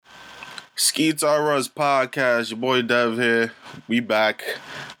Skeets R Us podcast. Your boy Dev here. We back.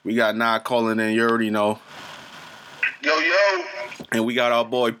 We got Nah calling in. You already know. Yo, yo. And we got our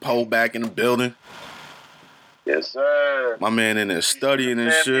boy Poe back in the building. Yes, sir. My man in there studying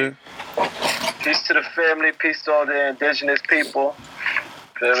and shit. Peace to the family. Peace to all the indigenous people.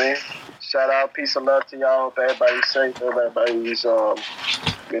 Feel me? Shout out. Peace and love to y'all. Hope everybody's safe. Everybody's,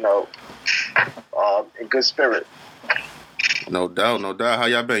 in good spirit. No doubt. How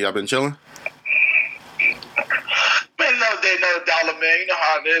y'all been? Y'all been chilling? Man, no day, no dollar, man. You know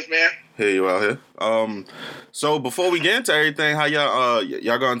how it is, man. Hey, you out here. So before we get into everything, how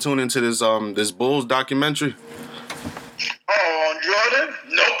y'all gonna tune into this Bulls documentary? Oh, on Jordan?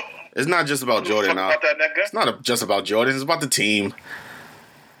 Nope. It's not just about Jordan now. About that nigga? It's not just about Jordan. It's about the team.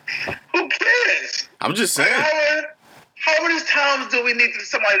 Who cares? I'm just saying. How many times do we need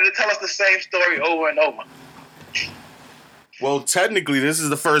somebody to tell us the same story over and over? Well, technically, this is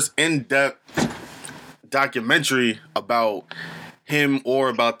the first in-depth documentary about him or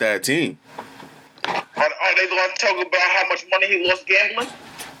about that team. Are they going to talk about how much money he lost gambling?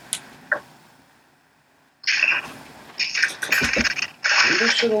 Leave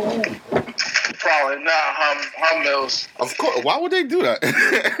this shit alone. Probably not. Hum Mills. Of course. Why would they do that?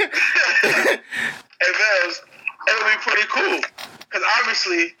 It would be pretty cool. Because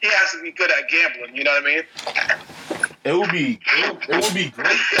obviously, he has to be good at gambling. You know what I mean? It would be great if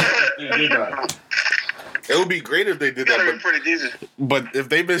they did that. It would be great if they did that. That'd be pretty decent. But if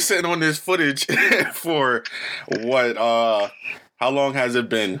they've been sitting on this footage for what? How long has it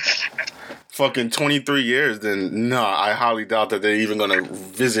been? Fucking 23 years. Then no, I highly doubt that they're even gonna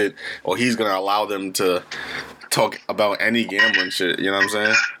visit or he's gonna allow them to talk about any gambling shit. You know what I'm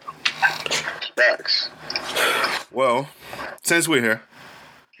saying? Facts. Well, since we're here,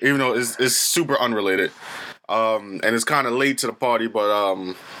 even though it's super unrelated, and it's kind of late to the party, but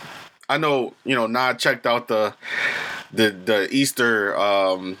I know, Nah checked out the Easter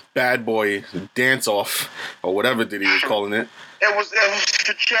bad boy dance off or whatever Diddy was calling it. It was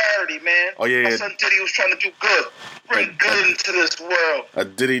for charity, man. Oh yeah. My son Diddy was trying to do good, bring good into this world. A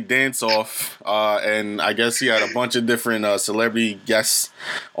Diddy dance off, and I guess he had a bunch of different celebrity guests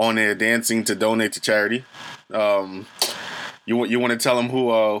on there dancing to donate to charity. You want to tell him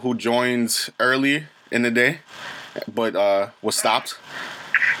who joined early in the day, but was stopped?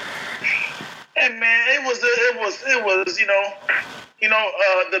 Hey man, it was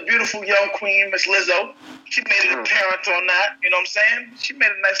the beautiful young queen, Miss Lizzo. She made an appearance on that. You know what I'm saying? She made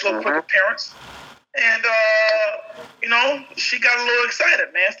a nice little quick appearance, and she got a little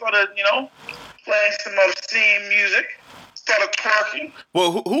excited, man. Started playing some obscene music. Started twerking.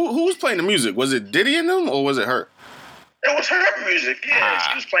 Well, who was playing the music? Was it Diddy in them or was it her? It was her music. Yeah,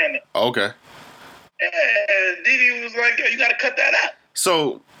 she was playing it. Okay. And Diddy was like, "Yo, you got to cut that out."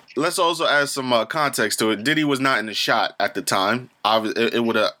 So let's also add some context to it. Diddy was not in the shot at the time. It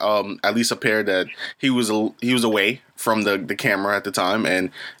would have at least appeared that he was away from the camera at the time,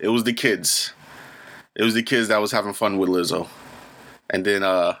 and it was the kids. It was the kids that was having fun with Lizzo, and then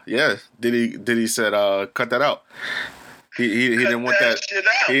Diddy said, "Cut that out." He didn't want that.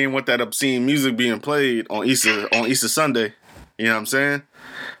 He didn't want that obscene music being played on Easter Sunday. You know what I'm saying?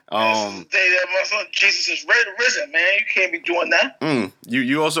 Jesus is risen, man. You can't be doing that.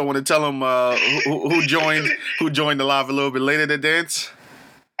 You also want to tell him who joined the live a little bit later to dance?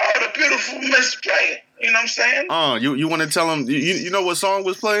 Oh, the beautiful Miss Draya. You know what I'm saying? You want to tell him? You know what song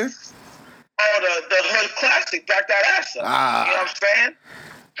was playing? Oh, the hood classic, Back That Ass Up. You know what I'm saying?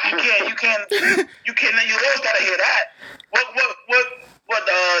 You can't. You always gotta hear that. What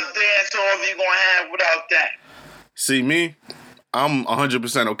dance off you gonna have without that? See me. I'm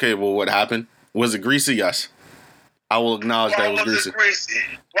 100% okay with what happened. Was it greasy? Yes. I will acknowledge that it was greasy.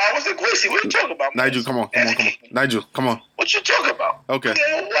 Why was it greasy? What you talking about? Nigel, come on. Nigel, come on. What you talking about? Okay.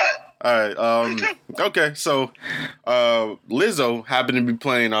 What? All right. Okay, so Lizzo happened to be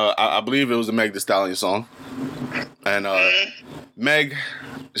playing, I believe it was a Meg Thee Stallion song. And Meg,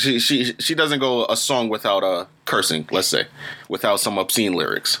 she doesn't go a song without cursing, let's say, without some obscene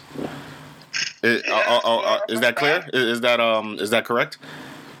lyrics. Is that clear? Is that correct?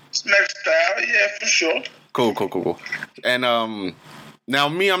 It's Meg style, yeah, for sure. Cool. And now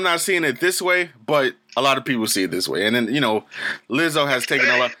me, I'm not seeing it this way, but a lot of people see it this way. And then Lizzo has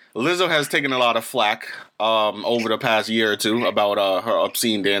taken a lot of flack over the past year or two about her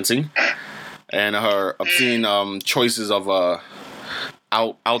obscene dancing and her obscene choices of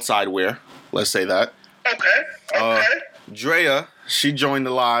outside wear. Let's say that. Okay. Draya, she joined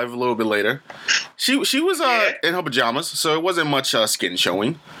the live a little bit later. She was in her pajamas, so it wasn't much skin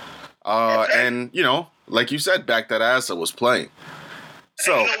showing. And like you said, Back That Ass Up was playing.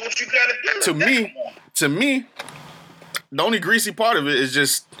 So you know what you gotta do. to me, the only greasy part of it is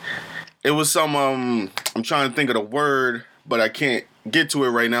just it was some I'm trying to think of the word, but I can't get to it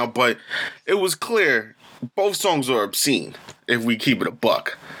right now. But it was clear both songs are obscene if we keep it a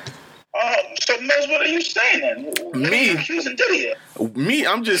buck. So Mez, what are you saying then? What are you accusing Diddy of? Me,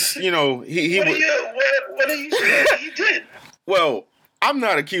 I'm just he What are you saying he did? Well, I'm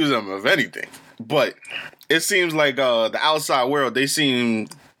not accusing him of anything, but it seems like the outside world they're seeming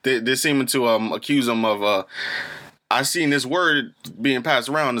to accuse him of I seen this word being passed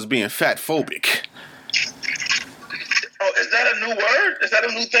around as being fat phobic. Oh, is that a new word? Is that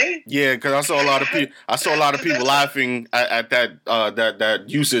a new thing? Yeah, because I saw a lot of people. I saw a lot of people laughing at that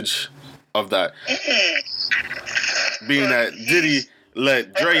usage of that. Being that Diddy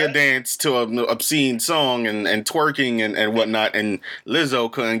let Draya dance to an obscene song and twerking and whatnot, and Lizzo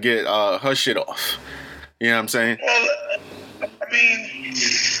couldn't get her shit off. You know what I'm saying? Well, I mean,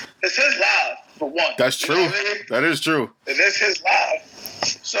 it's his live for one. That's true. You know what I mean? That is true. It is his live.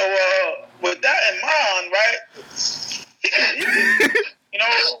 So with that in mind, right? You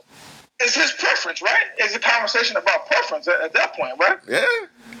know, it's his preference, right? It's a conversation about preference at that point, right? Yeah.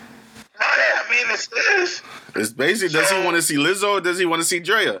 I mean, it's basically, does he want to see Lizzo or does he want to see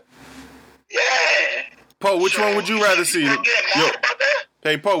Draya? Yeah. Poe, which one would you rather see?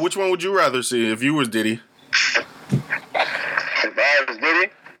 Hey, Poe, which one would you rather see if you was Diddy? If I was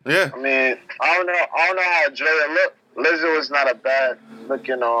Diddy? Yeah. I mean, I don't know how Draya look. Lizzo is not a bad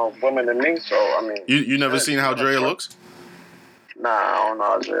looking woman to me, so I mean. You never seen how Draya looks? Nah, I don't know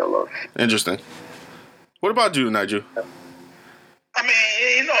how Draya looks. Interesting. What about you, Nigel? I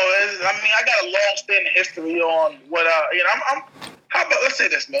mean, you know, I got a long-standing history on what I'm. How about let's say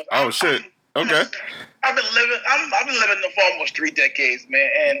this, man? Oh shit. Okay. I've been living for almost 3 decades, man,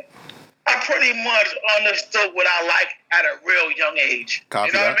 and I pretty much understood what I like at a real young age. Copy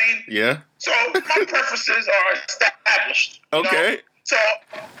you know that. What I mean? Yeah. So my preferences are established. Okay. Know? So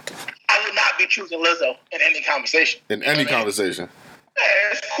I would not be choosing Lizzo in any conversation. In any conversation.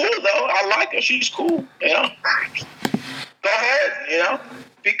 Yeah, it's cool though. I like her. She's cool. You know. Go ahead. You know.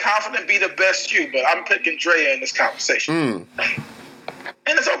 Be confident. Be the best you. But I'm picking Draya in this conversation.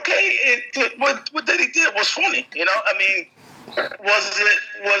 And it's okay. What Diddy did was funny. You know. I mean, was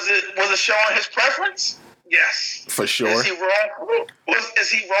it showing his preference? Yes. For sure. Is he wrong?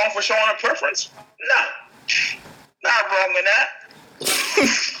 Is he wrong for showing a preference? No. Not wrong in that.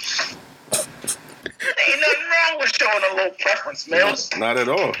 Ain't nothing wrong with showing a little preference, man. Not at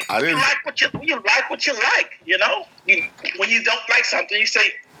all. I didn't. You like what you like, you know? When you don't like something, you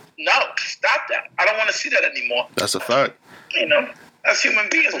say, no, stop that. I don't want to see that anymore. That's a fact. You know, as human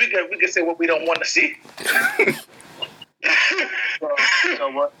beings, we can say what we don't want to see. So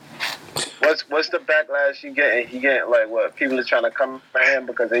what? What's the backlash he getting? He getting like what? People are trying to come for him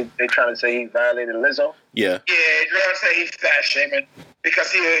because they trying to say he violated Lizzo. Yeah. Yeah, they're trying to say he's fat shaming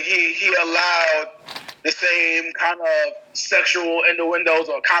because he allowed the same kind of sexual innuendos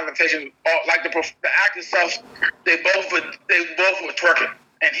or connotations, or like the act itself. They both were twerking,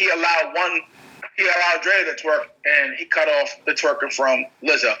 and he allowed Draya to twerk, and he cut off the twerking from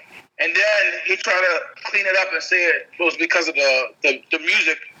Lizzo. And then he tried to clean it up and say it was because of the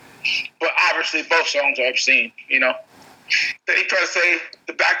music, but obviously both songs are obscene, you know. Then he tried to say,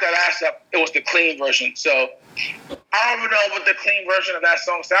 to back that ass up, it was the clean version. So I don't even know what the clean version of that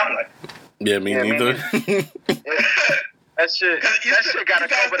song sounded like. Yeah, me neither. That shit gotta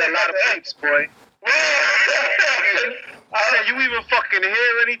come with a lot of tapes, boy. You even fucking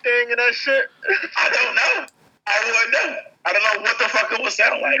hear anything in that shit? I don't know. I wouldn't know. I don't know what the fuck it would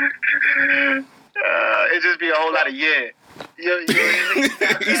sound like. It'd just be a whole lot of yeah.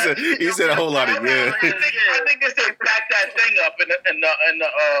 He said a whole lot of yeah. I think they say back that thing up in the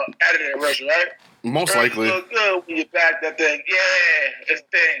edited version, right? Most likely. It look good when you back that thing. Yeah, it's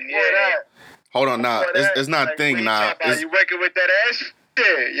thing. Yeah. Hold on, nah. It's not like, thing, nah. You working with that ass?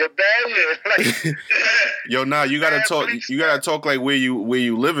 Yeah, you're bad. Like, yo, nah. You gotta talk. You gotta talk like where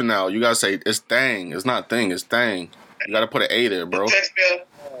you living now. You gotta say it's thing. It's not thing. It's thing. You gotta put an A there, bro.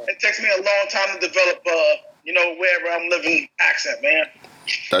 It takes me a long time to develop, wherever I'm living accent, man.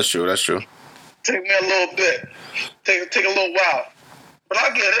 That's true. Take me a little bit. Take a little while. But I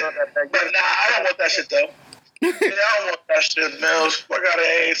get it. But nah, I don't want that shit, though. I don't want that shit, man. I gotta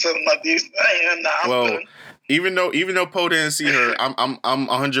hate something like these. Well, even though Poe didn't see her, I'm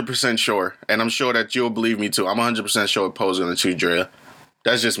 100% sure, and I'm sure that you'll believe me too. I'm 100% sure Poe's gonna choose Draya.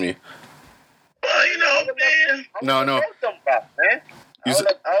 That's just me. Well, man. No.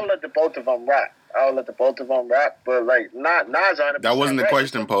 I'll let the both of them rock. But like, Nas on it. That wasn't the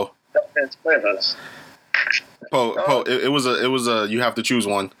question, Poe. It's Poe, it was a. You have to choose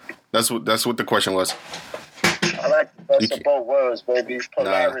one. That's what the question was. I like the best of both worlds, baby.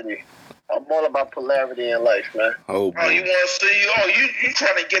 Polarity. I'm all about polarity in life, man. Oh, you want to see? You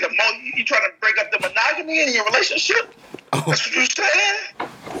trying to get you trying to break up the monogamy in your relationship? That's what you saying?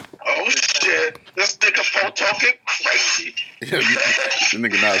 Oh shit! This nigga Poe talking crazy. This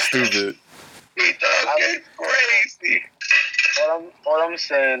nigga not stupid. He talking crazy. All I'm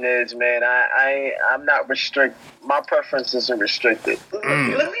saying is, man, I'm not restricted. My preference isn't restricted. Let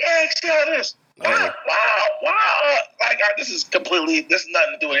me ask y'all this. Why? Like, this is nothing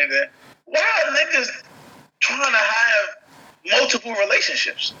to do with anything. Why are niggas trying to have multiple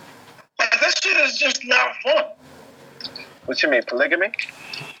relationships? Like, that shit is just not fun. What you mean, polygamy?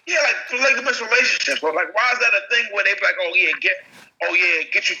 Yeah, like polygamous relationships. But like, why is that a thing where they be like,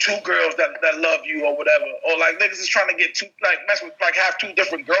 get you two girls that love you or whatever, or like niggas is trying to get mess with have two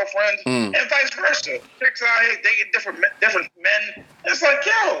different girlfriends and vice versa. Chicks out here dating different men. It's like,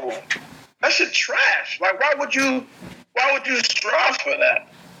 yo, that shit trash. Like, why would you strive for that?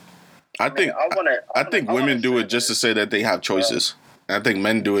 I think women do it just to say that they have choices. And I think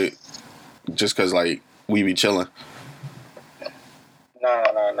men do it just because like we be chilling. No,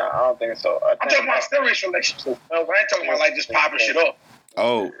 I don't think so. I'm talking about serious relationships. I ain't talking about like just popping shit up.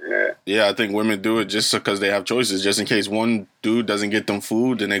 Oh, yeah, I think women do it just because they have choices. Just in case one dude doesn't get them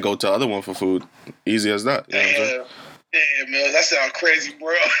food, then they go to the other one for food. Easy as that. You know what I'm saying? Yeah, man, that sounds crazy,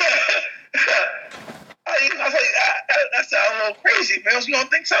 bro. That sounds a little crazy, man. You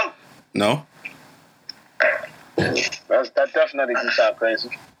don't think so? No. That definitely can sound crazy.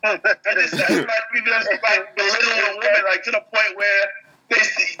 It sounds like you just like belittling women, like to the point where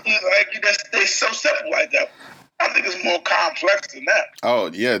they so simple like that. I think it's more complex than that. Oh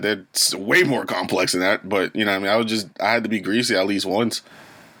yeah, that's way more complex than that. But you know, what I mean, I had to be greasy at least once.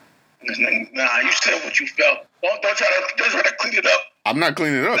 Nah, you said what you felt. Don't try to clean it up. I'm not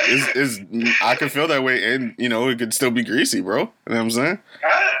cleaning it up. I can feel that way, and you know, it could still be greasy, bro. You know what I'm saying?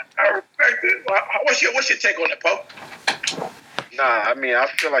 I respect it. What's your take on it, Poe? Nah, I mean, I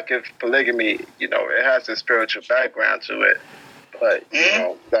feel like if polygamy, you know, it has a spiritual background to it. But, you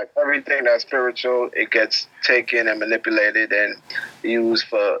know, like everything that's spiritual, it gets taken and manipulated and used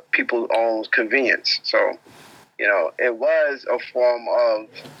for people's own convenience. So, you know, it was a form of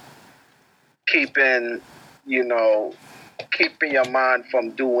keeping your mind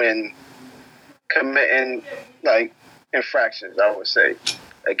from committing, like, infractions, I would say,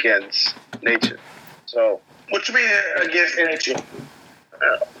 against nature. So, what you mean against nature?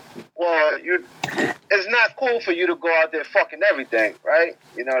 Well, it's not cool for you to go out there fucking everything, right?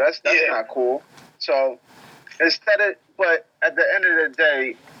 You know, that's not cool. So but at the end of the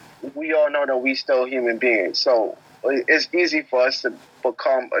day, we all know that we still human beings. So it's easy for us to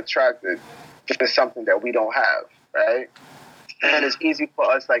become attracted to something that we don't have, right? And it's easy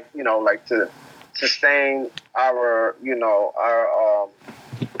for us, like, you know, like to sustain our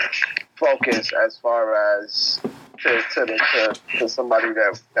focus as far as to somebody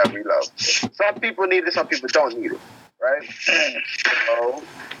that we love. Some people need it, some people don't need it, right? So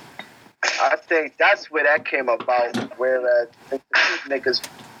I think that's where that came about, where niggas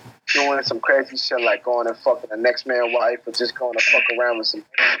doing some crazy shit like going and fucking the next man's wife or just going to fuck around with some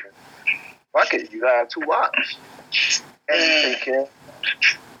women. Fuck it, you have two wives. And you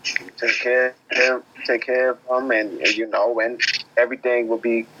take care of them, and you know, and everything will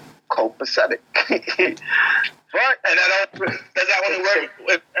be copacetic. But does that only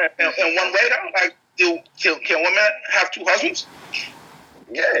work in one way though? Like, can women have two husbands?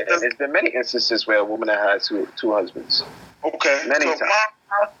 Yeah, there's been many instances where a woman has two husbands. Okay, many so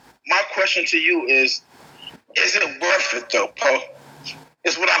times. My question to you is it worth it though, Poe?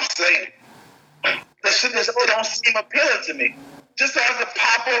 Is what I'm saying. This shit just don't seem appealing to me. Just as a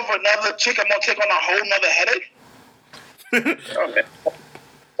pop over another chick, I'm gonna take on a whole nother headache. Okay.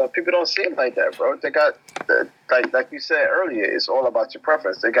 So people don't see it like that, bro. They got, like you said earlier, it's all about your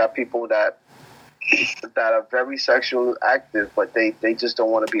preference. They got people that are very sexually active, but they just don't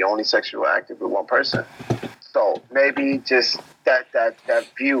want to be only sexually active with one person. So maybe just that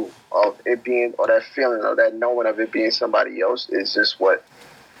view of it being, or that feeling, or that knowing of it being somebody else is just what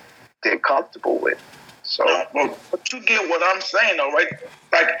they're comfortable with. So, but you get what I'm saying, though, right?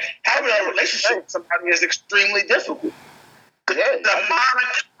 Like, having a relationship with somebody is extremely difficult. The amount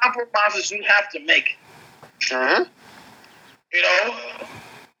of compromises you have to make. Mm-hmm. You know,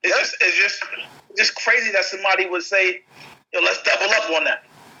 it's just crazy that somebody would say, "Yo, let's double up on that."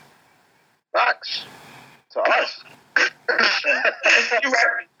 Facts to us. You're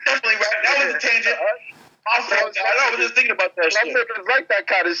right, definitely right. That was a tangent. I was just thinking about that shit. Some niggas like that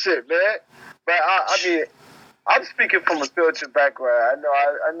kind of shit, man. But I mean, I'm speaking from a filtered background.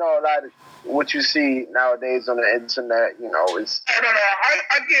 I know a lot of what you see nowadays on the internet. You know, it's. No.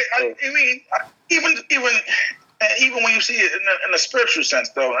 I get. I mean, even when you see it in a spiritual sense,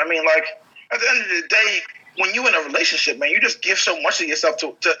 though. I mean, like at the end of the day, when you're in a relationship, man, you just give so much of yourself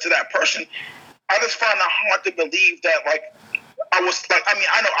to that person. I just find it hard to believe that, like, I mean,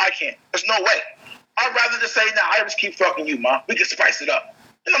 I know I can't. There's no way. I'd rather just say, nah, I just keep fucking you, ma. We can spice it up.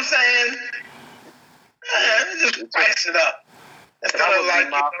 You know what I'm saying? Just spice it up.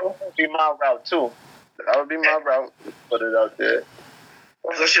 That would be my route, too. That would be my route. Put it out there.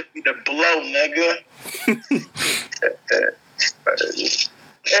 That should be the blow, nigga.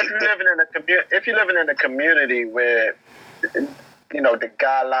 If you're living in a community where, you know, the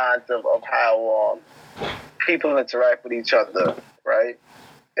guidelines of how people interact with each other, right,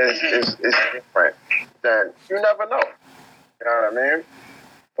 is different, then you never know. You know what I mean?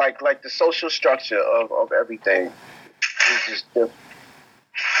 Like the social structure of everything is just different.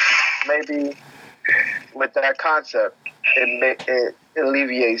 Maybe with that concept, it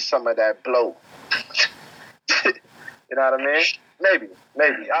alleviates some of that blow. You know what I mean? Maybe.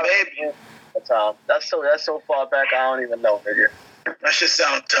 That's so far back. I don't even know, nigga. That shit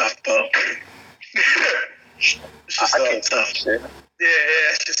sound tough, bro. Shit sound tough. Shit. Yeah,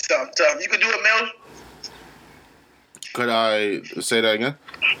 that shit sound tough. You can do it, Mel? Could I say that again?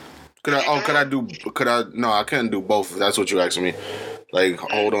 No, I can't do both. If that's what you're asking me. Like,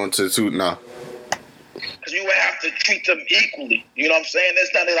 hold on to two. Nah. Because you would have to treat them equally. You know what I'm saying?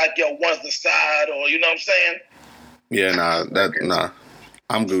 It's not like, yo, one's the side, or, you know what I'm saying? Yeah, nah.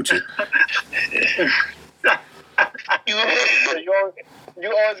 I'm Gucci. You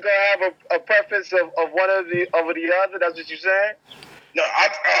always gonna have a preference of one over the other. That's what you're saying? No, I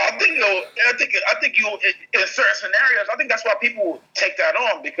think you in certain scenarios. I think that's why people take that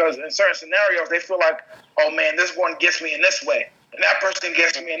on, because in certain scenarios they feel like, oh man, this one gets me in this way, and that person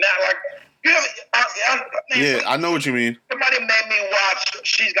gets me in that. Like, you know, I know what you mean. Somebody made me watch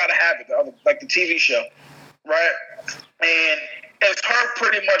She's Gotta Have It, like the TV show, right? And it's her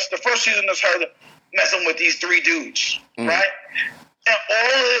pretty much. The first season is her messing with these three dudes, right? And all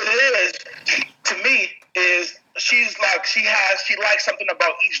it is to me is she likes something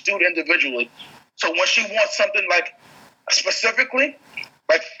about each dude individually. So when she wants something like specifically,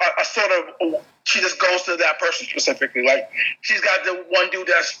 like a sort of, she just goes to that person specifically. Like, she's got the one dude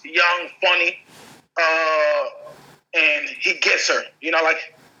that's young, funny, and he gets her. You know,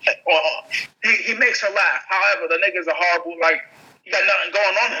 like, he makes her laugh. However, the nigga's a horrible, like, you got nothing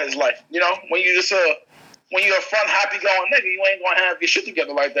going on in his life. You know, when you're a fun, happy-going nigga, you ain't gonna have your shit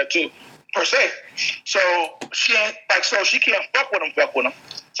together like that too, per se. So she can't fuck with him.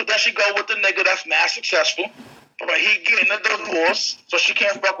 So then she go with the nigga that's mad successful, but he getting a divorce, so she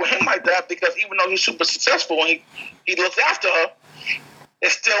can't fuck with him like that, because even though he's super successful and he looks after her,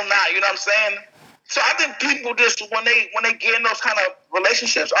 it's still not. You know what I'm saying? So I think people just when they get in those kind of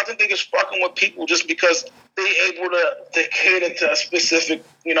relationships, I think they just fucking with people just because they're able to cater to a specific,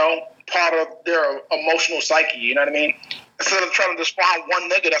 you know, part of their emotional psyche. You know what I mean? Instead of trying to just find one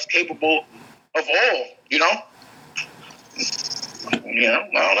nigga that's capable of all. You know? You know,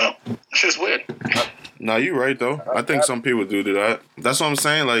 I don't know. It's just weird. No, you're right though. I think some people do that. That's what I'm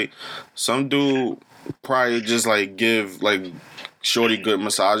saying. Like, some dude probably just like give like shorty good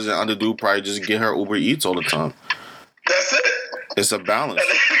massages, and other dude probably just get her Uber Eats all the time. That's it. It's a balance.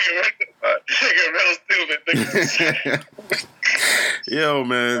 Real stupid. Yo,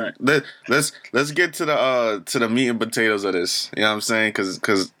 man, let's get to the meat and potatoes of this. You know what I'm saying?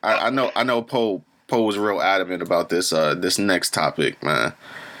 Because I know Poe was real adamant about this next topic, man.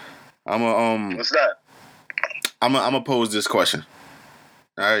 What's that? I'm gonna pose this question.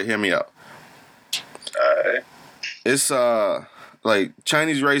 All right, hear me out. All right. It's like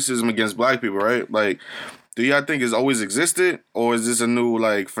Chinese racism against black people, right? Like, do y'all think it's always existed, or is this a new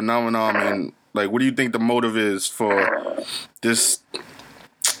like phenomenon? And like, what do you think the motive is for this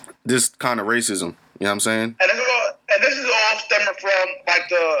kind of racism? You know what I'm saying? And this is all stemming from like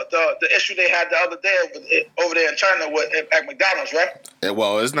the issue they had the other day over there in China at McDonald's, right? Yeah,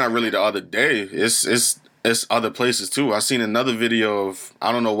 well, it's not really the other day. It's other places too. I seen another video of,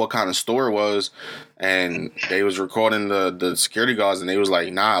 I don't know what kind of store it was, and they was recording the security guards, and they was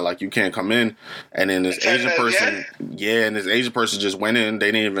like, nah, like, you can't come in. And then this Asian person just went in.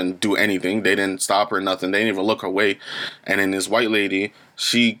 They didn't even do anything. They didn't stop her, nothing. They didn't even look her way. And then this white lady,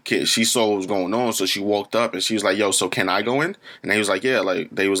 she saw what was going on, so she walked up and she was like, yo, so can I go in? And they was like, yeah, like,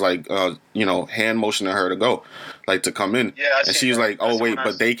 they was like, hand motioning her to go, like, to come in. Yeah, and she was like, oh wait,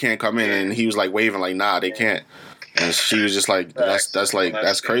 but they can't come in. And he was like waving like, nah, they can't. And she was just like,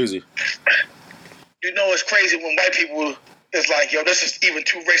 that's crazy. You know it's crazy when white people is like, yo, this is even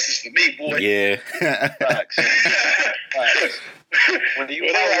too racist for me, boy. Yeah. Facts. When you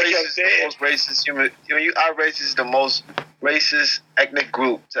are racist, the most racist human, when you are racist, the most racist ethnic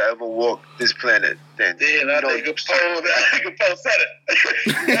group to ever walk this planet, then damn, that nigga Poe said it.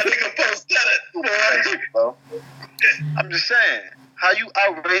 That nigga Poe said it, bro. I'm just saying, how you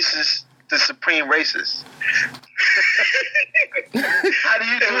out racist the supreme racist? How do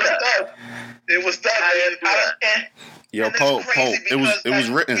you do that? It was done, man. Yo, Poe, it was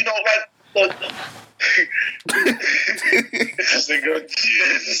written. You know, like this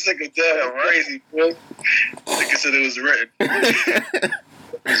nigga damn crazy, bro. Nigga said it was written.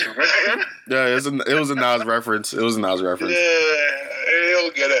 It's written? Yeah, it was a Nas reference. It was a Nas reference. Yeah, he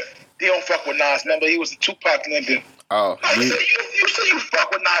don't get it. He don't fuck with Nas. Remember, he was a Tupac nigga. Oh, you said you fuck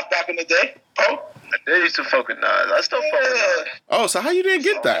with Nas back in the day, Poe? I did used to fuck with Nas. I still fuck with Nas. Oh, so how you didn't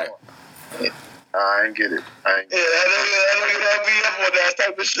get that? I ain't get it. That nigga be up on that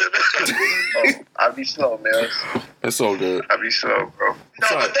type of shit, man. I be slow, man. It's so good. I be slow, bro. No,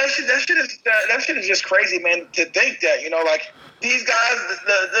 but that shit is just crazy, man. To think that, you know, like these guys,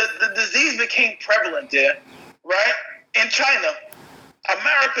 the disease became prevalent there, right? In China,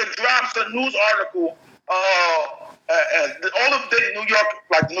 America drops a news article. All the big New York,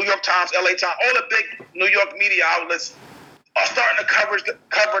 like New York Times, LA Times, all the big New York media outlets are starting to cover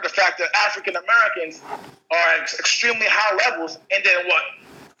the fact that African Americans are at extremely high levels. And then what?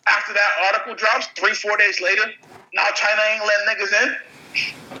 After that article drops, 3-4 days later, now China ain't letting niggas in?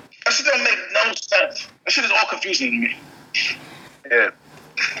 That shit don't make no sense. That shit is all confusing to me. Yeah.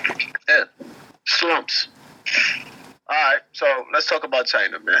 Slumps. Alright, so let's talk about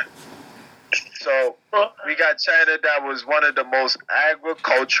China, man. So we got China that was one of the most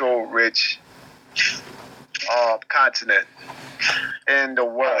agricultural rich continent in the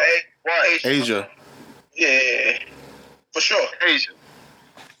world. Asia. Yeah, for sure. Asia.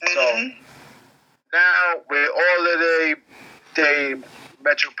 So now with all of the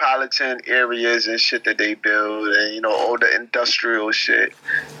metropolitan areas and shit that they build, and you know all the industrial shit,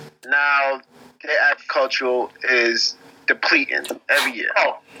 now their agricultural is depleting every year.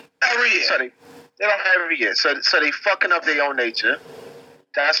 Every year. So they don't have every year. So they fucking up their own nature.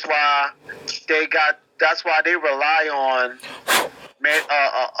 That's why they rely on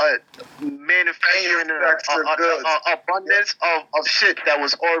manufacturing abundance of shit that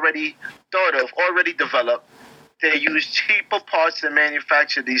was already thought of, already developed. They use cheaper parts to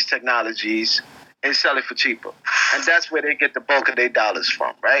manufacture these technologies and sell it for cheaper. And that's where they get the bulk of their dollars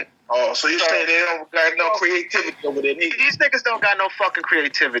from, right? Oh, so you're saying they don't got no creativity over there? These niggas don't got no fucking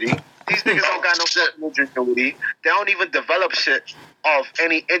creativity. These niggas don't got no fucking ingenuity. They don't even develop shit of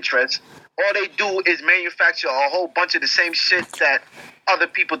any interest. All they do is manufacture a whole bunch of the same shit that other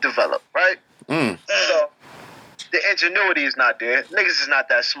people develop, right? So the ingenuity is not there. Niggas is not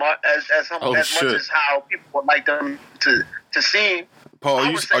that smart as much as how people would like them to seem. Paul,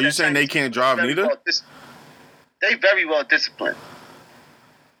 are you saying they can't drive neither? They very well disciplined.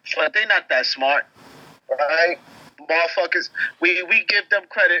 But they not that smart, right? Motherfuckers, we give them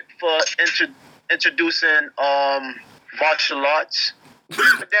credit for introducing martial arts.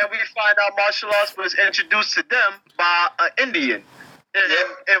 But then we find out martial arts was introduced to them by an Indian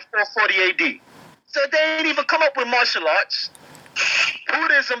in 440 AD. So they ain't even come up with martial arts.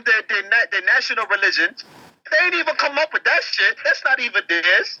 Buddhism, their national religion, they ain't even come up with that shit. That's not even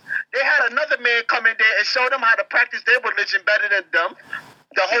theirs. They had another man come in there and show them how to practice their religion better than them.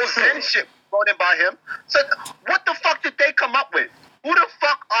 The whole Zen shit brought in by him. So what the fuck did they come up with? Who the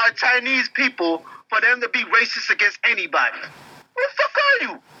fuck are Chinese people for them to be racist against anybody? Who the fuck are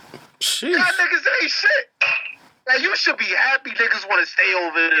you? Sheesh. Y'all niggas ain't shit. Like, you should be happy niggas want to stay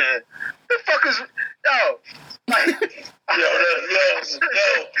over there. The fuck is... Yo. Like, get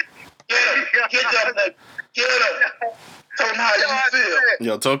them. Tell them how you feel.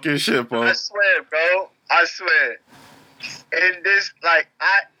 Yo, talk your shit, bro. I swear, bro. I swear. And this, like,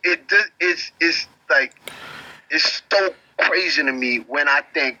 it's so crazy to me when I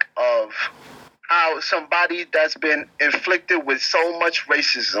think of how somebody that's been inflicted with so much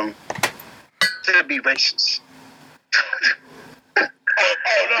racism to be racist. No.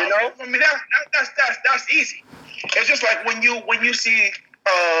 You know? I mean, that's easy. It's just like when you see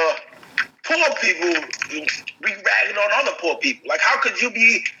poor people be ragging on other poor people. Like, how could you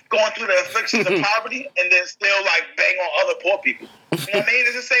be going through the afflictions of poverty and then still like bang on other poor people? You know what I mean?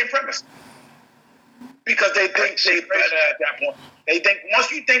 It's the same premise. Because they think they're better at that point. They think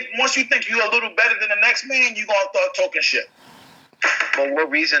once you think you're a little better than the next man, you're gonna start talking shit. But what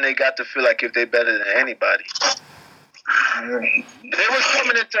reason they got to feel like if they're better than anybody? They was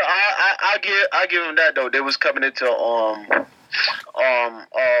coming into. I give them that though. They was coming into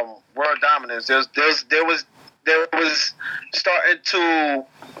world dominance. There was starting to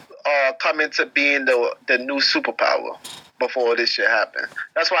come into being the new superpower before this shit happened.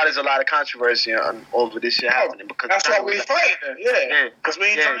 That's why there's a lot of controversy over this shit happening. Because that's why we fighting. Yeah, because we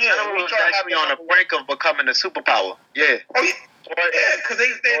ain't China was actually on the brink of becoming a superpower. Yeah. Oh, yeah. Yeah, because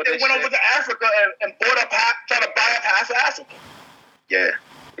they went over to Africa and bought up tried to buy up half of Africa. Yeah,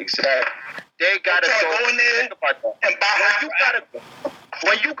 exactly. They gotta go in there and buy half of Africa.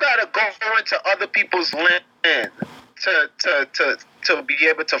 When you gotta go into other people's land to be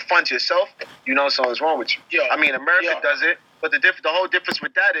able to fund yourself, you know something's wrong with you. Yeah. I mean, America does it, but the whole difference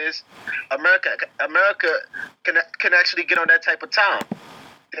with that is America can actually get on that type of time.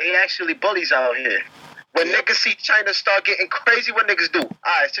 They actually bullies out here. When niggas see China start getting crazy, what niggas do?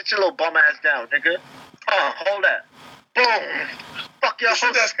 All right, sit your little bum ass down, nigga. Hold that. Boom. Fuck y'all. What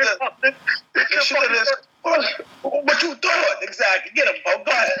you thought? Exactly. Get him, bro.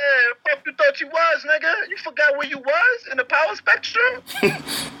 Go ahead. Yeah, fuck you thought you was, nigga. You forgot where you was in the power spectrum?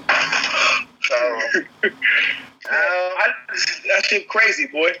 That shit crazy,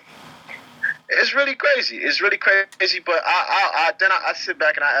 boy. It's really crazy. But I sit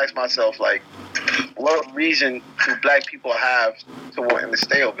back and I ask myself, like, what reason do black people have to wanting to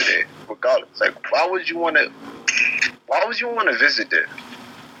stay over there, regardless? Like, why would you want to visit there?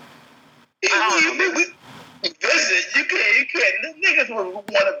 Visit? You can't. Niggas want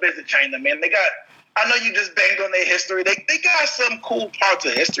to visit China, man. I know you just banged on their history. They got some cool parts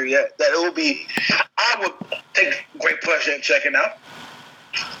of history that it will be. I would take great pleasure in checking out.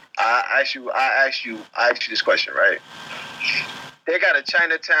 I ask you this question, right? They got a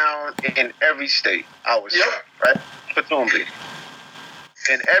Chinatown in every state, I would say, right? Presumably.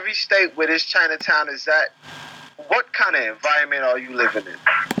 In every state where this Chinatown is at, what kind of environment are you living in?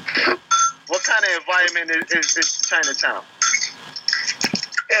 What kind of environment is Chinatown?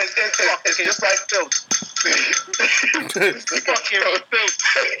 It's just like filth. It's fucking filth.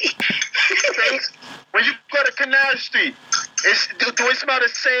 When you go to Canal Street, do it smell the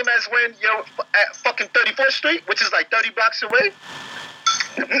same as when you're at fucking 34th Street, which is like 30 blocks away?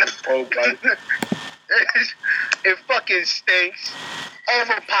 Oh, God. It fucking stinks.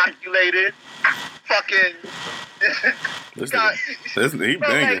 Overpopulated. Fucking. He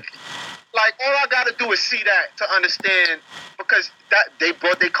banging. Like, all I gotta do is see that to understand, because that they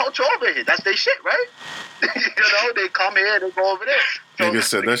brought their culture over here. That's their shit, right? They come here, they go over there. So, Nigga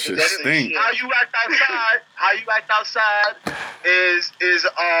said that shit stink. How you act outside is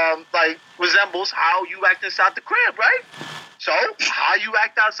like resembles how you act inside the crib, right? So how you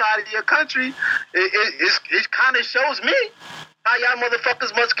act outside of your country, it kind of shows me how y'all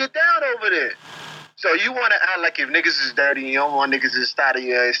motherfuckers must get down over there. So you want to act like if niggas is dirty, you don't want niggas inside of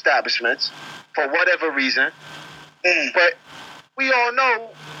your establishments for whatever reason. But we all know,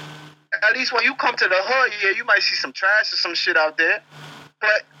 at least when you come to the hood, yeah, you might see some trash or some shit out there.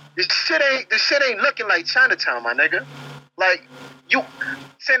 But the shit ain't looking like Chinatown, my nigga. Like,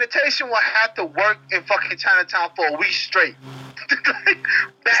 sanitation will have to work in fucking Chinatown for a week straight.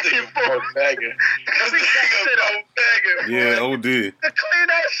 Back and forth. Yeah, OD. To clean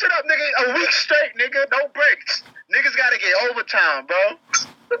that shit up, nigga, a week straight, nigga, no breaks. Niggas gotta get overtime, bro.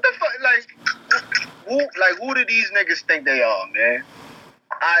 What the fuck, who do these niggas think they are, man?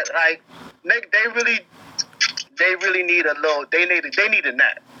 They really need a little, they need a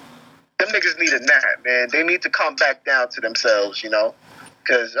nap. Them niggas need a nap, man. They need to come back down to themselves,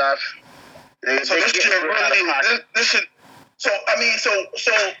 because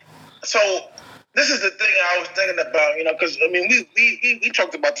this is the thing I was thinking about, because we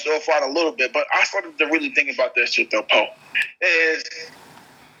talked about this offline a little bit, but I started to really think about this shit though, Poe. Is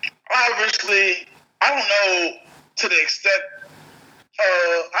obviously I don't know to the extent.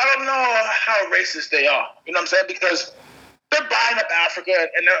 I don't know how racist they are. You know what I'm saying? Because they're buying up Africa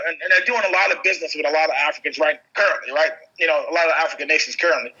and they're doing a lot of business with a lot of Africans currently, right? A lot of African nations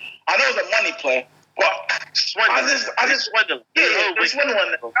currently. I know it's a money play, but they're swindling. Yeah, they're swindling.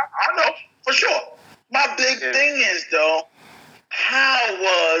 I know for sure. My big thing is though, how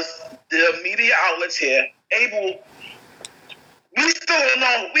was the media outlets here able? We still don't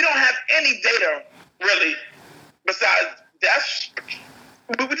know. We don't have any data really besides deaths.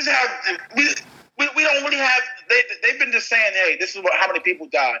 We just have we don't really have. They've been just saying, hey, this is how many people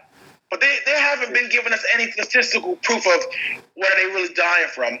died, but they haven't been giving us any statistical proof of what are they really dying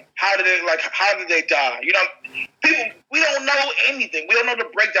from. How did they die? People, we don't know anything. We don't know the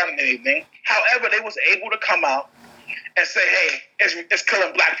breakdown of anything. However, they was able to come out and say, hey, it's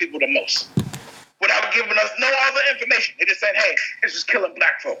killing black people the most. without giving us no other information. They just saying, hey, it's just killing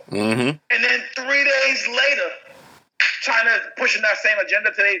black folk. Mm-hmm. And then 3 days later, China is pushing that same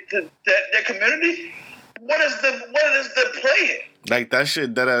agenda to their community. What is the play here? Like that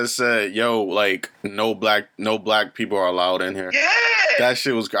shit that I said, yo, like no black people are allowed in here. Yeah, that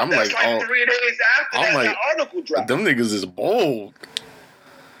shit was. I'm that's like, oh, 3 days after that article dropped. Them niggas is bold.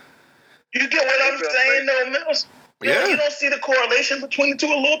 You get what I'm saying, though, Mills? Yeah. You don't see the correlation between the two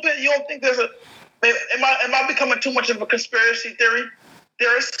a little bit. You don't think there's a? Am I becoming too much of a conspiracy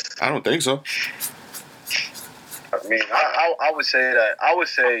theorist? I don't think so. I mean, I would say that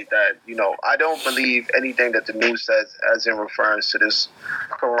I don't believe anything that the news says as in reference to this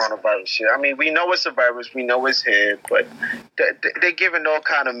coronavirus shit. I mean, we know it's a virus, we know it's here, but they're giving all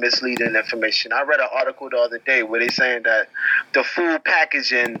kind of misleading information. I read an article the other day where they're saying that the food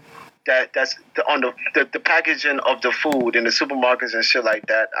packaging that's on the packaging of the food in the supermarkets and shit like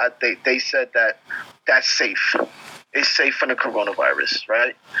that. They said that that's safe. It's safe from the coronavirus,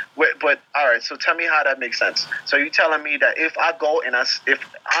 right? But all right, so tell me how that makes sense. So you telling me that if I go and if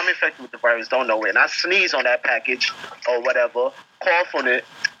I'm infected with the virus, don't know it, and I sneeze on that package or whatever, cough on it,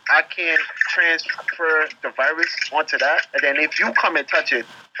 I can't transfer the virus onto that? And then if you come and touch it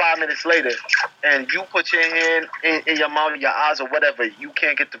 5 minutes later and you put your hand in your mouth, your eyes, or whatever, you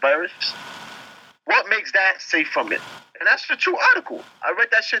can't get the virus? What makes that safe from it? And that's the true article. I read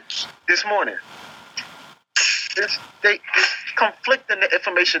that shit this morning. It's conflicting the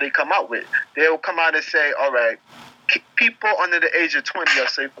information they come out with. They'll come out and say, all right, people under the age of 20 are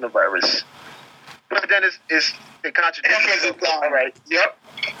safe from the virus. But then they contradict. All right. Yep.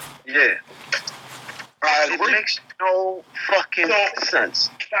 Yeah. It makes no fucking sense.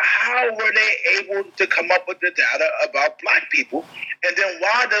 How were they able to come up with the data about black people? And then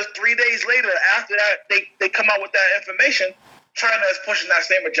why does 3 days later, after that, they come out with that information, China is pushing that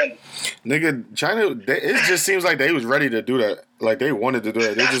same agenda? Nigga, China, it just seems like they was ready to do that. Like, they wanted to do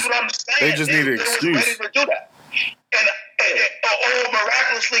that. That's what I'm saying. They just needed an excuse. They was ready to do that. And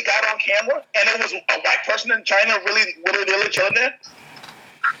miraculously got on camera, and it was a white person in China really chilling there.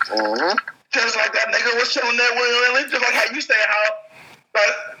 Mm-hmm. Just like that nigga was chilling there, really, just like how you say how.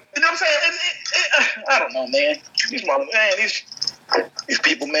 But you know what I'm saying? I don't know, man. These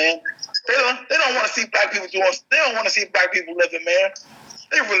people, man. They don't want to see black people doing. They don't want to see black people living, man.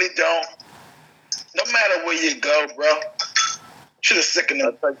 They really don't. No matter where you go, bro. Should have sickened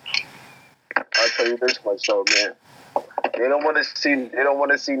them. I'll tell you this much, though, man. They don't want to see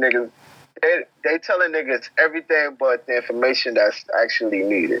niggas. They telling niggas everything but the information that's actually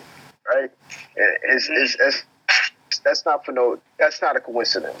needed, right? That's not a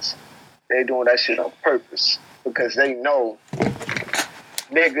coincidence. They doing that shit on purpose because they know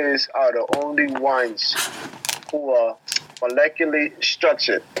niggas are the only ones who are molecularly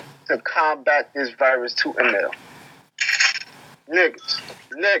structured to combat this virus to and now.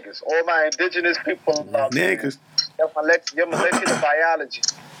 Niggas, all my indigenous people out there, niggas. Your molecular biology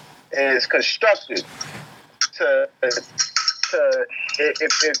is constructed to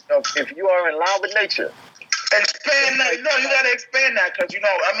if you are in line with nature. Expand that. No, you gotta expand that because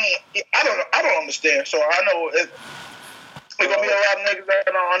I don't understand. So I know there's gonna be a lot of niggas that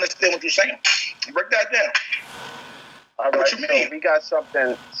don't understand what you're saying. Break that down. All right, what you mean? So we got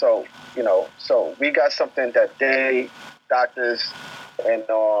something. So we got something that doctors and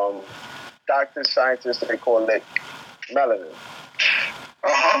scientists, they call it melanin.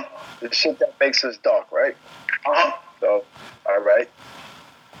 The shit that makes us dark, right? So, all right.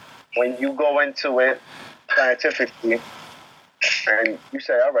 When you go into it scientifically, and you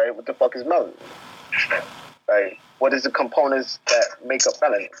say, all right, what the fuck is melanin? Like, what is the components that make up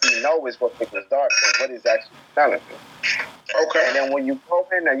melanin? We know is what makes us dark, but what is actually melanin? Okay. And then when you go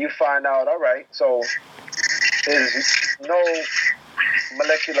in and you find out, all right, so there's no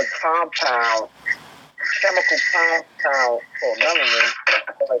molecular compound, chemical compound for melanin,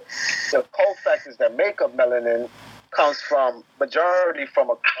 but the cofactors that make up melanin comes from majority from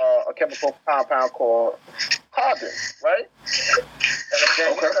a chemical compound called carbon, right? And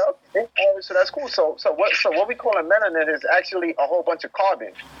then, okay, so that's cool. So what we call a melanin is actually a whole bunch of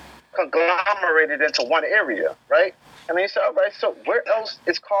carbon conglomerated into one area, right? And then you say, all right, so where else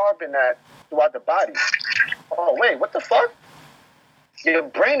is carbon at throughout the body? Oh, wait, what the fuck? Your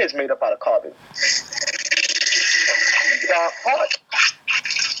brain is made up out of carbon. Your heart,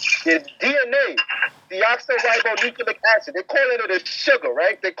 your DNA, deoxyribonucleic acid, they call it a sugar,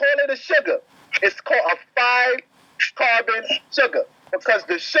 right? They call it a sugar. It's called a 5-carbon sugar because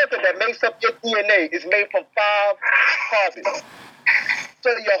the sugar that makes up your DNA is made from 5 carbons. So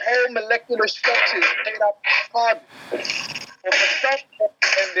your whole molecular structure is made up of carbon. Well, for some,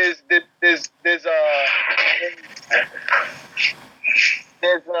 and there's a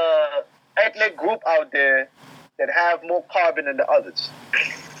ethnic group out there that have more carbon than the others.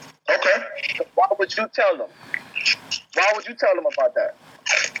 Okay. So why would you tell them? Why would you tell them about that?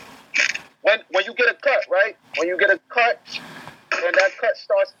 When you get a cut, right? When you get a cut, when that cut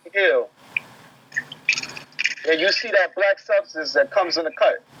starts to heal, and you see that black substance that comes in the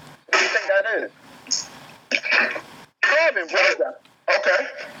cut, what do you think that is? Carbon, bro. Okay.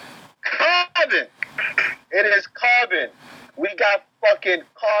 Carbon. It is carbon. We got fucking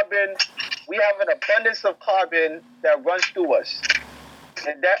carbon. We have an abundance of carbon that runs through us.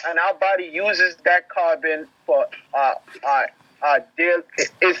 And our body uses that carbon for our daily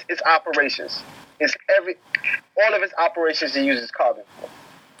its operations. All of its operations it uses carbon for.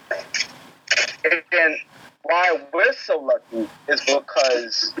 And why we're so lucky is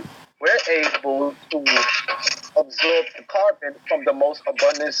because we're able to absorb the carbon from the most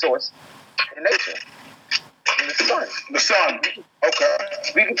abundant source in nature, in the sun. The sun. Okay.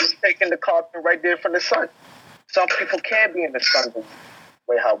 We can just take in the carbon right there from the sun. Some people can't be in the sun the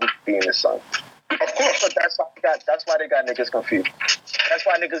way how we can be in the sun. Of course. But that's why they got niggas confused. That's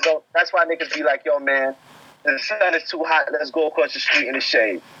why niggas be like, yo man, the sun is too hot, let's go across the street in the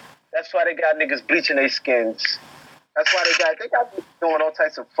shade. That's why they got niggas bleaching their skins. That's why they got doing all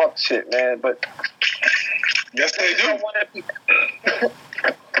types of fuck shit, man. But yes, they do.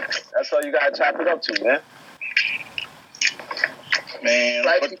 That's all you gotta chop it up to, man. Man,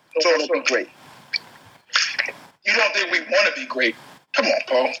 Black but people don't want to be great. You don't think we want to be great? Come on,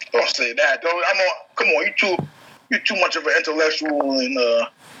 Paul. Don't say that. Come on. You too much of an intellectual and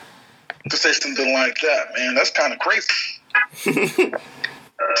to say something like that, man. That's kind of crazy.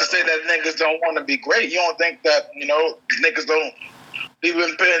 To say that niggas don't want to be great, you don't think that niggas don't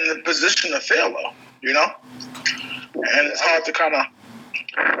even put in the position to fail, though. You know, and it's hard to kind of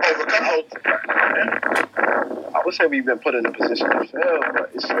overcome those. I would say we've been put in a position to fail, but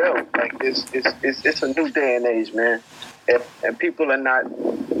it's still like it's a new day and age, man, and people are not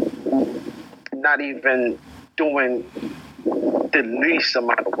even doing the least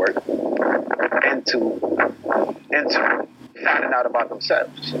amount of work into finding out about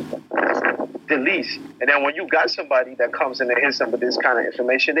themselves. The least. And then when you got somebody that comes in and hits them with this kind of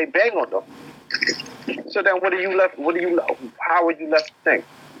information, they bang on them. So then what are you left? How are you left to think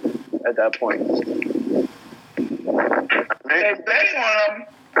at that point? They bang on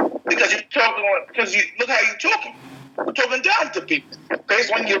them because you look how you talking. You're talking down to people.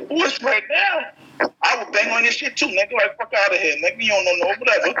 Based on your voice right now, I would bang on your shit too, nigga. Like, fuck out of here, nigga. You don't know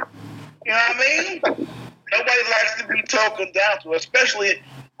whatever. You know what I mean? Nobody likes to be talking down to, especially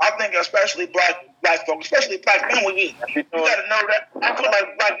black folks, especially black men. You got to know that. I feel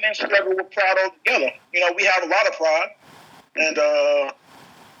like black men struggle with pride altogether. We have a lot of pride, and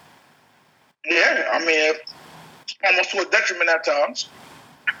yeah, I mean, it's almost to a detriment at times.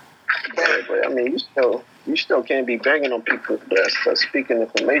 But I mean, you still can't be banging on people that's speaking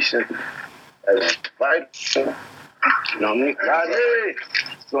information as right. You know what I mean? Hey,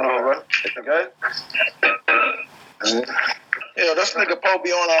 what's going on, bro? Good? Yeah, this nigga Poe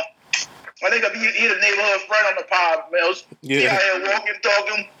be on I think he the neighborhood friend on the pod, man. He out here walking,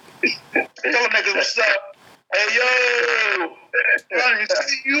 talking, telling niggas what's up. Hey, yo, I didn't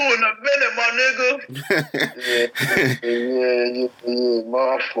see you in a minute, my nigga. Yeah,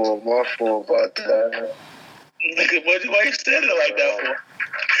 my fault about that. Nigga, why you standing like that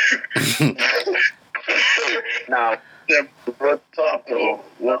for? Now, we'll talk.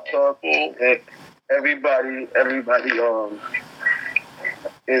 Everybody,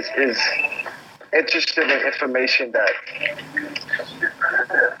 is interested in information that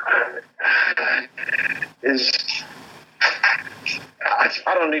is.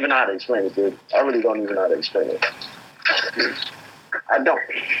 I don't even know how to explain it, dude. I really don't even know how to explain it. I don't.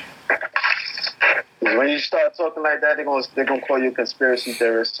 When you start talking like that, they're gonna call you a conspiracy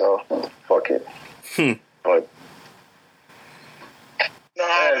theorist. So fuck it. But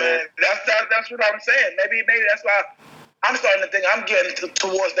no, man, that's what I'm saying. Maybe that's why I'm starting to think I'm getting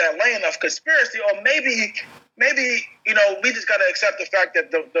towards that lane of conspiracy, or maybe we just gotta accept the fact that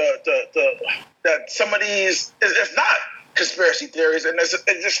that some of these it's not conspiracy theories, and it's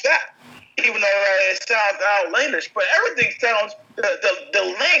just that. Even though it sounds outlandish, but everything sounds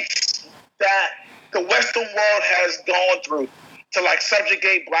the lengths that the Western world has gone through to like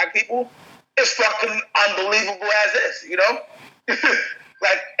subjugate black people is fucking unbelievable as is,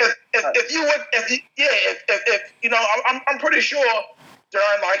 Like if I'm pretty sure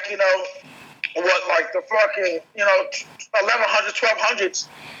during the fucking 1100s, 1200s,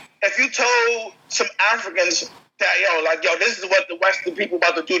 if you told some Africans that, this is what the Western people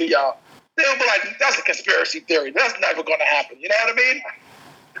about to do to y'all. They'll be like, that's a conspiracy theory. That's never going to happen. You know what I mean?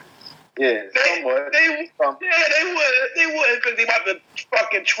 Yeah, somewhat. They would. They would, because they about to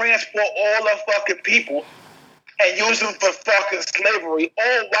fucking transport all the fucking people and use them for fucking slavery,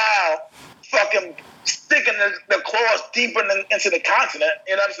 all while fucking sticking the claws deeper into the continent.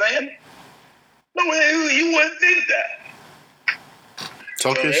 You know what I'm saying? No, you wouldn't think that.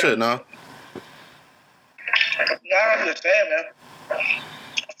 Talk your shit, nah. Nah, I'm just saying, man.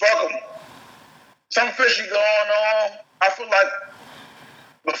 Fuck them. Some fishy going on. I feel like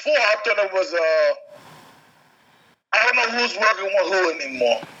before I thought it was I don't know who's working with who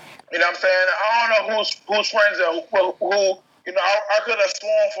anymore. You know what I'm saying? I don't know who's friends are who. You know, I could have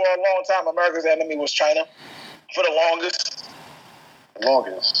sworn for a long time America's enemy was China for the longest.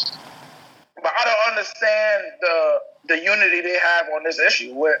 But I don't understand the unity they have on this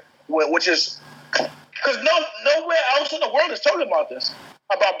issue, which is because nowhere else in the world is talking about this.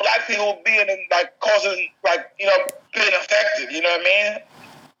 About black people being causing being affected. You know what I mean?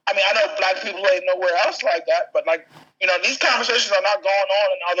 I mean, I know black people ain't nowhere else like that, but these conversations are not going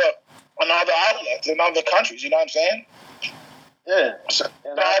on in other outlets in other countries. You know what I'm saying? Yeah. So I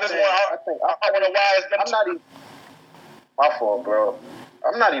wonder why it's been. I'm not even. My fault, bro.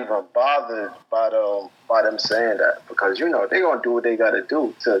 I'm not even bothered by them saying that because they're gonna do what they gotta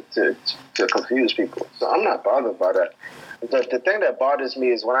do to confuse people. So I'm not bothered by that. The thing that bothers me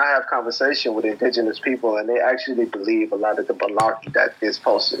is when I have conversation with indigenous people and they actually believe a lot of the malarkey that is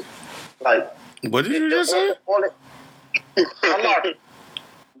posted. Like, what did you just say?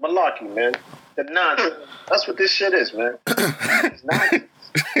 Malarkey, man. The nonsense. That's what this shit is, man. It's nonsense.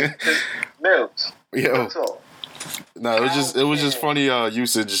 It's milk. Yo. That's all. No, it was just funny word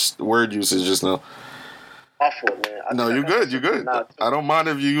usage just now. Awful, man. No, you're good. I don't mind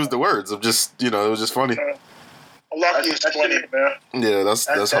if you use the words. I'm just, it was just funny. Lucky is funny, man. Yeah, that's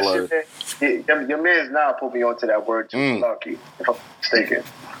hilarious. Your man's now put me onto that word, lucky, if I'm mistaken.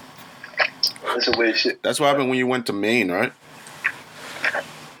 That's a weird shit. That's what happened when you went to Maine, right?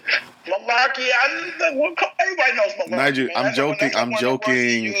 Malarkey, everybody knows malarkey. Nigel, I'm joking. I'm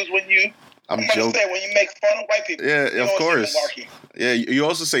joking. I'm joking. When you make fun of white people. Yeah, of course. Yeah, you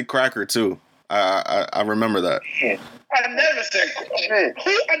also say cracker too. I remember that. Yeah. I never said cracker.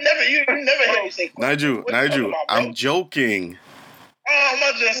 You never hear me say cracker. Nigel, I'm joking. Oh,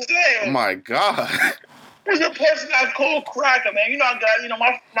 I'm just saying. Oh my God. Who's the person I call cracker, man? My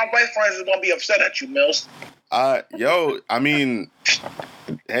white friends are gonna be upset at you, Mills. I mean,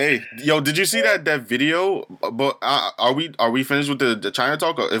 hey, did you see that video? But are we finished with the China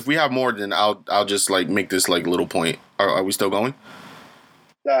talk? Or if we have more, then I'll just make this little point. Are we still going?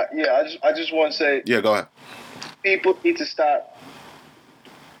 Yeah, I just want to say. Yeah, go ahead. People need to stop.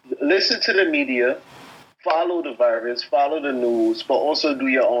 Listen to the media, follow the virus, follow the news, but also do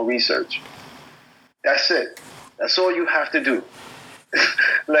your own research. That's it. That's all you have to do.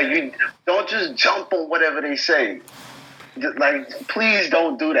 You don't just jump on whatever they say. Please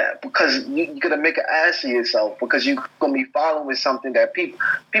don't do that because you're gonna make an ass of yourself because you're gonna be following something that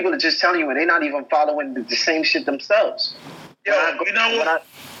people are just telling you and they're not even following the same shit themselves. Yo, you know what?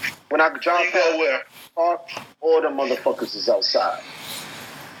 When I drive park, all the motherfuckers is outside.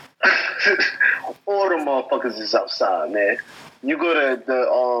 All the motherfuckers is outside, man. You go to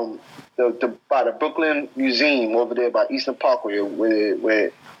by the Brooklyn Museum over there by Eastern Parkway,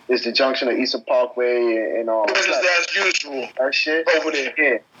 where it's the junction of Eastern Parkway and business as usual. That shit over there.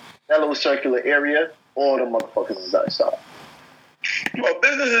 Yeah, that little circular area. All the motherfuckers is outside. Well,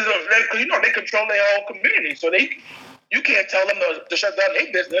 businesses they control their whole community, so you can't tell them to shut down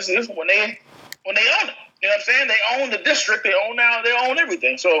their business when they own it. You know what I'm saying? They own the district. They own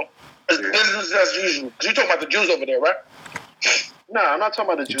everything. So it's business as usual. You're talking about the Jews over there, right? No, I'm not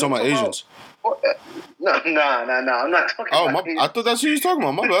talking about the Jews. You're talking about Asians. No. I'm not talking about Asians. I thought that's what you was talking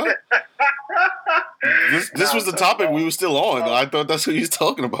about. My bad. This was the topic we were still on. I thought that's what you was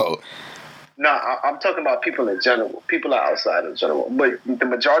talking about. No, I'm talking about people in general. People are outside in general. But the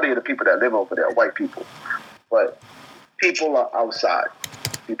majority of the people that live over there are white people. But people are outside.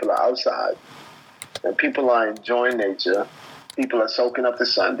 And people are enjoying nature. People are soaking up the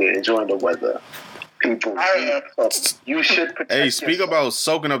sun. They're enjoying the weather. People, you should protect Hey, speak yourself. about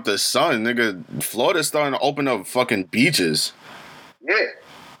soaking up the sun, nigga. Florida's starting to open up fucking beaches. Yeah,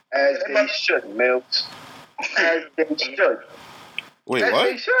 as they should, Milks. As they should. Wait, as what?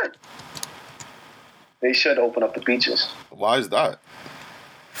 They should. They should open up the beaches. Why is that?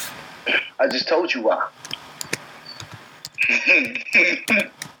 I just told you why.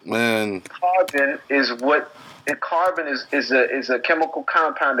 Man. Carbon is a chemical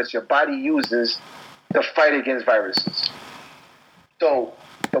compound that your body uses to fight against viruses. So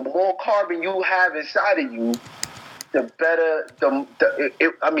the more carbon you have inside of you, the better.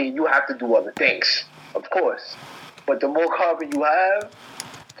 You have to do other things, of course, but the more carbon you have,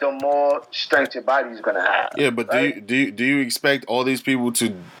 the more strength your body's gonna have. Yeah, but right? do you expect all these people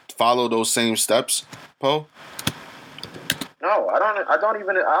to follow those same steps, Poe? No, I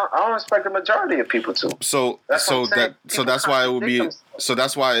don't expect the majority of people to. So that's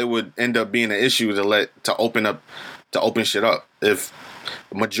why it would end up being an issue to open shit up if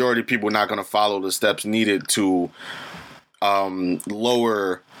the majority of people are not going to follow the steps needed to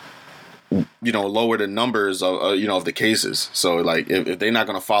lower the numbers of the cases. So like if they're not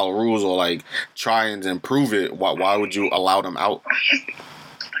going to follow rules or like try and improve it, why would you allow them out?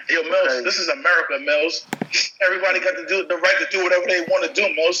 Yo, Mills, this is America, Mills. Everybody got the right to do whatever they want to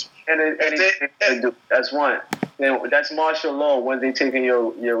do, Mills. And that's one. That's martial law when they taking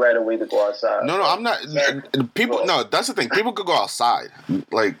your right away to go outside. No, I'm not. People, no, that's the thing. People could go outside.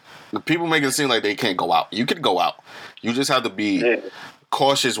 Like, the people make it seem like they can't go out. You could go out. You just have to be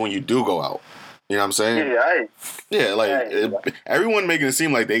cautious when you do go out. You know what I'm saying? Everyone making it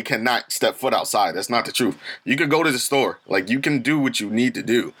seem like they cannot step foot outside. That's not the truth. You could go to the store. Like, you can do what you need to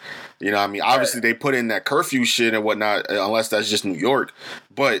do. You know what I mean? Obviously, they put in that curfew shit and whatnot, unless that's just New York.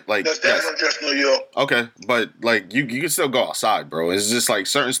 But, like... That's definitely just New York. Okay, but, like, you can still go outside, bro. It's just, like,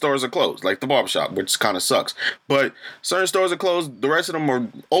 certain stores are closed, like the barbershop, which kind of sucks. But certain stores are closed. The rest of them are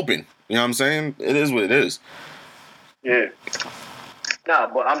open. You know what I'm saying? It is what it is. Yeah.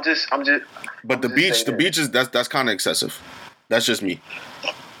 Nah, but I'm just. But the beach is that's kind of excessive. That's just me.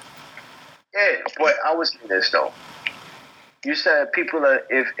 Yeah, but I was saying this though. You said people are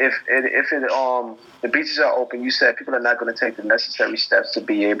if the beaches are open. You said people are not going to take the necessary steps to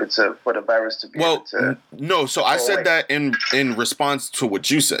be able to for the virus to be able to. No. So I said that in response to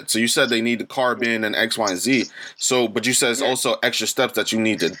what you said. So you said they need to carb in and X, Y, and Z. So, but you said it's also extra steps that you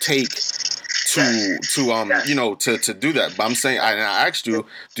need to take to do that. But I'm saying, I asked you,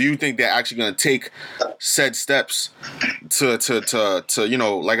 do you think they're actually going to take said steps to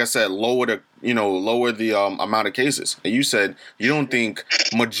like I said, lower the amount of cases? And you said you don't think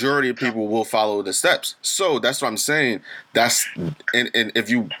majority of people will follow the steps. So that's what I'm saying. That's and if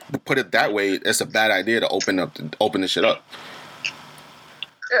you put it that way, it's a bad idea to open the shit up.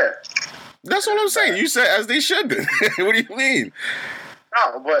 Yeah. That's what I'm saying. You said as they should do. What do you mean?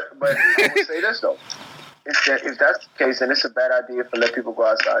 No, but I would say this though. If that's the case, then it's a bad idea to let people go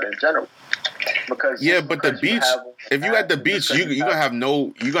outside in general. But the beach. If you at the beach, you're gonna have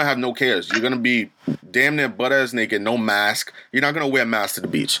no cares. You're gonna be damn near butt ass naked, no mask. You're not gonna wear a mask to the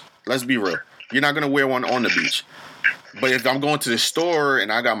beach. Let's be real. You're not gonna wear one on the beach. But if I'm going to the store and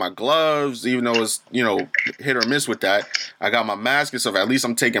I got my gloves, even though it's hit or miss with that, I got my mask and stuff. At least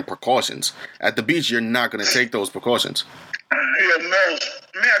I'm taking precautions. At the beach, you're not gonna take those precautions. Yeah, Mel,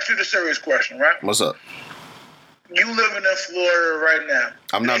 let me ask you the serious question, right? What's up? You living in Florida right now.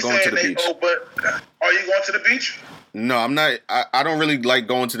 I'm not going to the beach. But are you going to the beach? No, I'm not. I don't really like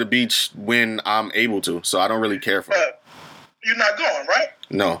going to the beach when I'm able to, so I don't really care for it. You're not going, right?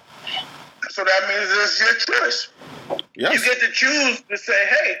 No. So that means it's your choice. Yes. You get to choose to say,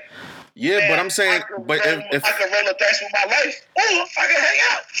 hey. Yeah, man, but I'm saying, if I can roll a dice with my life, or I can hang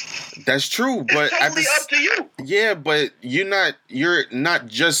out. That's true, but it's totally up to you. Yeah, but you're not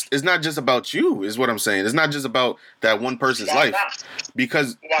just. It's not just about you, is what I'm saying. It's not just about that one person's life,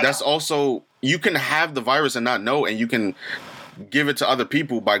 because that's also you can have the virus and not know, and you can give it to other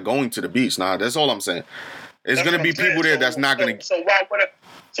people by going to the beach. Nah, that's all I'm saying. There's gonna be people there that's not gonna.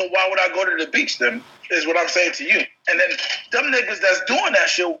 So why would I go to the beach then? Is what I'm saying to you. And then them niggas that's doing that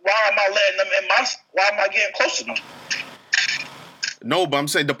shit, why am I letting them in my? Why am I getting close to them? No, but I'm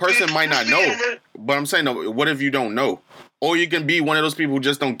saying the person might not know. But I'm saying, no, what if you don't know? Or you can be one of those people who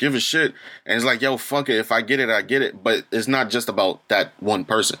just don't give a shit. And it's like, yo, fuck it. If I get it, I get it. But it's not just about that one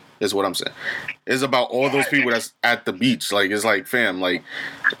person, is what I'm saying. It's about all those people that's at the beach. Like, it's like, fam, like,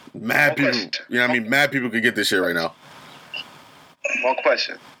 mad people. You know what I mean? Mad people could get this shit right now. One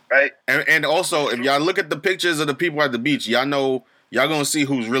question, right? And also, if y'all look at the pictures of the people at the beach, y'all know, y'all gonna see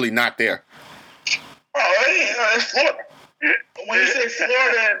who's really not there. Oh, it's Florida. When you say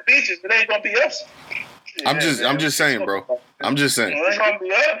Florida and beaches, it ain't gonna be us. I'm just saying, bro. I'm just saying. It ain't gonna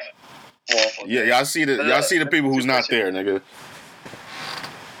be us. Yeah, y'all see the people who's not there, nigga.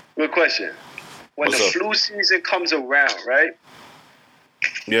 Good question. When the flu season comes around, right?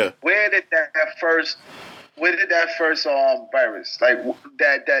 Yeah. Where did that first virus, like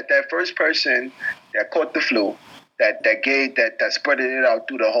that first person that caught the flu, that spread it out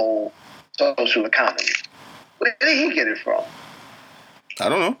through the whole social economy? Where did he get it from? I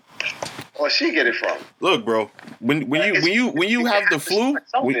don't know. or she get it from? Look, bro, when you have the flu,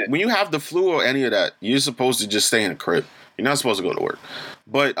 when you have the flu or any of that, you're supposed to just stay in the crib. You're not supposed to go to work.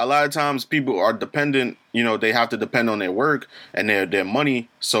 But a lot of times people are dependent, they have to depend on their work and their money,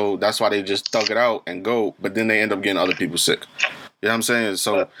 so that's why they just thug it out and go, but then they end up getting other people sick. You know what I'm saying?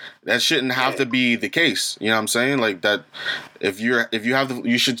 So that shouldn't have to be the case. You know what I'm saying? Like that, if you have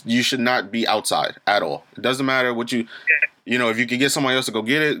you should not be outside at all. It doesn't matter what if you can get somebody else to go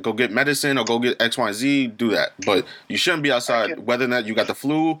get it, go get medicine or go get X, Y, and Z, do that. But you shouldn't be outside. Whether or not you got the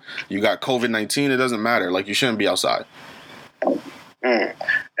flu, you got COVID-19, it doesn't matter. Like you shouldn't be outside.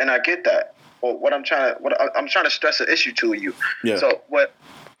 And I get that. Well, I'm trying to stress an issue to you. Yeah. So where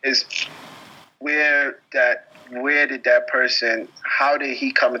did that person, how did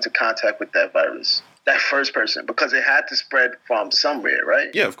he come into contact with that virus? That first person, because it had to spread from somewhere,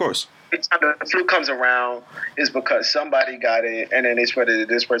 right? Yeah, of course. Every time the flu comes around, it's because somebody got it, and then they spread it to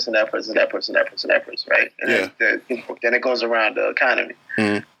this person, that person, that person, that person, that person, right? And then it goes around the economy.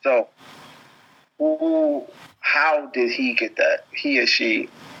 Mm-hmm. So, how did he get that? He or she,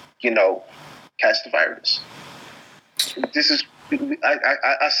 catch the virus? This is.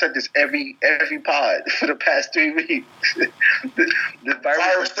 I said this every pod for the past 3 weeks. the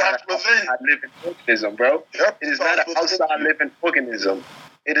virus starts within. A living organism, bro. Yep, it is not an outside living organism.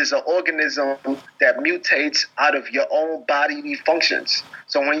 It is an organism that mutates out of your own bodily functions.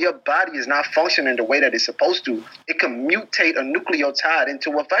 So when your body is not functioning the way that it's supposed to, it can mutate a nucleotide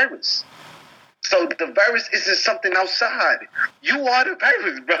into a virus. So the virus isn't something outside. You are the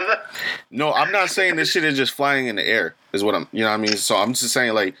virus, brother. No, I'm not saying this shit is just flying in the air, is what you know what I mean? So I'm just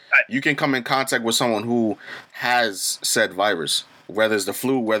saying, like, you can come in contact with someone who has said virus, whether it's the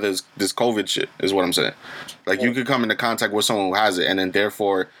flu, whether it's this COVID shit, is what I'm saying. Like, you could come into contact with someone who has it, and then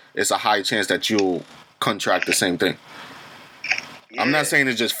therefore it's a high chance that you'll contract the same thing. Yeah, I'm not saying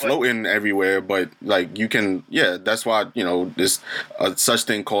it's just floating everywhere, but like you can, that's why, there's such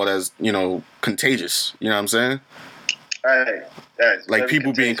thing called as, contagious. You know what I'm saying? Right. Like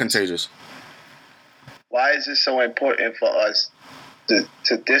people being contagious. Why is it so important for us to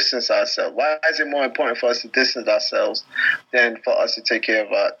distance ourselves? Why is it more important for us to distance ourselves than for us to take care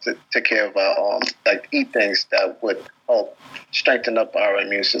of our like eat things that would help strengthen up our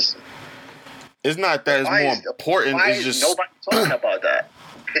immune system? It's not that it's more important. It's just nobody's talking about that.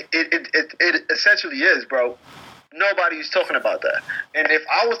 It essentially is, bro. Nobody's talking about that. And if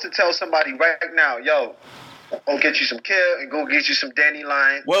I was to tell somebody right now, yo, go get you some kale and go get you some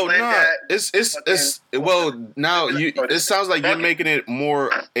dandelion. Well, no, it sounds like you're making it more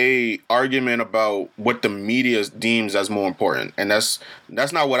a argument about what the media deems as more important, and that's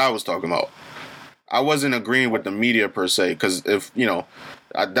not what I was talking about. I wasn't agreeing with the media per se, because if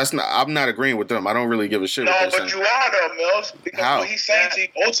I'm not agreeing with them. I don't really give a shit. No, but you are though, Mills. Because what he's saying to you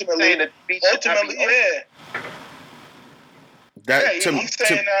ultimately, yeah.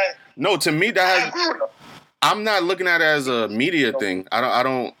 To me that has. I'm not looking at it as a media thing. I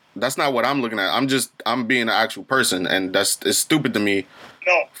don't. That's not what I'm looking at. I'm being an actual person, and it's stupid to me.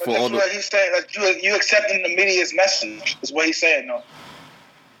 No, but that's what he's saying. Like you accepting the media's message is what he's saying, though.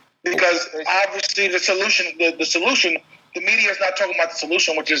 Because obviously the solution, the media is not talking about the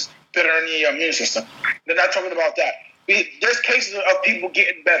solution, which is better in your immune system. They're not talking about that. There's cases of people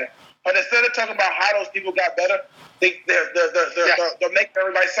getting better, but instead of talking about how those people got better, they're making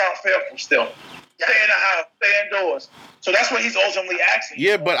everybody sound fearful still. Stay in the house, stay indoors. So that's what he's ultimately asking.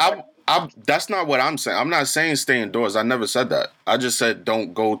 Yeah, but that's not what I'm saying. I'm not saying stay indoors. I never said that. I just said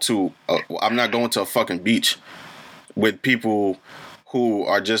don't go to. I'm not going to a fucking beach with people who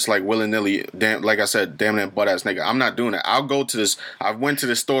are just like willy-nilly, like I said, damn that butt-ass nigga. I'm not doing that. I'll go to this. I went to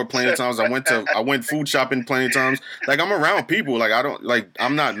the store plenty of times. I went food shopping plenty of times. Like, I'm around people. Like,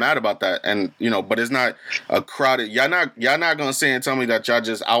 I'm not mad about that. And, but it's not a crowded. Y'all not going to say and tell me that y'all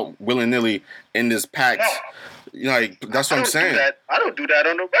just out willy-nilly in this pack. No. Like, that's what I'm saying. I don't do that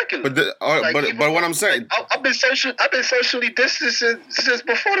on the regular. But what I'm saying, I've been socially distancing since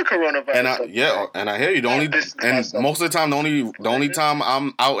before the coronavirus. And I hear you. Most of the time, the only time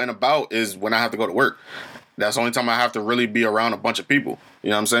I'm out and about is when I have to go to work. That's the only time I have to really be around a bunch of people. You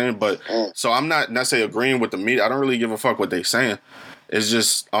know what I'm saying? But so I'm not necessarily agreeing with the media. I don't really give a fuck what they're saying. It's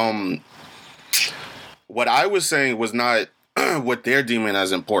just what I was saying was not what they're deeming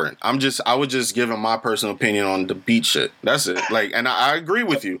as important. I was just giving my personal opinion on the beach shit. That's it. Like, and I agree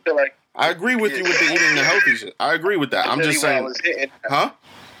with you. I agree with you with the eating the healthy shit. I agree with that. I'm just saying, huh?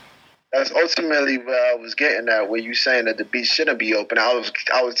 That's ultimately where I was getting at. Where you saying that the beach shouldn't be open. I was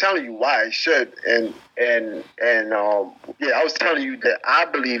telling you why it should, and I was telling you that I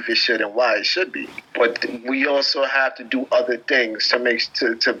believe it should and why it should be. But we also have to do other things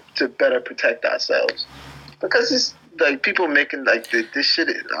to better protect ourselves, because it's like people making like this shit.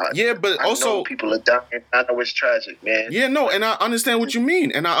 But I also know people are dying. I know it's tragic, man. Yeah, no, and I understand what you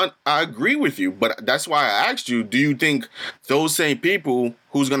mean, and I agree with you. But that's why I asked you: do you think those same people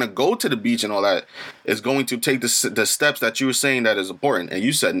who's gonna go to the beach and all that is going to take the steps that you were saying that is important? And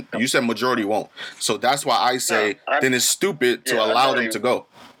you said majority won't. So that's why I say then it's stupid to allow them to go.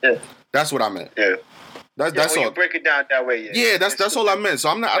 Yeah, that's what I meant. Yeah. That's when all. You break it down that way. Yeah, that's all I meant. So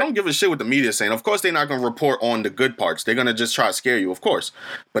I don't give a shit what the media is saying. Of course, they're not gonna report on the good parts. They're gonna just try to scare you, of course.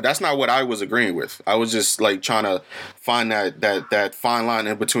 But that's not what I was agreeing with. I was just like trying to find that fine line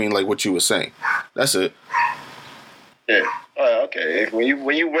in between like what you were saying. That's it. Yeah. Oh, okay. When you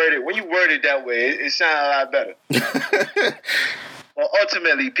word it that way, it sounds a lot better. Well,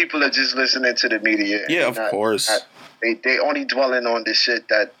 ultimately, people are just listening to the media. Yeah, of course. They only dwelling on the shit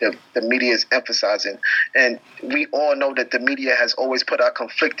that the media is emphasizing. And we all know that the media has always put out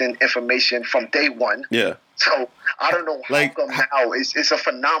conflicting information from day one. Yeah. So I don't know how come now it's a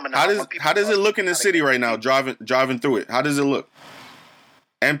phenomenon. How does it look in the city right now, driving through it? How does it look?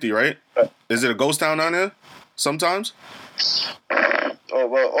 Empty, right? Is it a ghost town down there sometimes? Oh,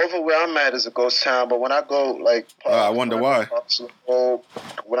 well, over where I'm at is a ghost town, but when I go I wonder why.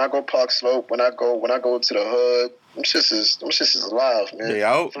 When I go Park Slope, when I go to the hood, them shits is alive, man. They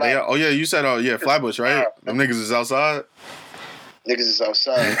out? Oh yeah, you said Flatbush, right? Them niggas is outside. Niggas is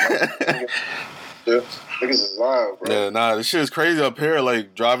outside. Niggas is alive, bro. Yeah, nah, this shit is crazy up here.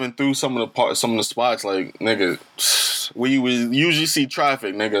 Like driving through some of the spots, like nigga, where you would usually see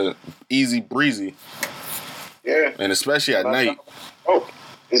traffic, nigga, easy breezy. Yeah. And especially at night. Oh,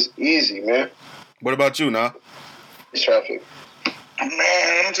 it's easy, man. What about you, nah? It's traffic. Man,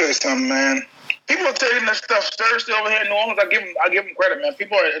 let me tell you something, man. People are taking this stuff seriously over here in New Orleans. I give them credit, man.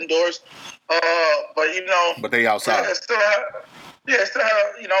 People are indoors, but you know. But they outside. Still have,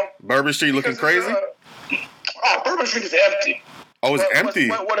 you know. Bourbon Street looking crazy. Bourbon Street is empty. Oh, it's empty.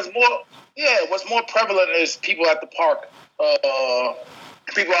 What's more prevalent is people at the park.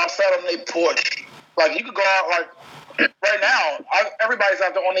 People outside on their porch. Like you could go out right now. Everybody's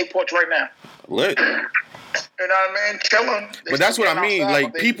out there on their porch right now. Lit. You know what I mean? Chilling. But that's what I mean.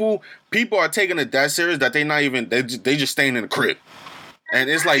 Like people are taking it that serious that they not even they just staying in the crib. And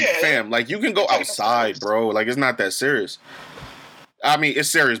it's like, fam, like you can go outside, bro. Like it's not that serious. I mean, it's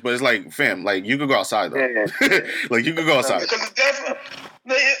serious, but it's like, fam, like you could go outside though. Like you could go outside. Because it's definitely.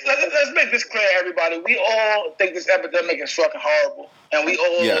 Let's make this clear, everybody. We all think this epidemic is fucking horrible, and we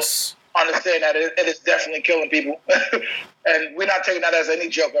all understand that it is definitely killing people, and we're not taking that as any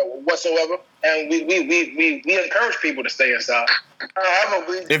joke whatsoever. And we encourage people to stay inside.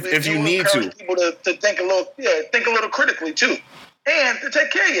 However, if you need to, people to think a little critically too, and to take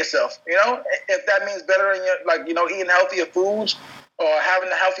care of yourself. You know, if that means better in your eating healthier foods or having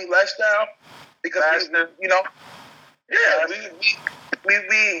a healthy lifestyle, because we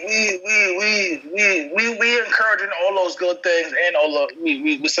encouraging all those good things, and all the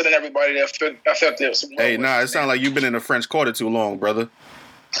we sending everybody that affected. Hey, it sounds like you've been in the French Quarter too long, brother.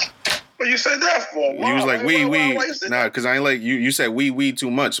 But you said that for a while. You was like we. Nah, because I ain't like you. You said we too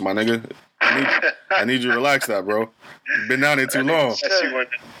much, my nigga. I need you to relax that, bro. You've been down there too long.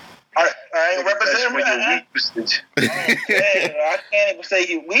 I ain't representing that. I can't even say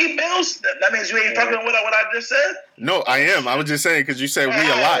you we bills. That means you ain't fucking with what I just said. No, I am. I was just saying because you said we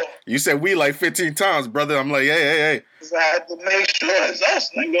a lot. You said we like 15 times, brother. I'm like, hey. I had to make sure it's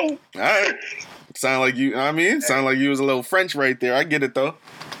us, nigga. All right. Sound like you. Sound like you was a little French right there. I get it though.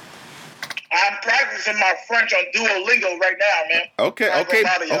 I'm practicing my French on Duolingo right now, man.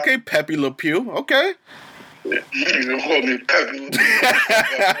 Okay, Pepe Le Pew. Okay. You hold me Pepe.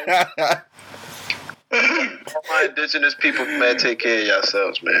 All my indigenous people, man, take care of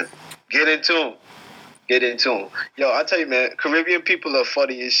yourselves, man. Get into them. Yo, I tell you, man, Caribbean people are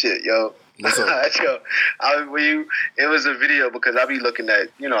funny as shit, yo. What's up? It was a video because I be looking at,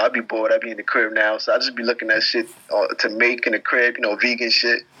 I be bored. I be in the crib now, so I just be looking at shit to make in the crib, vegan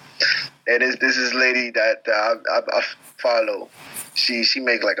shit. And this is lady that I follow. She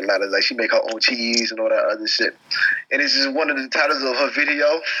make like a lot of she make her own cheese and all that other shit. And this is one of the titles of her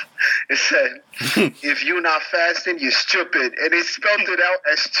video. It said, "If you're not fasting, you're stupid," and they spelled it out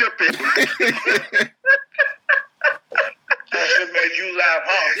as stupid. That shit made you laugh,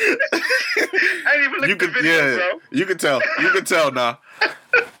 huh? I didn't even look at the video, bro. You can tell now.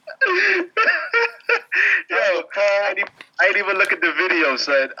 Yo, I I ain't even look at the video,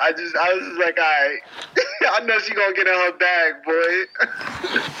 son. I was just like, all right. I know she gonna get in her bag, boy.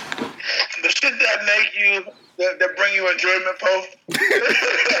 The shit that make you, that bring you enjoyment, Poe.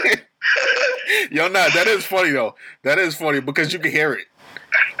 Yo, nah, that is funny though. That is funny because you can hear it.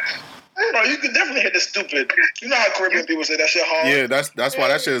 No, you can definitely hear the stupid. You know how Caribbean people say that shit hard. Yeah, that's why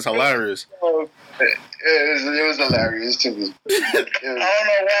that shit is hilarious. It was hilarious to me. I don't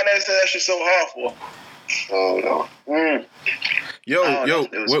know why they say that shit so hard for. Oh no. Yo,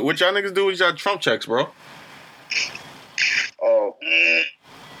 what y'all niggas do with y'all Trump checks, bro? Oh.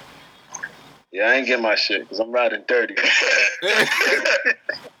 Yeah, I ain't get my shit because I'm riding dirty. Nigga,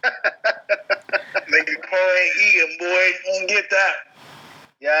 Paul ain't eating, boy. You don't get that.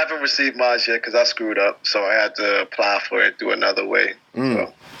 Yeah, I haven't received mine yet because I screwed up, so I had to apply for it through another way.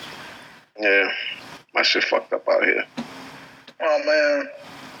 So, yeah, my shit fucked up out here. Oh man,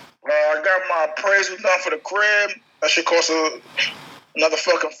 I got my appraisal done for the crib. That shit cost another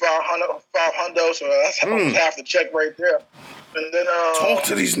fucking $500. So that's half the check right there. And then talk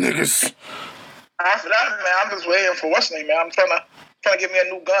to these niggas. After that, man, I'm just waiting for what's name, man. I'm trying to get me a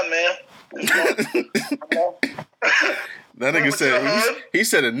new gun, man. That nigga said he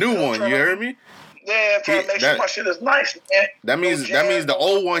said a new one. You heard me? Yeah, trying to make sure my shit is nice, man. That means the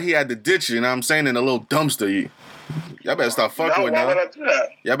old one he had to ditch. You know what I'm saying? In a little dumpster. Y'all better stop fucking with now.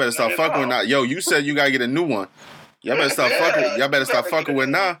 Y'all better stop fucking with now. Yo, you said you gotta get a new one. Y'all better stop fucking. Y'all better stop fucking with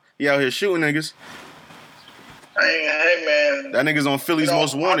now. He out here shooting niggas. Hey man, that nigga's on Philly's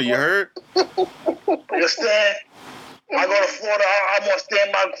Most Wanted. You heard? Understand? I go to Florida. I'm gonna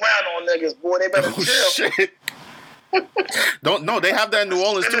stand my ground on niggas, boy. They better chill. Shit. They have that in New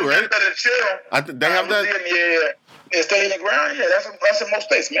Orleans too, right? They better chill. They have that. Yeah, stay in the ground. Yeah, that's in most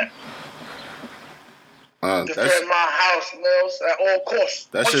states, man. Defend my house, Mills, at all costs.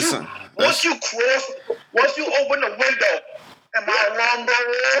 Once you open the window and my alarm go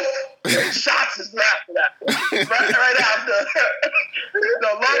off, shots is after that. Right after the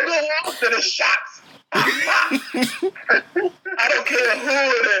alarm go off, then it's shots. I don't care who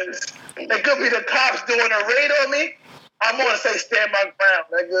it is. It could be the cops doing a raid on me. I'm gonna say stand my ground,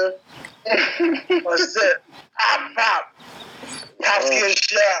 nigga. That's it. Pop. Cops get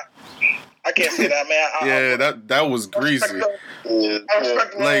shot. I can't say that, man. That was greasy.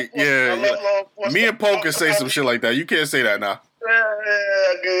 Like, me and Poe can say some shit like that. You can't say that now.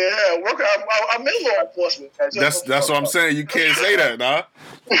 Yeah. I'm in law enforcement. That's what I'm saying. You can't say that, nah.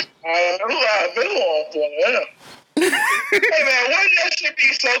 I've been in law enforcement. Yeah. Hey man, wouldn't that shit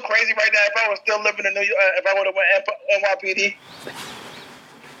be so crazy right now if I was still living in New York? If I would have went NYPD?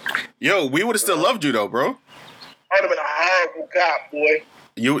 Yo, we would have still loved you though, bro. I would have been a horrible cop, boy.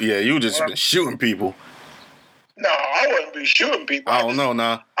 You just been shooting people. No, I wouldn't be shooting people. I don't know,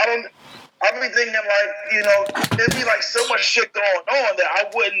 nah. I'd be thinking like, there'd be like so much shit going on that I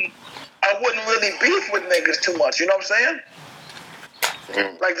wouldn't really beef with niggas too much. You know what I'm saying?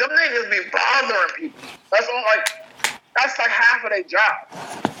 Like them niggas be bothering people. That's like half of their job.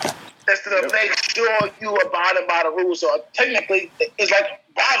 Is to make sure you abiding by the rules. So technically, it's like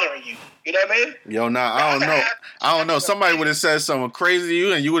bothering you. You know what I mean? Yo, nah, I don't know. Somebody would have said something crazy to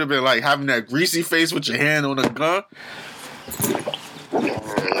you, and you would have been like having that greasy face with your hand on a gun.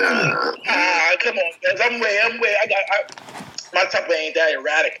 Come on, guys. I'm way. My temper ain't that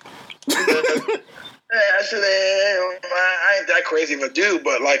erratic. Actually, I ain't that crazy of a dude,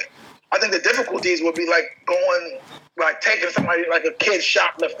 but like, I think the difficulties would be like taking somebody like a kid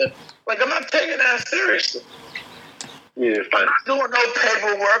shoplifting. Like, I'm not taking that seriously. Yeah, I'm not doing no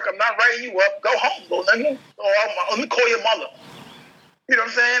paperwork. I'm not writing you up. Go home, go nigga. Or let me call your mother. You know what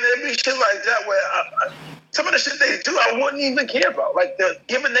I'm saying? There'd be shit like that where some of the shit they do, I wouldn't even care about. Like the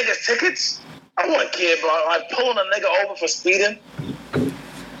giving niggas tickets, I wouldn't care about. Like pulling a nigga over for speeding,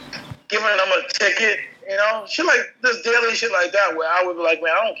 giving them a ticket. You know, shit like this daily shit like that where I would be like,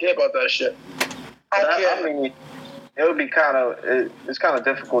 man, I don't care about that shit. I don't care. I mean, it would be it's kind of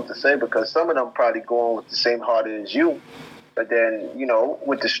difficult to say because some of them probably go on with the same heart as you, but then,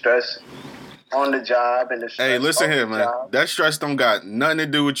 with the stress on the job and the stress. Hey, listen here, man. That stress don't got nothing to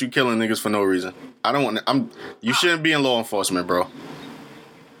do with you killing niggas for no reason. You shouldn't be in law enforcement, bro.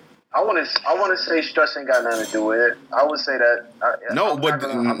 I want to say stress ain't got nothing to do with it. I would say that.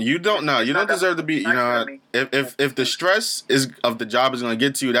 You don't deserve to be. If the stress of the job is gonna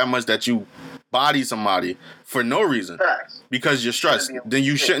get to you that much that you body somebody for no reason because you're stressed, then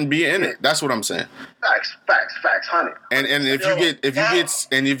you shouldn't be in it. That's what I'm saying. Facts, 100. And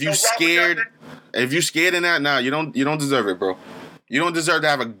if you scared in that, you don't deserve it, bro. You don't deserve to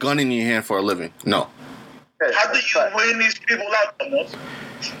have a gun in your hand for a living. No. How do you win these people out, though?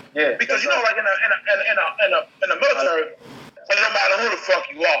 Yeah. Because like in the military, it don't matter who the fuck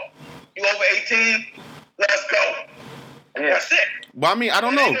you are. You over 18, let's go. Yeah. That's it. Well, I mean, I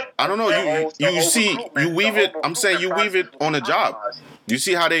don't know. You weave it. I'm saying you weave it on the job. You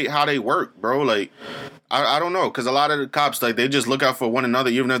see how they work, bro. Like, I don't know, because a lot of the cops, like, they just look out for one another,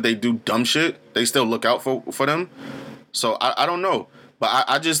 even if they do dumb shit. They still look out for them. So I don't know, but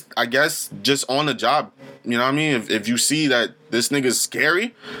I guess just on the job, you know what I mean. If you see that this nigga's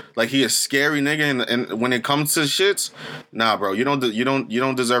scary, like he a scary nigga, and when it comes to shits, nah, bro, you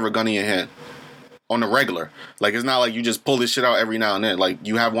don't deserve a gun in your hand. On the regular. Like, it's not like you just pull this shit out every now and then. Like,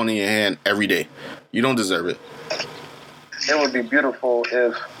 you have one in your hand every day. You don't deserve it. It would be beautiful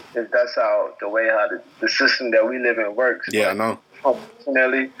if that's how the system that we live in works. Yeah, I know.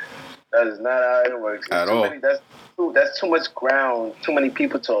 Unfortunately, that is not how it works. At all. That's too much ground, too many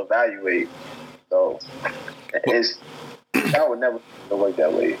people to evaluate. So, that would never work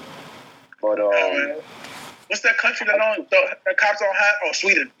that way. But, what's that country that cops don't have? Oh,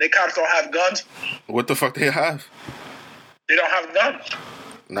 Sweden. They cops don't have guns. What the fuck they have? They don't have guns.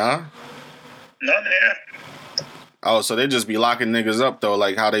 Nah. None here. Oh, so they just be locking niggas up though,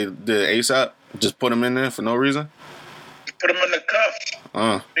 like how they did ASAP? Just put them in there for no reason? Put them in the cuffs.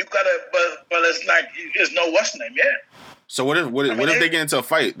 You gotta, but it's like there's no what's name, yeah. So what if they get into a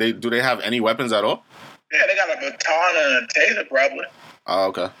fight? Do they have any weapons at all? Yeah, they got a baton and a taser probably. Oh,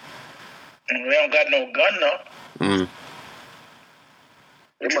 okay. And they don't got no gun though. Yeah.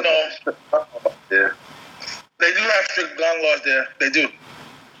 They do have strict gun laws there. They do.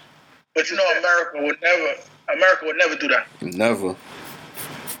 But America would never do that. Never.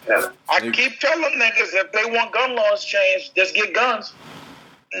 Yeah. I keep telling niggas if they want gun laws changed, just get guns.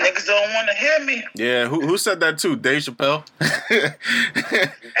 Niggas don't want to hear me. Yeah, who said that too? Dave Chappelle?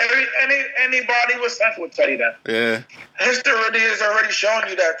 Anybody with sense would tell you that. Yeah. History has already shown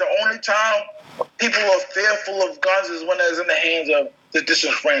you that the only time people are fearful of guns is when it's in the hands of the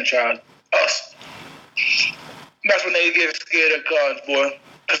disenfranchised. Us. That's when they get scared of guns, boy.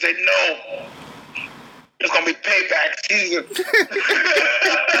 Because they know it's going to be payback season.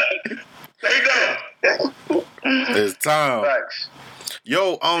 They know. It's time. Facts.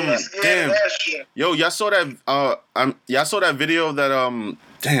 Yo, damn. Yo, y'all saw that video that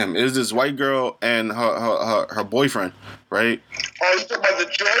damn, it was this white girl and her boyfriend, right? Oh, you talking about the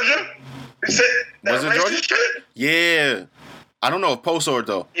Georgia? Was it Georgia? Shit? Yeah. I don't know if Poe saw it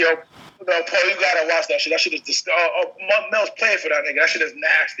though. Yo, no, Paul, you gotta watch that shit. That shit is Mel's playing for that nigga. That shit is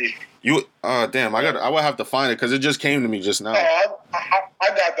nasty. Damn, I would have to find it because it just came to me just now. Oh, I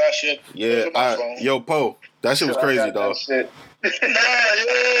got that shit. Yeah, yo, Poe, that shit was crazy, dog. Nah, yeah,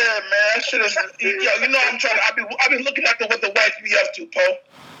 man, that shit is. Yo, I'm trying. I've been looking at what the whites be up to, Poe.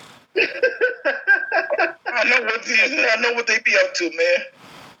 I know what they be up to, man.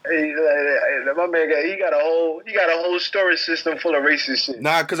 Hey, my man got a whole storage system full of racist shit.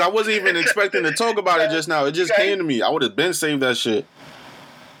 Nah, because I wasn't even expecting to talk about it just now. It just came to me. I would have been saved that shit.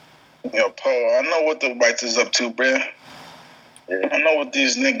 Yo, Paul, I know what the whites is up to, bruh. Yeah. I know what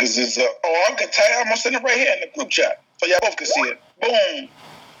these niggas is up. Oh, I can tell you. I'm gonna send it right here in the group chat so y'all both can see it. Boom.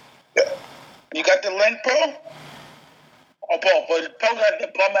 You got the link, Paul? Oh, Paul got the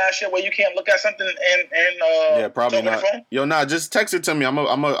bum ass shit where you can't look at something and yeah, probably not. Yo, nah, just text it to me. I'm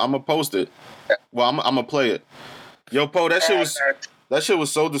a post it. Well, I'm gonna play it. Yo, Paul, that shit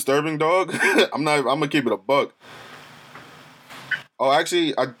was so disturbing, dog. I'm gonna keep it a buck. Oh,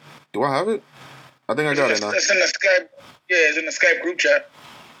 actually, do I have it? I think I got it now. It's in the Skype. Yeah, it's in the Skype group chat.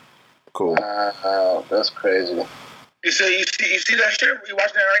 Cool. That's crazy. You see that shit? You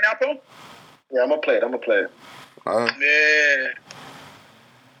watching it right now, Paul? Yeah, I'm gonna play it. Yeah.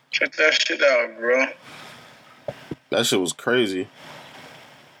 Check that shit out, bro. That shit was crazy.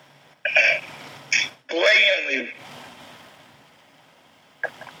 Blatantly.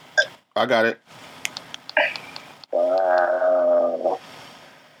 I got it. Wow.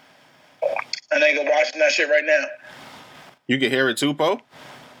 I nigga watching that shit right now. You can hear it too, Poe?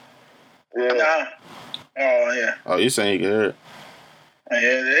 Yeah. Nah. Oh, yeah. Oh, you saying you can hear it? Yeah,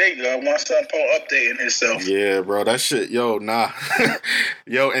 there you go. My son Paul updating himself. Yeah, bro, that shit, yo, nah.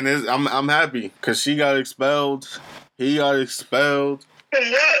 Yo, and I'm happy because she got expelled. He got expelled. From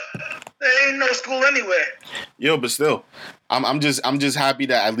what? There ain't no school anywhere. Yo, but still, I'm just happy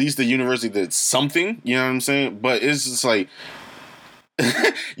that at least the university did something. You know what I'm saying? But it's just like,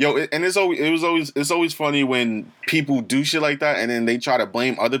 yo, and it's always funny when people do shit like that and then they try to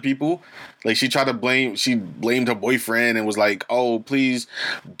blame other people. Like she blamed her boyfriend and was like, "Oh, please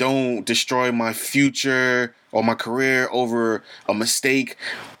don't destroy my future or my career over a mistake."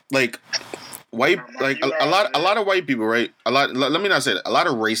 Like, white, like a lot of white people, right? Let me not say that. A lot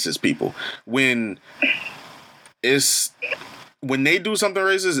of racist people, when they do something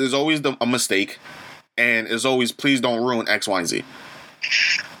racist, it's always a mistake, and it's always please don't ruin X, Y, and Z.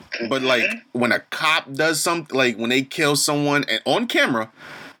 But like when a cop does something, like when they kill someone and on camera,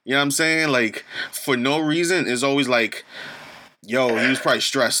 you know what I'm saying? Like for no reason, it's always like, yo, he was probably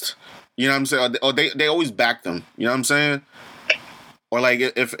stressed. You know what I'm saying? Or they always back them. You know what I'm saying? Or like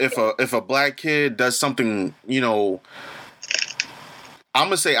if a black kid does something, you know, I'm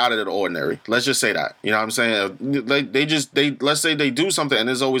gonna say out of the ordinary. Let's just say that. You know what I'm saying? They let's say they do something and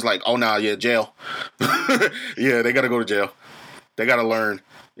it's always like, oh nah, yeah, jail. Yeah, they gotta go to jail. They gotta learn.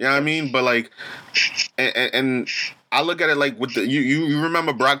 You know what I mean? But like, and I look at it like with you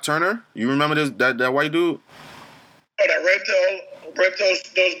remember Brock Turner? You remember that white dude? Oh, that raped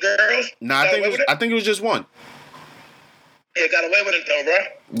those girls? Nah, I think it was just one. Yeah, got away with it though, bro.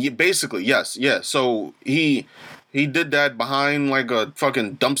 Yeah, basically, yes, yeah. So he did that behind like a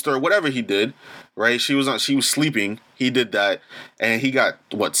fucking dumpster or whatever he did, right? She was sleeping. He did that, and he got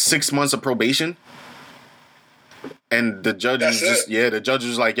 6 months of probation. And the judge the judge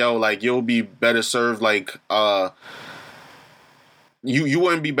was like, yo, like you'll be better served like you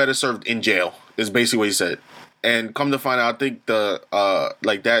wouldn't be better served in jail. Is basically what he said. And come to find out, I think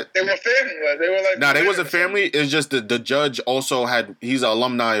like that they were family. They were like they wasn't family. It's just the judge also he's an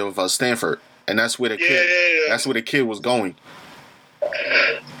alumni of Stanford, and that's where the kid that's where the kid was going.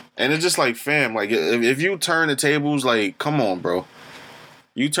 And it's just like, fam, like if you turn the tables, like come on, bro.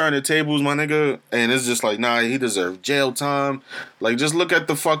 You turn the tables, my nigga, and it's just like, nah, he deserved jail time. Like, just look at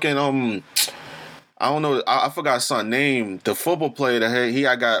the fucking I don't know, I forgot his son's name. The football player that he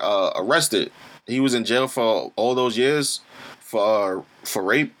got arrested. He was in jail for all those years for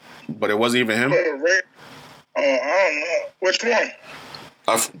rape, but it wasn't even him. Rape? Oh, I don't know. Which one?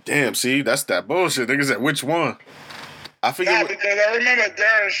 Damn, see, that's that bullshit. Niggas said, which one? I forget. Nah, because I remember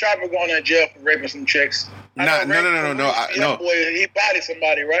Darren Sharper going to jail for raping some chicks. No. He bodied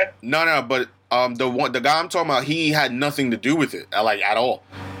somebody, right? No, but the guy I'm talking about, he had nothing to do with it, like at all.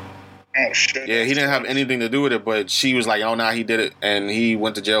 Oh shit. Yeah, he didn't have anything to do with it, but she was like, oh nah, he did it, and he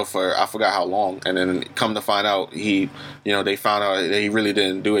went to jail for I forgot how long, and then come to find out they found out that he really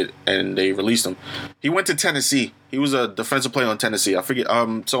didn't do it, and they released him. He went to Tennessee. He was a defensive player on Tennessee. I forget.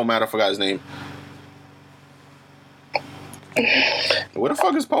 So mad I forgot his name. Where the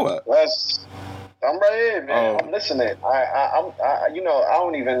fuck is Poe at? I'm right here, man. I'm listening. I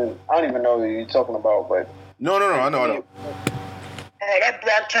don't even know what you're talking about, but no, I know. Oh, that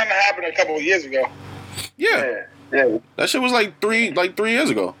Brock Turner happened a couple of years ago. Yeah. That shit was like 3 years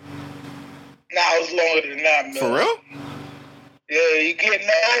ago. Nah, it was longer than that, Mills. For real? Yeah, you getting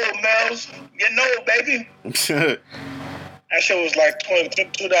old, Mills. Getting old, baby. That shit was like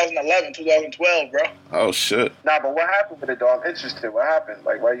 2011, 2012, bro. Oh, shit. Nah, but what happened with it, though? I'm interested. What happened?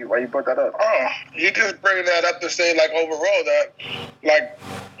 Like, why you brought that up? Oh, he just bringing that up to say, like, overall, that, like,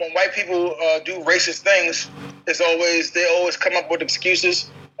 when white people do racist things, they always come up with excuses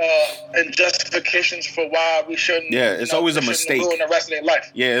and justifications for why we shouldn't. Yeah, it's always a mistake. Ruin the rest of their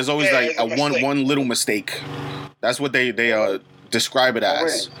life. Yeah, it's always like a one little mistake. That's what they describe it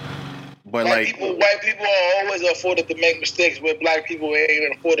as. But white people are always afforded to make mistakes, where black people ain't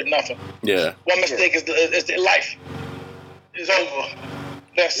even afforded nothing. Yeah. One mistake is their life. It's over.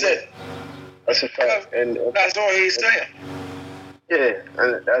 That's it. That's a fact, and that's all he's saying. Yeah,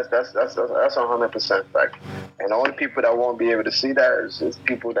 and that's 100% fact. And the only people that won't be able to see that is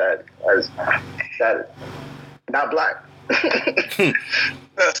people that not black.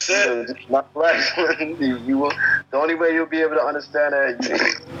 That's it. Not black. You will. The only way you'll be able to understand that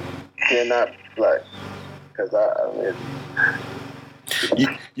you're not black. Because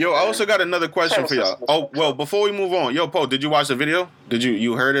Yo, I also got another question for y'all. Oh, well, before we move on, yo, Poe, did you watch the video? Did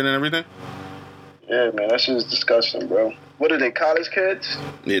you heard it and everything? Yeah, man, that shit is disgusting, bro. What are they, college kids?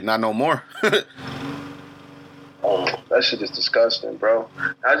 Yeah, not no more. Oh, that shit is disgusting, bro.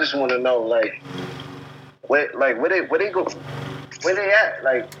 I just want to know, like, where they go? Where they at?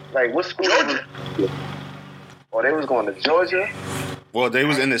 Like what school? Georgia. Oh, they was going to Georgia. Well, they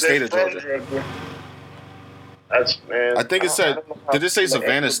was in the state of Georgia. That's, man. I think it said. Did it say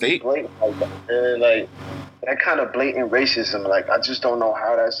Savannah State? And like that kind of blatant racism. Like, I just don't know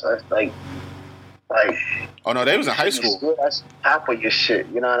how that's like. Oh no, they was in high school. That's half of your shit.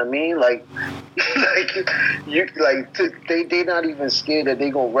 You know what I mean? Like they not even scared that they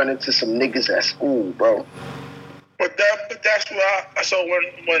gonna run into some niggas at school, bro. But that's what I saw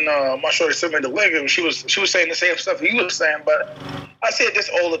when my shorty sent me the link, and she was saying the same stuff he was saying. But I say this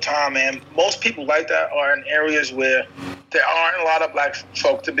all the time, man. Most people like that are in areas where There aren't a lot of black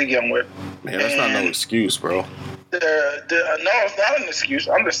folk to begin with. Man, that's not no excuse, bro. No, it's not an excuse.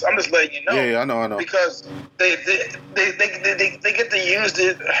 I'm just letting you know. Yeah, I know. Because they get to use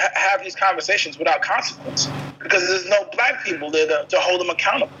have these conversations without consequence because there's no black people there to hold them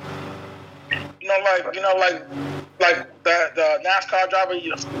accountable. Like the NASCAR driver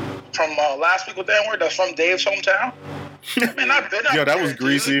from last week with the N-word that's from Dave's hometown. Man, I've been up Yo, that there, was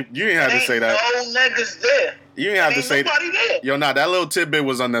greasy. dude. You didn't have to say that. No niggas there. You didn't have to say nobody that. There. Yo, that little tidbit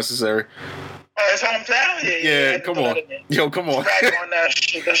was unnecessary. Oh, his hometown? Yeah, come on. Yo, come on. Trap on that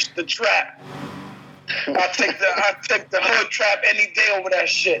shit. That's the trap. I take the hood trap any day over that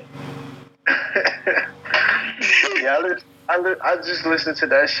shit. Yeah, I just listened to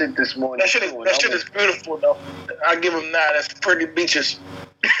that shit this morning. That shit is beautiful though. I give him that. That's pretty beaches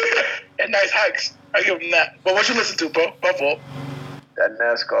and nice hikes. I give him that. But what you listen to, bro? Buffalo. That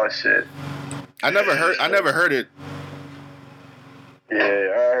NASCAR shit. I never heard it. Yeah, I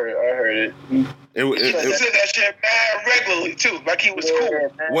heard it. He said that shit mad regularly too, like he was cool.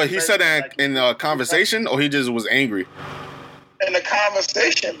 Man, what he said that in a conversation, or he just was angry? In the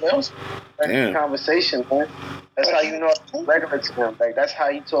conversation, man. Damn. Conversation, man. That's how you know it's regular to him. Like that's how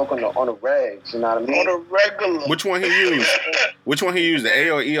he talk on the regs. You know what I mean? On the regular. Which one he used? The A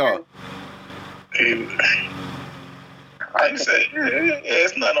or ER? I didn't say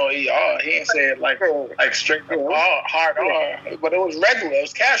it's not on ER. He ain't say it like straight hard R, but it was regular. It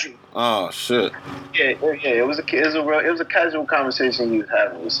was casual. Oh shit. Yeah. It was a casual conversation he was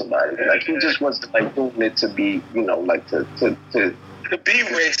having with somebody. Like he just wasn't like doing it to be, like to be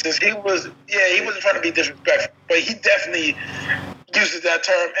racist. He wasn't trying to be disrespectful, but he definitely uses that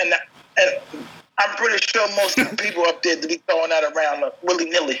term, and I'm pretty sure most of the people up there to be throwing that around willy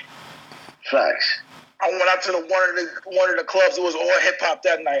nilly. Facts. I went out to one of the clubs. It was all hip hop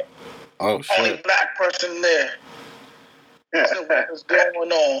that night. Oh shit! Only black person there. I said, what is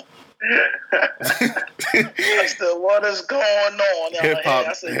going on? I said, what is going on?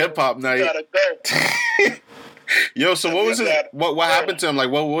 Hip hop night. You gotta go. Yo, so what was what happened to him?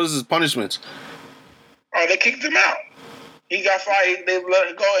 Like, what was his punishments? Oh, they kicked him out. He got fired. They let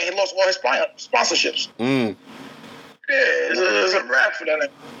him go, and he lost all his sponsorships. Yeah, it's a wrap for that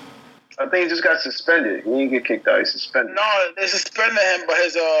nigga. I think he just got suspended. He didn't get kicked out. He suspended. No, they suspended him, but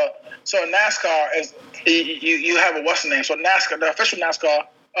his so NASCAR is you have a what's the name? So NASCAR, the official NASCAR,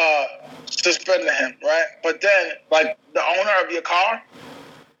 suspended him, right? But then like the owner of your car,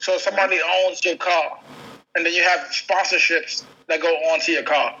 so somebody owns your car, and then you have sponsorships that go onto your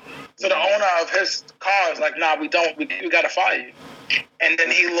car. So the owner of his car is like, nah, we don't. We gotta fire you. And then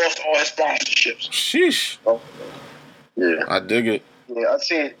he lost all his sponsorships. Sheesh. Oh. Yeah, I dig it. Yeah,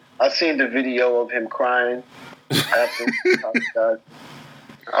 I seen the video of him crying after.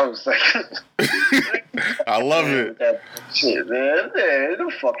 I was like, I love it. That shit, man. Get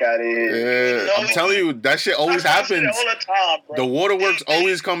the fuck out of here. Yeah, I'm telling you, that shit always happens. All the time, bro. The waterworks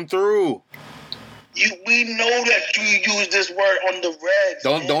always come through. We know that you use this word on the regs.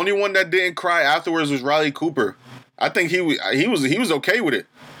 The only one that didn't cry afterwards was Riley Cooper. I think he was okay with it.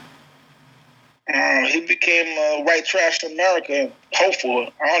 He became white trash America hopeful.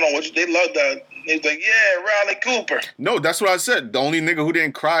 I don't know what they love that. He was like, yeah, Riley Cooper. No, that's what I said. The only nigga who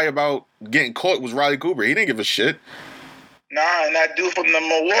didn't cry about getting caught was Riley Cooper. He didn't give a shit. Nah, and that dude from the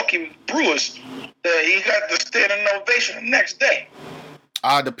Milwaukee Brewers, he got the standing ovation the next day.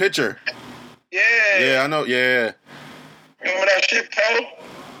 The pitcher. Yeah. Yeah, I know. Yeah. Remember that shit, Poe?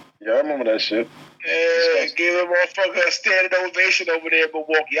 Yeah, I remember that shit. Yeah, gave a motherfucker a standing ovation over there in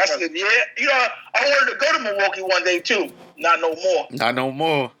Milwaukee. I said, yeah. I wanted to go to Milwaukee one day too. Not no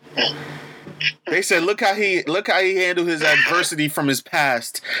more. They said, look how he handled his adversity from his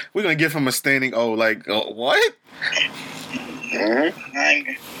past. We're gonna give him a standing O. Like, what?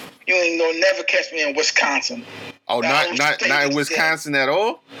 Mm-hmm. You ain't gonna never catch me in Wisconsin. Oh, not in Wisconsin at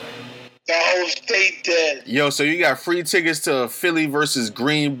all? The whole state dead. Yo, so you got free tickets to Philly versus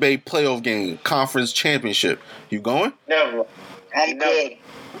Green Bay playoff game, conference championship. You going? Never. I'm good.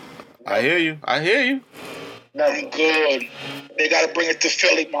 I hear you. Never. I'm good. They gotta bring it to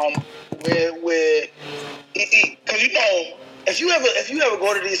Philly, mom. Because if you ever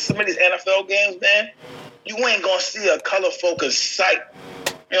go to some of these NFL games, man, you ain't gonna see a color focused sight.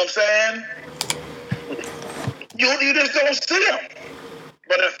 You know what I'm saying? You just don't see them.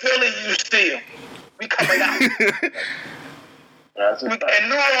 But in Philly, you see them. We coming out. That's and New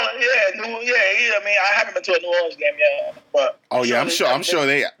Orleans, I mean, I haven't been to a New Orleans game yet, but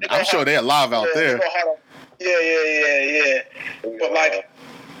I'm sure they're alive out there. Yeah.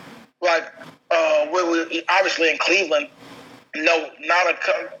 But we obviously in Cleveland, no,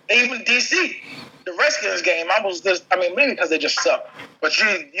 even DC. the Redskins game, maybe because they just suck. But you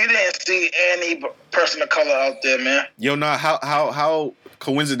didn't see any person of color out there, man. Yo, nah, how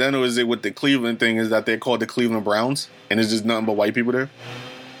coincidental is it with the Cleveland thing is that they're called the Cleveland Browns and it's just nothing but white people there?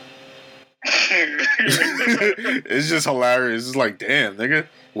 It's just hilarious. It's like, damn, nigga,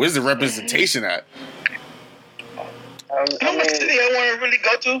 where's the representation at? You know what city I want to really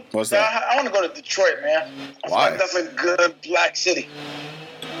go to? What's that? I want to go to Detroit, man. Why? That's a good black city.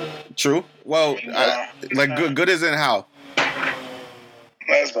 True. Well, good as in how?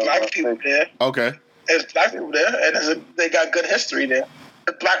 There's black people there. Okay. There's black people there, and they got good history there.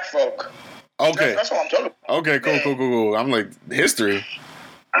 The black folk. Okay. That's what I'm talking about. Okay, cool. I'm like, history.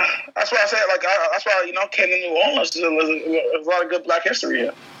 That's why I said, that's why, came to New Orleans. There's a lot of good black history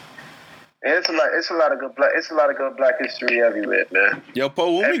here. And it's a lot of good black history everywhere, man. Yo,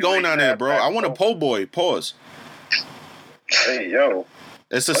 Poe, when we going down there, bro? I want a po' boy. Pause. Hey, yo.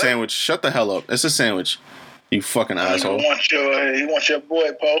 It's a sandwich. Shut the hell up. It's a sandwich. You fucking asshole. He wants your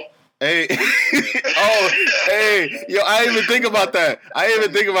boy, Poe. Hey. Hey. Yo, I didn't even think about that. Hey.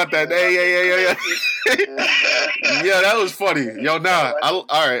 Yeah, that was funny. Yo, nah. All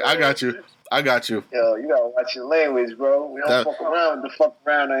right, I got you. Yo, you gotta watch your language, bro. We don't fuck around with the fuck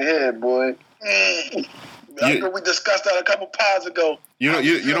around in here, boy. We discussed that a couple pods ago. You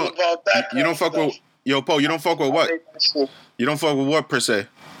don't fuck with Yo, Poe, you don't fuck with what? You don't fuck with what per se?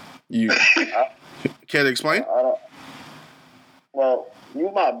 You can't explain? Well, you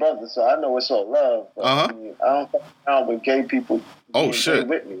my brother, so I know it's all love. But I don't fuck around with gay people. Oh shit!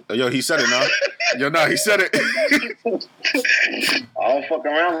 With me. Yo, he said it now. Yo, nah, he said it. I don't fuck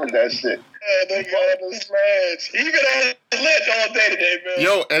around with that shit. They got on his ledge. He been on his ledge all day today, man.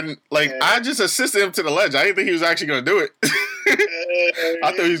 Yo, and I just assisted him to the ledge. I didn't think he was actually gonna do it.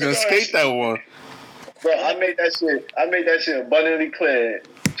 I thought he was gonna skate that one. Bro, I made that shit abundantly clear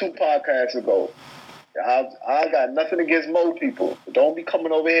 2 podcasts ago. I got nothing against Mo people. But don't be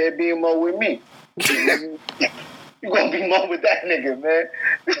coming over here being Mo with me. You gonna be Mo with that nigga, man.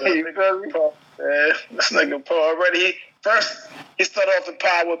 You feel me? This nigga Paul already. First, he started off the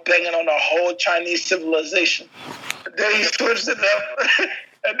pod with banging on the whole Chinese civilization. Then he switched it up.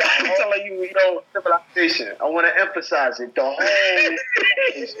 And now he's telling you, civilization. I want to emphasize it. The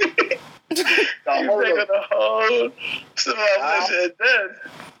whole civilization.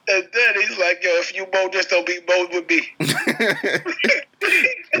 And then he's like, yo, if you both just don't be both with me.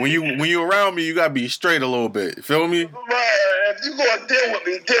 When you around me, you gotta be straight a little bit. Feel me? Right. If you gonna deal with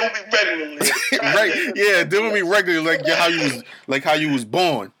me regularly. Right. Yeah, deal with me regularly, like how you was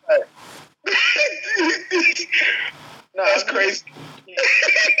born. No, that's crazy.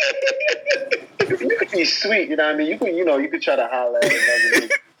 You could be sweet, you know what I mean? You could try to holler at another nigga.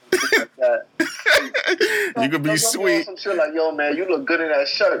 You could be sweet. Some shit like, yo, man, you look good in that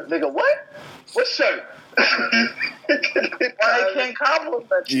shirt. Nigga, what? What shirt? Why can't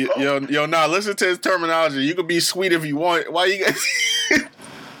compliment you? Yo, nah, listen to his terminology. You could be sweet if you want. Why you guys...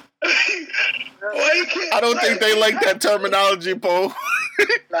 I don't think they like that terminology, Poe.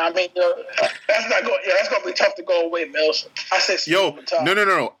 Nah, I mean, that's gonna be tough to go away, Mills. I say yo,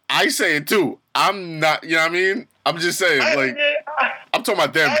 no. I say it too. I'm not, you know what I mean? I'm just saying, I'm talking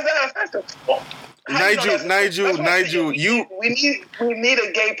about them. Nigel, we need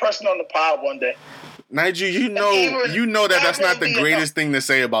a gay person on the pod one day. Nigel, you know that's not the greatest thing to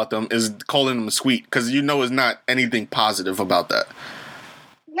say about them is calling them sweet, because you know it's not anything positive about that.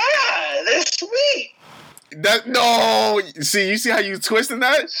 Why? They're sweet. See, you see how you twisting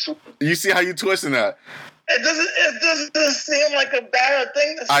that? It doesn't seem like a bad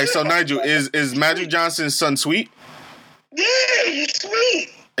thing to say. All right, so Nigel, is Magic Johnson's son sweet? Yeah, he's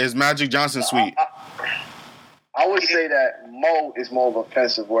sweet. Is Magic Johnson sweet? I would say that Mo is more of an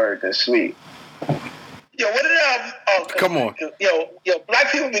offensive word than sweet. Yo, what did I... Come on. Yo, black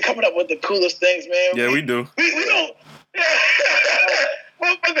people be coming up with the coolest things, man. Yeah, we do. We don't...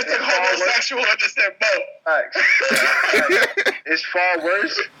 Motherfuckers took homosexual and just said Mo. It's far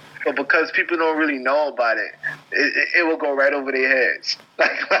worse, but because people don't really know about it, it will go right over their heads.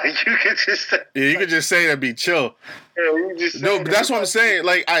 Like you could just say... Yeah, you could just say that be chill. Yeah, you just no, but that's what I'm saying.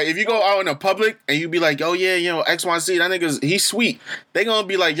 Like, if you go out in the public and you be like, oh yeah, X, Y, Z, that nigga's he's sweet. They gonna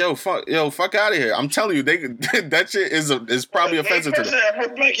be like, fuck out of here. I'm telling you, that shit is probably offensive to them.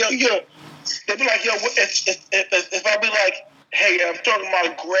 Like, they be like, if I be like, hey, I'm talking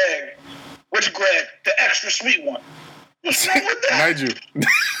about Greg. Which Greg? The extra sweet one. What's wrong with that? Nigel.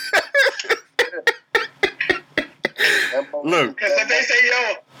 Look. Because if they say,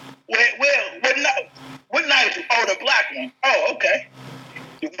 what Nigel? Oh, the black one. Oh, okay.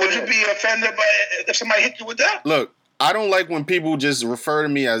 Would you be offended by if somebody hit you with that? Look, I don't like when people just refer to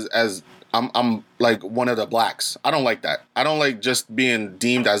me as I'm like one of the blacks. I don't like that. I don't like just being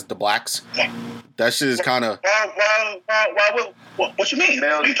deemed as the blacks. That shit is kind of. What you mean?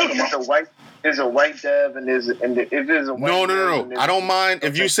 What are you talking about? There's a white dev and if there's a white no. I don't mind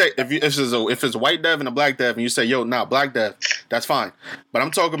if you say if it's a white dev and a black dev and you say yo black dev, that's fine. But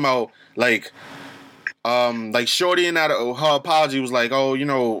I'm talking about like Shorty in that her apology was like, oh,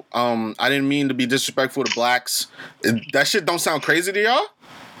 I didn't mean to be disrespectful to blacks. That shit don't sound crazy to y'all?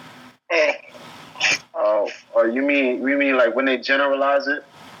 Oh, you mean like when they generalize it?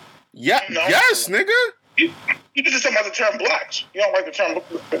 Yeah, no. Yes, nigga. You just talking about the term blacks. You don't like the term.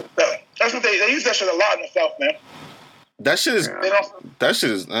 That's what they use that shit a lot in the South, man. That shit is.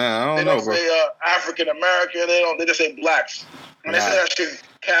 I don't know, bro. They don't say African American. They just say blacks. And they say that shit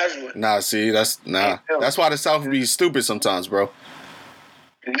casually. That's why the South be stupid sometimes, bro.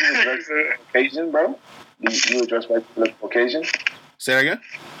 Can you address Caucasian, bro? Do you address white people as Caucasian? Say that again.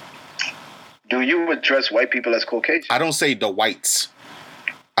 Do you address white people as Caucasian? I don't say the whites.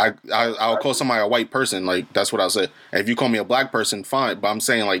 I'll call somebody a white person, like that's what I'll say. And if you call me a black person, fine. But I'm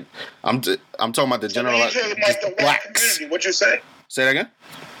saying like I'm talking about the general the blacks. Community, what you say? Say that again.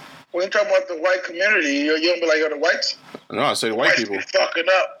 When you talk about the white community, you don't be like, the whites. No, I say the white people. Be fucking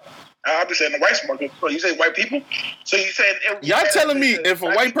up. I'll be saying the whites market. You say white people. So you saying y'all telling me if a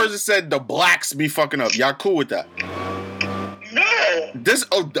white person said the blacks be fucking up, y'all cool with that? No.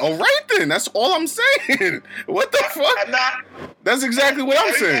 All right then. That's all I'm saying. What the fuck? I'm not. That's exactly what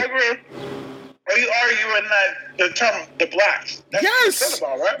I'm saying. Are you arguing that the term the blacks? That's yes. What you're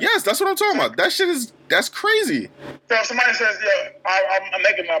talking about, right? Yes, that's what I'm talking about. That shit that's crazy. So if somebody says, I'm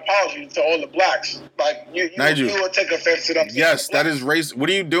making my apology to all the blacks, like you would take offense to them. Yes, that is race. What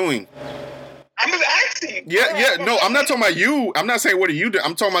are you doing? I'm just asking. Yeah. No, I'm not talking about you. I'm not saying what are you doing.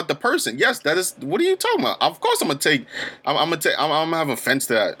 I'm talking about the person. Yes, that is. What are you talking about? Of course, I'm gonna have offense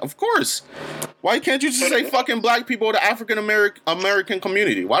to that. Of course. Why can't you just say fucking black people or the African American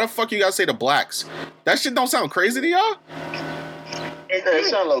community? Why the fuck you gotta say the blacks? That shit don't sound crazy to y'all. It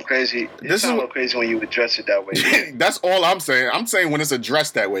sounds a little crazy. It sounds a little crazy when you address it that way. That's all I'm saying. I'm saying when it's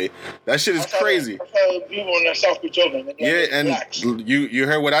addressed that way. That shit is crazy. That's how people in the South be talking. Yeah, and blacks. You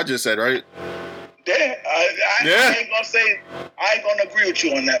heard what I just said, right? Yeah, I ain't gonna agree with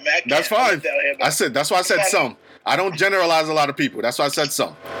you on that, man. That's fine. That's why I said some. I don't generalize a lot of people. That's why I said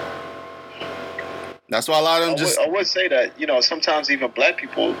some. That's why a lot of them just. I would say that sometimes even black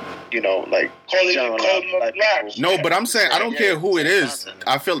people, like blacks. No, but I'm saying I don't care who it is.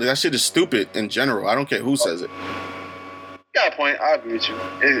 I feel that shit is stupid in general. I don't care who says it. You got a point. I agree with you.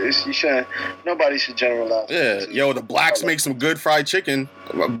 You shouldn't. Nobody should generalize. Yeah, the blacks make some good fried chicken.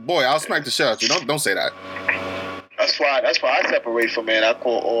 Boy, I'll smack the shit out you. Don't say that. That's why I separate from it. I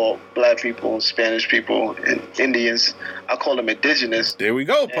call all black people, Spanish people, and Indians. I call them indigenous. There we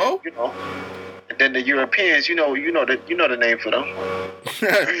go, Po. And then the Europeans, you know the name for them.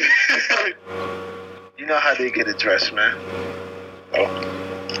 You know how they get addressed, man.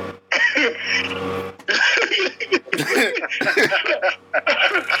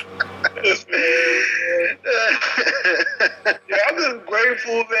 I'm just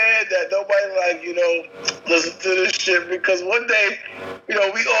grateful, man, that nobody listen to this shit, because one day, we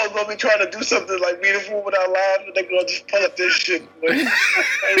all gonna be trying to do something like meaningful with our lives, and they're gonna just pull up this shit, boy. And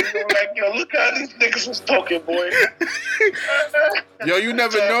we're like, look how these niggas was talking, boy. Yo, you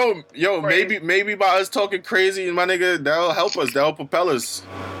never know. Yo, maybe by us talking crazy, my nigga, that'll help us. That'll propel us.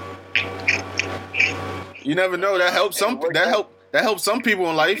 You never know. That helps some. That helps some people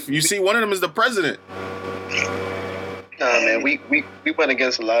in life. You see, one of them is the president. Nah, man, we went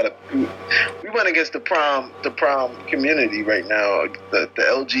against a lot of. We went against the prom community right now. The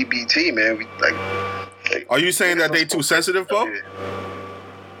LGBT, man. Are you saying that they too sensitive, Bo?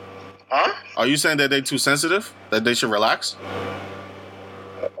 Huh? Are you saying that they too sensitive? That they should relax?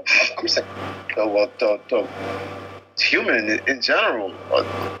 I'm saying, human in general,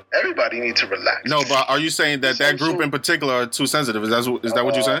 everybody needs to relax. No, but are you saying that group in particular are too sensitive? Is that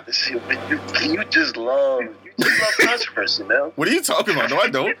what you're saying? You just love controversy, man. What are you talking about? No, I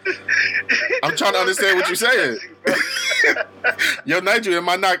don't. I'm trying to understand what you're saying. Yo, Nigel, am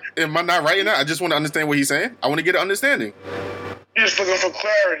I not right in that? I just want to understand what he's saying. I want to get an understanding. You're just looking for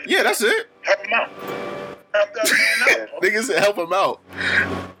clarity. Yeah, that's it. Help him out. Niggas said help him out.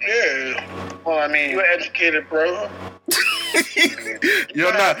 Yeah. Well, I mean, you're educated, bro.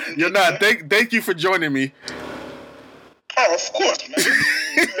 You're not. Thank you for joining me. Oh, of course, man.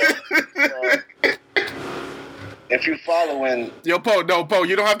 If you following, Yo, Po,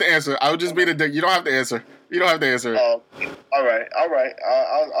 you don't have to answer. I would just be the dick. You don't have to answer. All right. I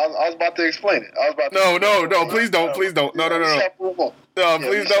was about to explain it. No, please don't. No. No,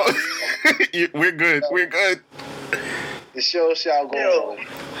 please don't. We're good. We're good. The show shall go on.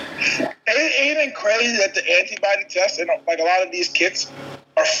 Ain't it crazy that the antibody test and like a lot of these kits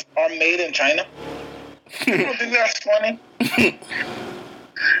are made in China? You don't think that's funny?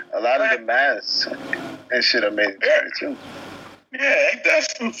 A lot of the masks and shit are made in China too. Yeah, ain't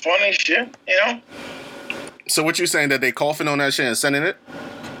that some funny shit? You know. So what you saying, that they coughing on that shit and sending it?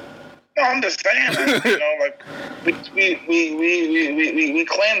 No, I'm just saying that, you know, like we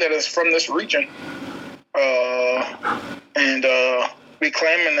claim that it's from this region, and we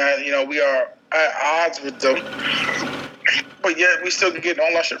claiming that, you know, we are at odds with them, but yet we still get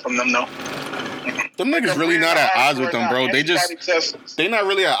all that shit from them, though. Them niggas really not at odds with them, bro. They not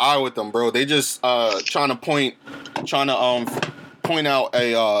really at odds with them, bro. They just trying to point out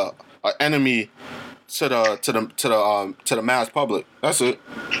a enemy to the mass public. That's it.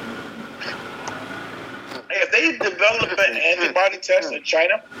 If they develop an antibody test in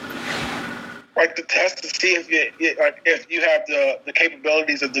China, like the test to see if you have the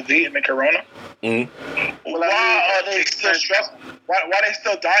capabilities of defeating the corona, why are they still stressing? Why are they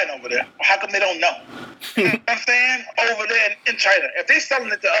still dying over there? How come they don't know? You know what I'm saying? Over there in China, if they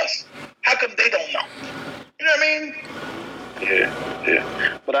selling it to us, how come they don't know? You know what I mean?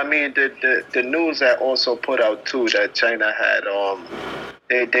 Yeah. But I mean, the news that also put out too that China had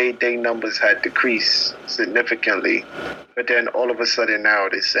they numbers had decreased significantly, but then all of a sudden now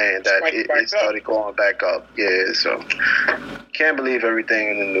they're saying that it started going back up. Yeah, so can't believe everything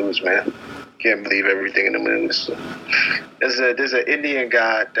in the news, man. Can't believe everything in the news. There's an Indian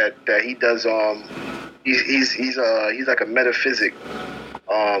guy that he does he's like a metaphysic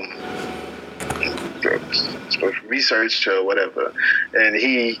research or whatever, and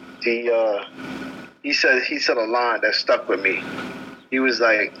he said a line that stuck with me. He was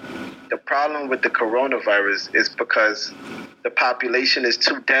like, the problem with the coronavirus is because the population is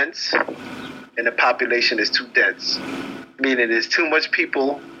too dense, and the population is too dense, meaning there's too much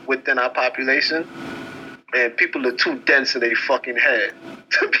people within our population, and people are too dense in their fucking head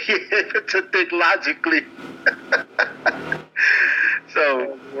to be able to think logically.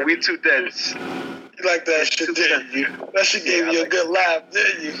 So we too dense. You like that shit, didn't you? That shit gave you a good laugh,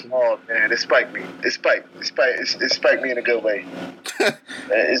 didn't you? Oh man, it spiked me. It spiked me in a good way.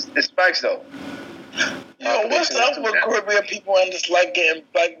 It spikes though. Yo, what's up with Caribbean people and just like getting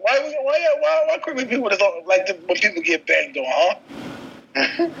like why Caribbean people just don't like when people get banged on, huh?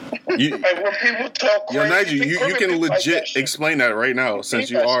 Like when people talk crazy. Yo, Nigel, you can legit explain that right now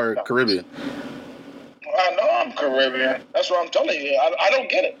since you are Caribbean. I know I'm Caribbean. That's what I'm telling you. I don't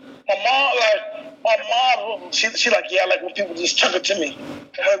get it. My mom, she like, yeah, like when people just chuck it to me.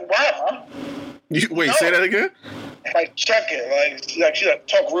 I'm like, why, huh? Say that again? Like, check it. She like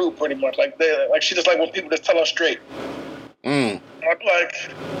talk rude pretty much. Like she just like when people just tell her straight. I'm like,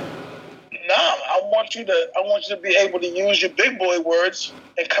 nah, I want you to be able to use your big boy words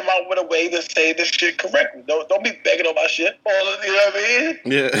and come out with a way to say this shit correctly. Don't be begging on my shit. You know what I mean?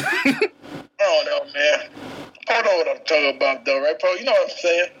 Yeah. I don't know, man. I know what I'm talking about, though, right, Paul? You know what I'm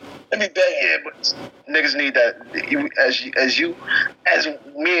saying? Let me beg. Yeah, but niggas need that. As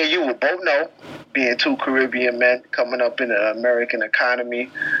me and you will both know, being two Caribbean men coming up in the American economy,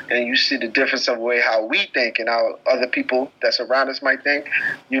 and you see the difference of the way how we think and how other people that's around us might think.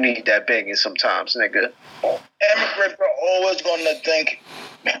 You need that begging sometimes, nigga. Immigrants are always going to think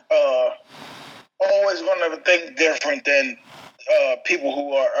different than people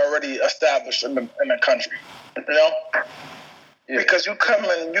who are already established in the country. You know, yeah. Because you come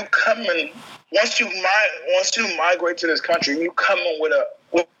in once you migrate to this country, you come in with a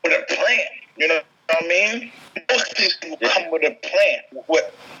plan. You know what I mean? Most people come with a plan.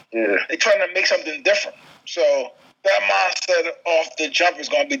 They're trying to make something different. So that mindset off the jump is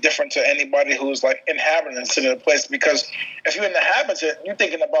going to be different to anybody who's like inhabitants in the place. Because if you're an inhabitant, you're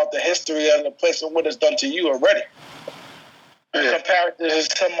thinking about the history of the place and what it's done to you already. Compared to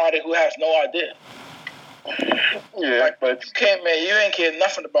somebody who has no idea. Yeah, like, but you ain't care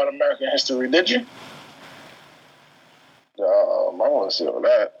nothing about American history, did you? I want to see all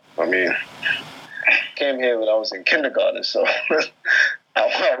that. I mean, came here when I was in kindergarten, so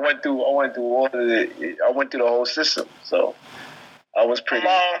I went through the whole system. So I was pretty.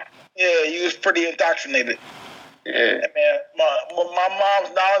 You was pretty indoctrinated. Yeah. Man, my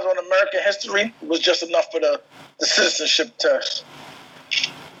mom's knowledge on American history was just enough for the citizenship test.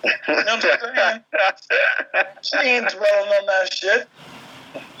 You know what I'm saying? She ain't dwelling on that shit.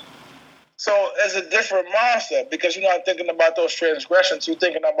 So it's a different mindset because you're not thinking about those transgressions. You're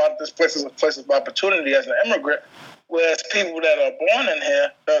thinking about this place as a place of opportunity as an immigrant Whereas people that are born in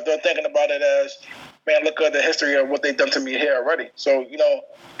here, they're thinking about it as, man, look at the history of what they've done to me here already. So,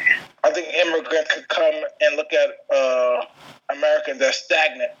 I think immigrants could come and look at Americans as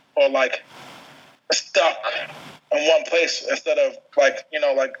stagnant or like stuck in one place instead of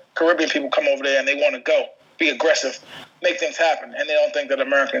like Caribbean people come over there and they want to go, be aggressive, make things happen, and they don't think that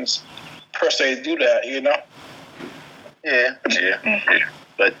Americans per se do that, Yeah.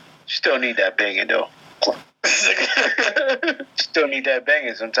 But you still need that banging though. Still need that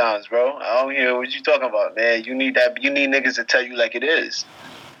banging sometimes, bro. I don't hear what you talking about, man. You need that. You need niggas to tell you like it is.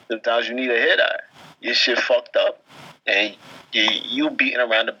 Sometimes you need a hit eye. Your shit fucked up, and you beating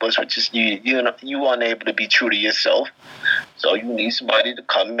around the bush, which is you unable to be true to yourself. So you need somebody to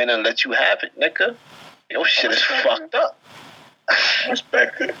come in and let you have it, nigga. Your shit is fucked up.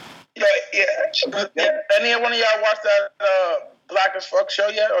 Respect it. Yeah. Any one of y'all watch that Black as Fuck show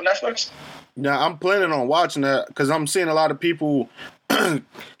yet on Netflix? Yeah, I'm planning on watching that because I'm seeing a lot of people. They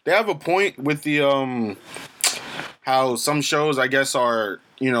have a point with the how some shows, I guess, are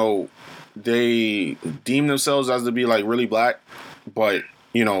they deem themselves as to be like really black, but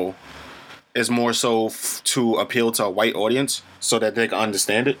it's more so to appeal to a white audience so that they can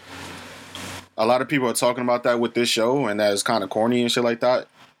understand it. A lot of people are talking about that with this show, and that is kind of corny and shit like that.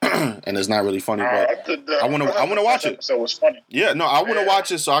 And it's not really funny, but I want to watch it. So it's funny. Yeah, no, I want to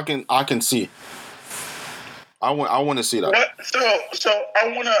watch it so I can see. I want to see that. So I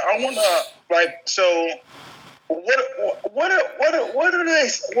wanna like so. What are they?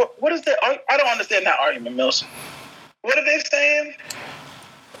 What is that? I don't understand that argument, Mills. What are they saying?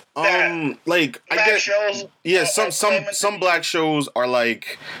 Like I guess shows, yeah, some black shows are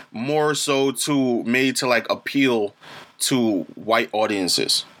like more so made to like appeal to white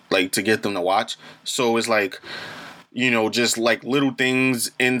audiences, like to get them to watch. So it's like, just like little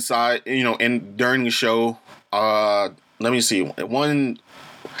things inside, and during the show. Let me see.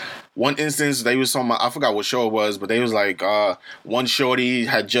 One instance they was talking about, I forgot what show it was, but they was like, one shorty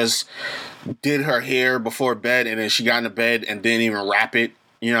had just did her hair before bed, and then she got into bed and didn't even wrap it.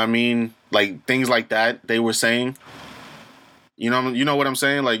 You know what I mean? Like things like that they were saying. You know what I'm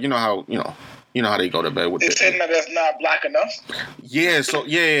saying? Like how they go to bed with it. Saying that it's not black enough? Yeah, so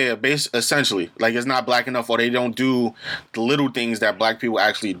yeah, essentially. Like it's not black enough, or they don't do the little things that black people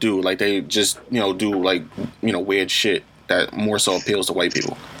actually do. Like they just, do like, weird shit that more so appeals to white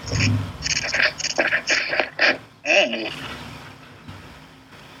people.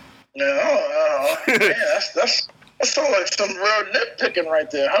 No, that's sort of like some real nitpicking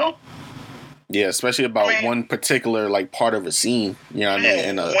right there, huh? Yeah, especially about one particular like part of a scene. You know what I mean?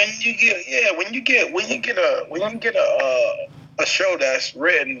 And when you get a show that's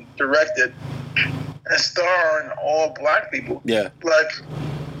written, directed, and starring all black people. Yeah. Like.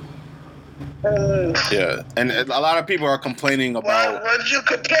 Yeah, and a lot of people are complaining about. What did you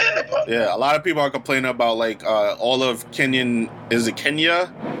complain about? Yeah, a lot of people are complaining about like all of Kenyan. Is it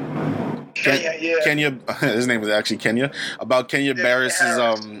Kenya? Yeah. Kenya, his name is actually Kenya. About Kenya Barris's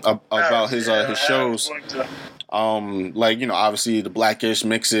about his shows. Obviously the Blackish,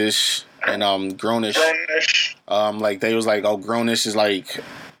 Mixish, and Grownish. Like they was like, oh, Grownish is like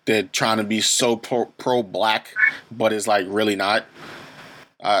they're trying to be so pro black, but it's like really not.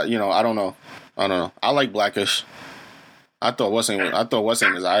 I don't know. I like Blackish. I thought what's name is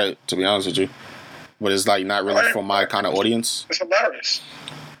alright, to be honest with you, but it's like not really for my kind of audience. It's hilarious.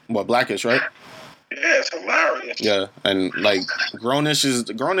 What, Blackish, right? Yeah, it's hilarious. Yeah, and like Grownish is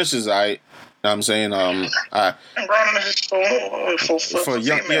alright. You know what I'm saying? And Grownish is for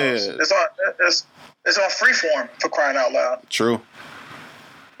young, females. Yeah. It's on Freeform, for crying out loud. True.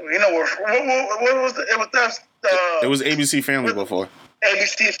 What was it? It was ABC Family before.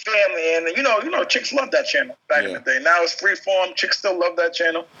 ABC Family, and chicks love that channel back in the day. Now it's Freeform. Chicks still love that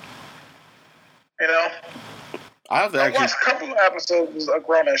channel. I watched a couple of episodes of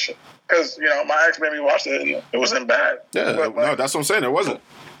Grownish because my ex made me watch it, and it wasn't bad. Yeah, no, that's what I'm saying. It wasn't.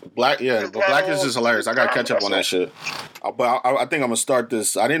 Blackish is hilarious. I gotta catch up on that shit. But I think I'm gonna start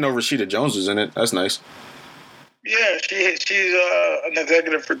this. I didn't know Rashida Jones was in it. That's nice. Yeah, she's an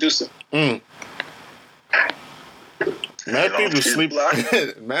executive producer. Mad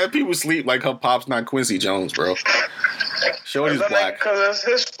people sleep like her pop's not Quincy Jones, bro. Shorty's black. Because it's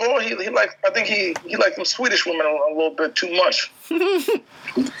his fault. He liked them Swedish women a little bit too much.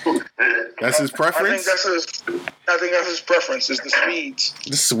 That's his preference? I think that's his preference, is the Swedes.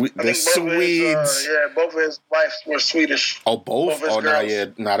 The Swedes. Both of his wives were Swedish. Oh, both? Oh,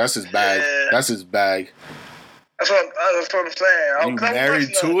 nah, that's his bag. Yeah. That's his bag. That's what I'm saying. You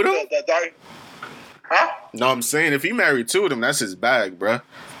married two of them? Huh? No, I'm saying if he married two of them, that's his bag, bruh.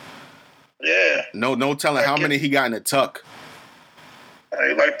 Yeah. No telling how many he got in the tuck.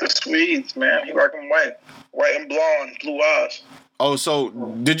 He like the Swedes, man. He like them white and blonde, blue eyes. Oh, so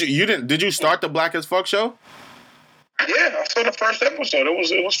did you start the Black as Fuck show? Yeah, I saw the first episode.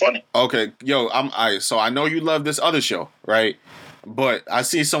 It was funny. Okay, yo, so I know you love this other show, right? But I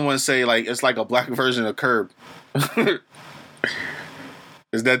see someone say like it's like a black version of Curb.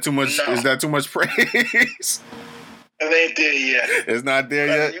 Is that too much? No. Is that too much praise? It ain't there yet. It's not there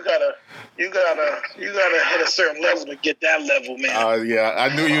yet. You gotta hit a certain level to get that level, man. Yeah,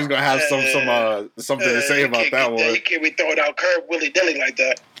 I knew you was gonna have something to say about that one. You can't be throwing out Curb willy dilly like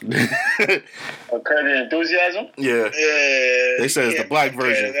that. Curb the Enthusiasm. Yeah. They say it's the black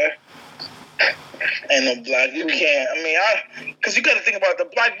version. Ain't no black. You can't. I mean, because you got to think about the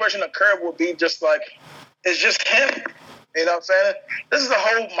black version of Curb will be just like it's just him. You know what I'm saying? This is a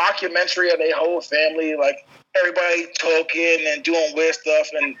whole mockumentary of their whole family, like everybody talking and doing weird stuff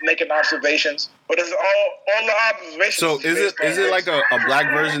and making observations. But it's all the observations. So is it like a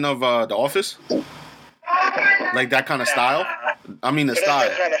black version of The Office? Like that kind of style? I mean the style.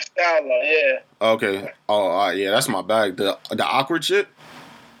 That kind of style, yeah. Okay. Oh, yeah, that's my bag. The awkward shit.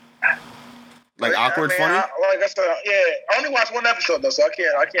 Like awkward funny. Like I said, yeah. I only watched one episode though, so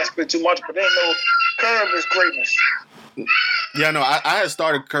I can't speak too much. But they know Curb is greatness. Yeah, no, I had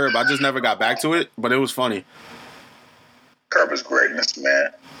started Curb. I just never got back to it, but it was funny. Curb is greatness,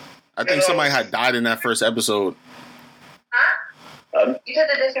 man. I think somebody had died in that first episode. Huh? You said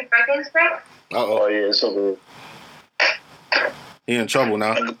the disinfectant spray? Uh-oh. Oh, yeah, it's over. He in trouble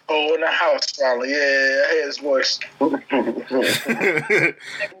now. Oh, in the house, probably. Yeah, I hear his voice. It's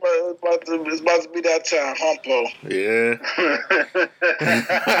about to be that time, Humpo. Yeah.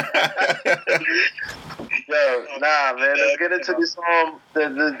 Yo, nah, man. Let's get into this.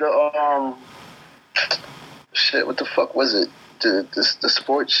 Shit. What the fuck was it? The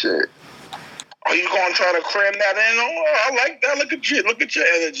sports shit. Are you gonna try to cram that in? Oh, I like that. Look at your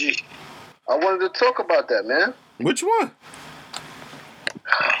energy. I wanted to talk about that, man. Which one?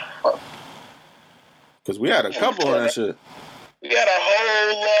 Because we had a couple of that shit. We got a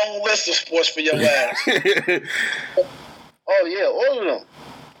whole long list of sports for your ass. Oh yeah, all of them.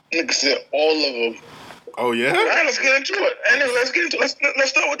 Nigga said all of them. Oh yeah. All right, let's get into it. Anyway,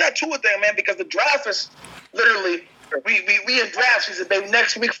 let's start with that Tua thing, man, because the draft is literally we in draft season, baby.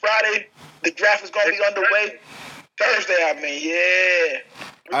 Next week, Friday, the draft is gonna be underway. Thursday, I mean, yeah.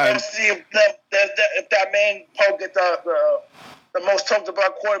 We're gonna see if that man Poe get the most talked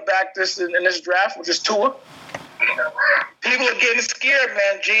about quarterback in this draft, which is Tua. People are getting scared,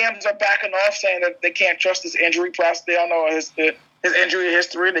 man. GMs are backing off, saying that they can't trust his injury process. They don't know his injury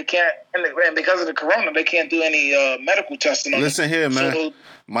history. They can't, and because of the corona, they can't do any medical testing on him. Listen here, man. So,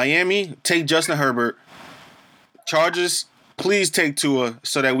 Miami, take Justin Herbert. Chargers, please take Tua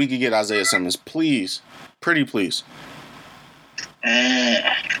so that we can get Isaiah Simmons. Please. Pretty please.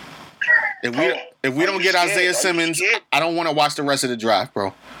 If we don't get Isaiah Simmons, I don't want to watch the rest of the draft,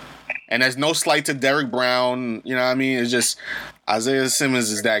 bro. And there's no slight to Derrick Brown. You know what I mean? It's just Isaiah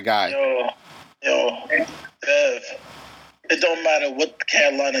Simmons is that guy. Yo, it don't matter what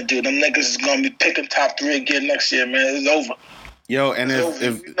Carolina do. Them niggas is gonna be picking top 3 again next year, man. It's over. Yo, and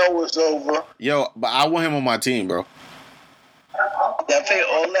if you know it's over. Yo, but I want him on my team, bro. They pay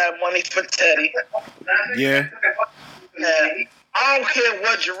all that money for Teddy. Yeah. Man, I don't care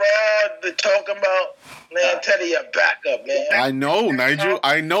what Gerard they're talking about. Man, Teddy a backup, man. I know, Nigel.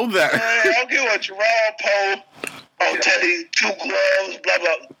 I know that. Man, I don't care what Gerard Poe. Oh, Teddy, 2 gloves, blah,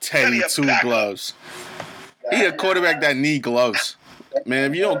 blah. Teddy 2 gloves. He a quarterback that need gloves. Man,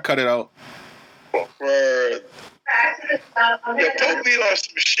 if you don't cut it out. Word. Yo, put me on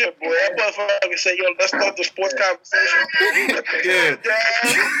some shit, boy. That motherfucker say, yo, let's start the sports conversation. Yeah.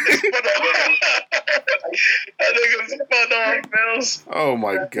 That nigga's spun on, Bills. Oh,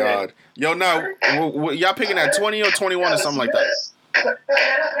 my God. Yo, now, y'all picking at 20 or 21 or something like that? I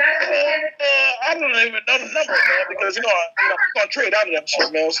don't even know the number, man, because, you know, we're going to trade out of that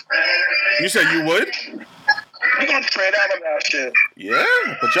shit, Mills. You said you would? We're going to trade out of that shit. Yeah,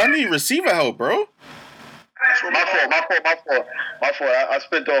 but y'all need receiver help, bro. My fault. I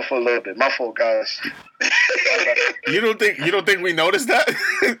spent off for a little bit. My fault, guys. You don't think we noticed that?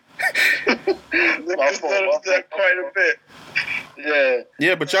 My fault. Noticed that quite a bit. Yeah.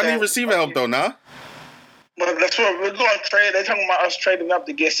 Yeah, but y'all need receiver help though, nah? Well, that's what we're going to trade. They're talking about us trading up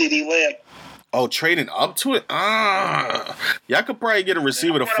to get CD Lamb. Oh, trading up to it? Y'all could probably get a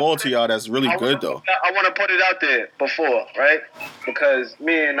receiver to fall to y'all that's really good, though. I want to put it out there before, right? Because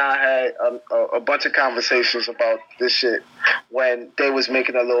me and I had a bunch of conversations about this shit when they was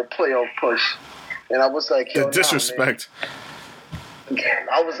making a little playoff push. And I was like, yo, the disrespect.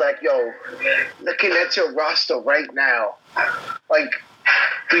 I was like, yo, looking at your roster right now, like,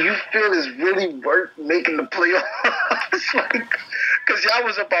 do you feel it's really worth making the playoffs? Like, because y'all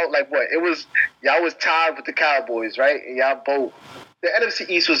was about, like, what? It was, y'all was tied with the Cowboys, right? And y'all both, the NFC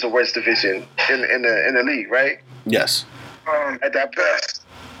East was the worst division in the league, right? Yes. At that best.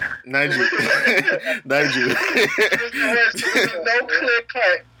 Nigel. There was no clear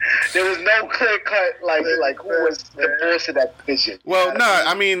cut. There was no clear cut, like who was the boss of that division. Well,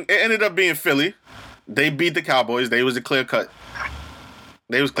 I mean, it ended up being Philly. They beat the Cowboys. They was a clear cut.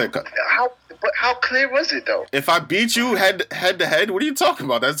 How clear was it, though? If I beat you head to head, what are you talking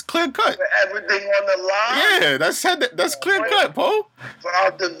about? That's clear cut. Everything on the line. Yeah, that's clear cut, Poe.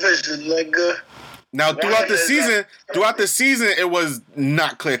 Our division, nigga. Now throughout the season, it was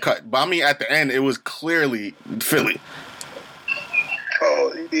not clear cut. But I mean, at the end, it was clearly Philly.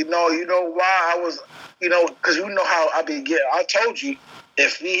 Oh, you know why I was, because you know how I be getting. I told you,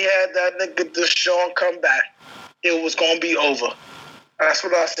 if we had that nigga Deshaun come back, it was gonna be over. That's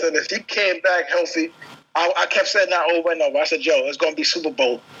what I said. If he came back healthy, I kept saying that over and over. I said, yo, it's gonna be Super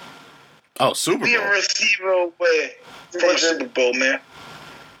Bowl. Oh, Super Bowl. Be a receiver away for Super Bowl, man.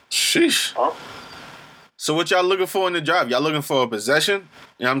 Sheesh. Huh? So what y'all looking for in the drive? Y'all looking for a possession?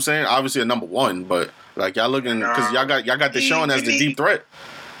 You know what I'm saying? Obviously a number one, but like y'all looking because y'all got Deshaun as the deep threat.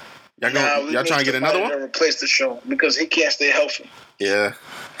 Y'all trying to get another one? To replace Deshaun because he can't stay healthy. Yeah.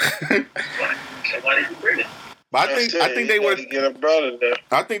 But I think they would get a brother there.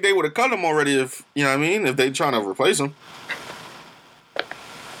 I think they would have cut him already if you know what I mean, if they trying to replace him.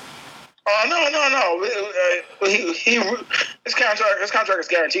 Oh no. His contract is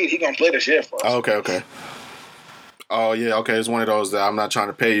guaranteed. He gonna play this year for us. Oh, okay. Oh yeah, okay. It's one of those that I'm not trying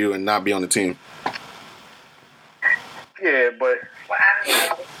to pay you and not be on the team. Yeah, but What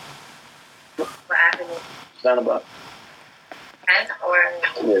happened? it's not about 10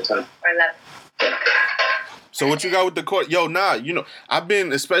 or 10. or 11? So what you got with the court? Yo, I've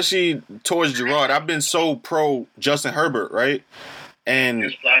been, especially towards Gerard, I've been so pro Justin Herbert, right?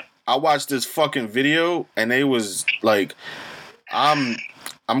 And I watched this fucking video, and they was like, I'm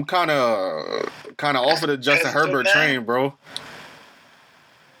kind of off of the Justin Herbert train, bro.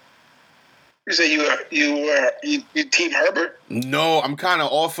 You say you team Herbert? No, I'm kind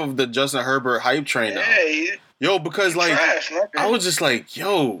of off of the Justin Herbert hype train now. Yeah, yo, because like trash, I was just like,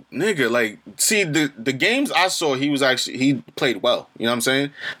 yo, nigga, like, see the games I saw, he played well. You know what I'm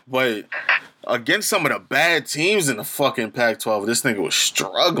saying? But against some of the bad teams in the fucking Pac-12, this nigga was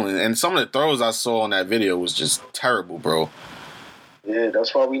struggling, and some of the throws I saw on that video was just terrible, bro. Yeah,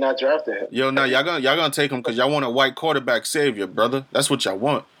 that's why we not drafting him. Yo, now y'all gonna take him because y'all want a white quarterback savior, brother. That's what y'all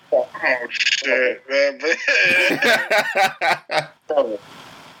want. Oh shit, man!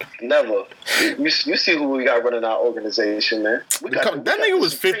 Never. You see who we got running our organization, man. That nigga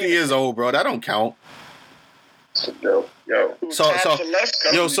was 50 years old, bro. That don't count. Yo.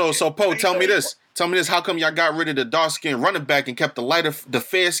 So Poe, tell me this. How come y'all got rid of the dark skinned running back and kept the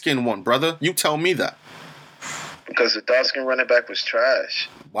fair skinned one, brother? You tell me that. Because the dark skinned running back was trash.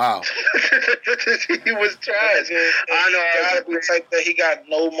 Wow. He was trash. I know. Gotta be like that. He got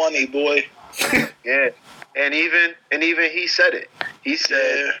no money, boy. Yeah. And even he said it. He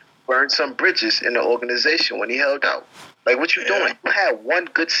said burn some bridges in the organization when he held out. Like, what you doing? You had one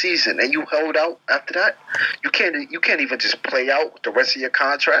good season and you held out after that. You can't even just play out the rest of your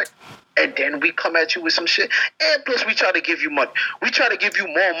contract. And then we come at you with some shit. And plus, we try to give you money. We try to give you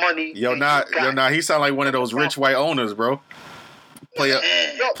more money. He sound like one of those rich white owners, bro. Play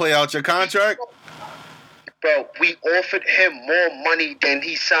out your contract. Bro, we offered him more money than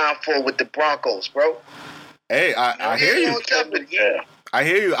he signed for with the Broncos, bro. Hey, I hear you. I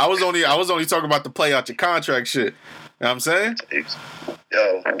hear you. I was only talking about the play out your contract shit. You know what I'm saying?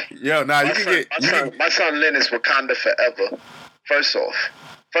 Yo, nah, you can get... My son Lynn is Wakanda forever. First off,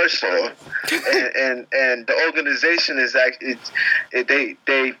 and the organization is actually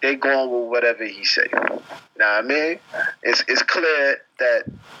they going with whatever he say. Now, I mean, it's clear that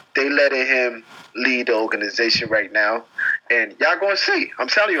they letting him lead the organization right now, and y'all gonna see. I'm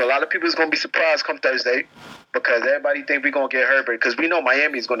telling you, a lot of people is gonna be surprised come Thursday because everybody think we gonna get Herbert because we know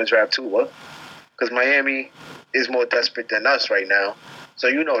Miami is gonna draft Tua because Miami is more desperate than us right now. So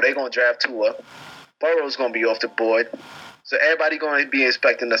you know they gonna draft Tua. Burrow's gonna be off the board. So everybody going to be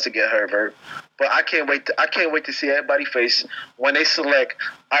expecting us to get Herbert, but I can't wait to see everybody face when they select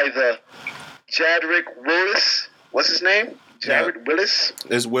either Jedrick Willis. What's his name? Jedrick Willis.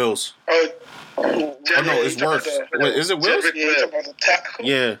 It's Wills. Oh no, it's Worth. Wait, is it Wills?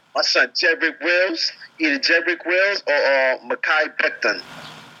 Yeah. My son Jedrick Wills, either Jedrick Wills or Mekhi Becton.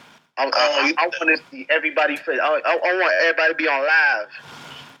 I want to see everybody fit. I want everybody to be on live.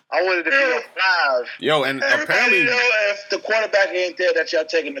 I wanted to be on live. Yo, and everybody apparently, know if the quarterback ain't there, that y'all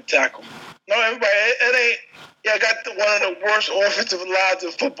taking the tackle. No, everybody, it ain't. Y'all got one of the worst offensive lines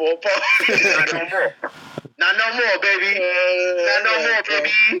in football. Not no more. Not no more, baby. Not no more,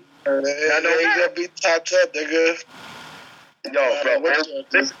 baby. Not no more. You gonna be top 10, nigga. Yo, bro.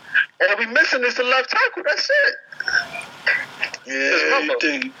 All we missing is the left tackle. That's it. Yeah, you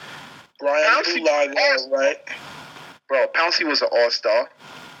think Brian Pouncey, right? Bro, Pouncey was an all-star.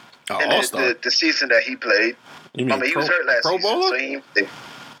 All-star? The season that he played. You mean he was hurt last Pro season. Bowler? So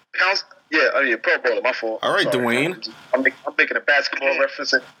yeah, Pro Bowler, my fault. All right, Sorry, Dwayne. I'm making a basketball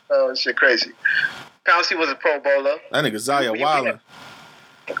reference. Shit crazy. Pouncey was a Pro Bowler. That nigga Zaya Wildin'.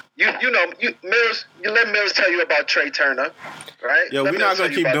 You let Mills tell you about Trey Turner, right? Yo, we're not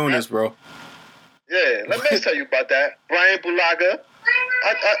gonna keep doing this, bro. Yeah, let Mills tell you about that. Brian Bulaga.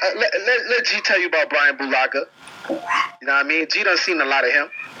 Let G tell you about Brian Bulaga. You know what I mean? G done seen a lot of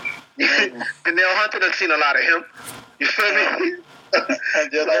him. Danielle Hunter done seen a lot of him. You feel me? And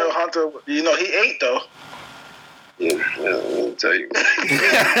Danielle Hunter, he ate though. Yeah, I'll tell you.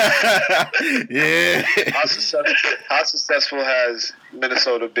 Yeah. How successful has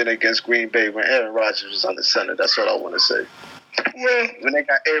Minnesota been against Green Bay when Aaron Rodgers was on the center? That's what I want to say. Well, when they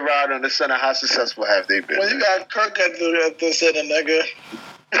got A-Rod on the center, how successful have they been? Well, you got Kirk at the center, nigga.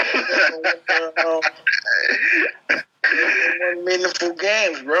 One meaningful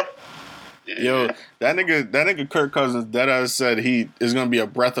games, bro. Yo, that nigga Kirk Cousins deadass said he is gonna be a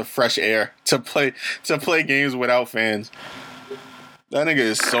breath of fresh air to play games without fans. That nigga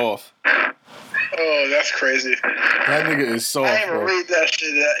is soft. Oh, that's crazy. That nigga is soft, I didn't even read that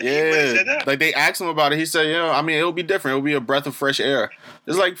shit. Yeah, like they asked him about it. He said, "Yo, I mean, it'll be different. It'll be a breath of fresh air."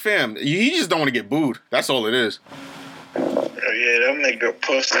 It's like, fam, he just don't want to get booed. That's all it is. Oh yeah, that nigga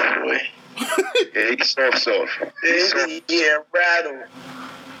pussy boy. Yeah, he's soft. He's getting rattled.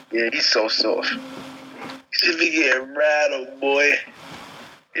 Yeah, he's so soft. He be getting rattled, boy.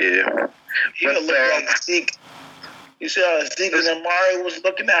 Yeah. He gonna look like Zeke. You see how Zeke and Amari was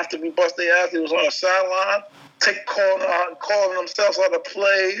looking after we bust their ass? He was on the sideline, calling themselves out of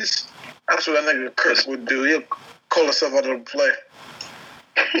plays. That's what that nigga Chris would do. He'll call himself out of the play.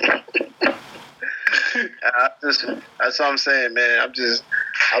 That's what I'm saying, man. After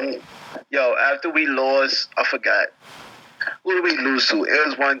we lost, I forgot. Who did we lose to? It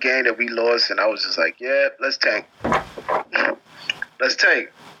was one game that we lost, and I was just like, yeah, let's tank. Let's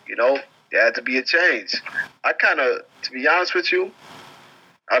tank. There had to be a change. To be honest with you,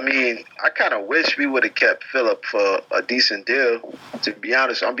 I kind of wish we would have kept Phillip for a decent deal. To be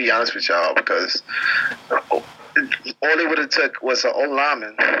honest, I'll be honest with y'all, because all they would have took was an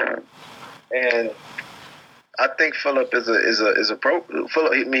O-lineman, and I think Phillip is a pro.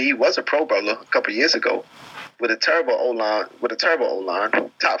 Phillip, he was a Pro Bowler a couple years ago with a terrible O-line,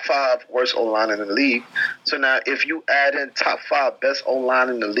 top 5 worst O-line in the league. So now, if you add in top 5 best O-line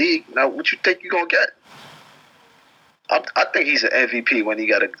in the league, now what you think you're gonna get? I think he's an MVP when he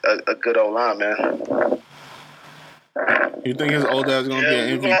got a good O-line, man. You think his old dad's gonna be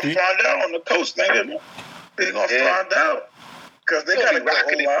an MVP? We're gonna find out on the coast, nigga. They're gonna find out, because they got a good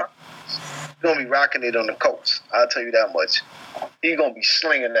O-line. He's gonna be rocking it on the Colts. I'll tell you that much. He's gonna be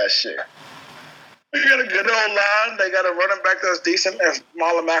slinging that shit. We got a good old line. They got a running back that's decent if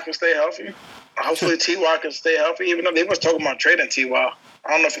Marlon Mack can stay healthy. Hopefully T.Y. can stay healthy, even though they was talking about trading T.Y. I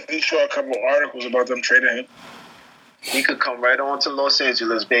don't know if you saw a couple of articles about them trading him. He could come right on to Los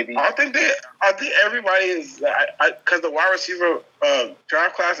Angeles, baby. I think everybody is, because the wide receiver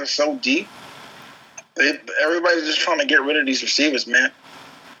draft class is so deep. Everybody's just trying to get rid of these receivers, man.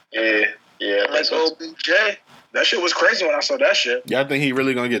 Yeah. Like OBJ. That shit was crazy when I saw that shit. Y'all think he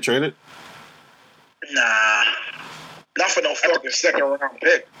really gonna get traded? Nah. Not for no fucking second round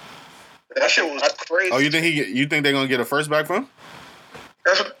pick. That shit was crazy. Oh, you think they're gonna get a first back from him?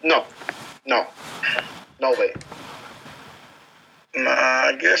 No way. Nah,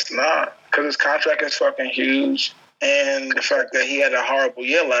 I guess not. Because his contract is fucking huge. And the fact that he had a horrible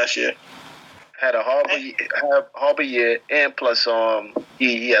year last year. Had a horrible year, and plus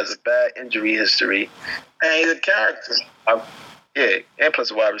he has a bad injury history. And he's a character. And plus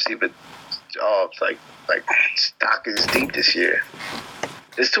a wide receiver jobs like stock is deep this year.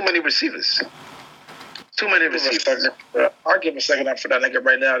 There's too many receivers. I'll give a second up for that nigga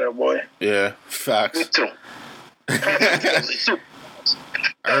right now, that boy. Yeah, facts. Me too.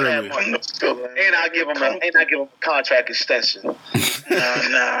 Early. And I give him a contract extension.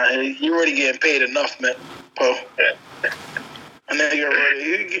 Nah, you already getting paid enough, man, Poe. And then he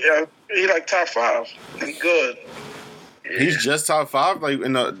like top 5. He good. He's just top 5, like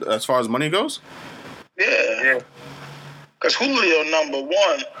as far as money goes. Yeah. Because Julio number 1.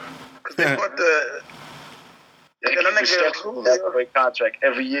 Because they put the. That's a great contract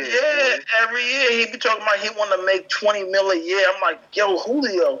every year. Yeah, every year he be talking about he want to make $20 million a year. I'm like, yo,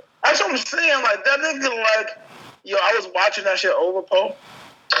 Julio. That's what I'm saying. Like that nigga, like, yo, I was watching that shit over, Poe.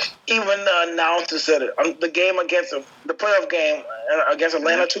 Even the announcer said it. The game against them, the playoff game against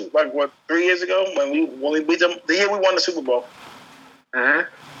Atlanta, too. Like what, 3 years ago when we beat them, the year we won the Super Bowl. On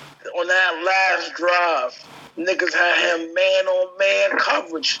that last drive, niggas had him man-on-man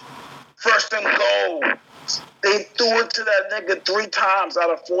coverage. First and goal. They threw it to that nigga 3 times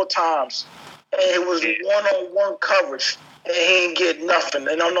out of 4 times. And it was one-on-one coverage. And he didn't get nothing.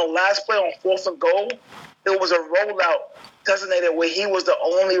 And on the last play on 4th and goal, it was a rollout designated where he was the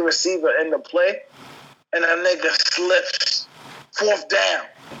only receiver in the play. And that nigga slips. 4th down.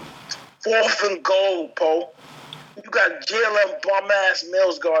 4th and goal, Poe. You got Jalen bum-ass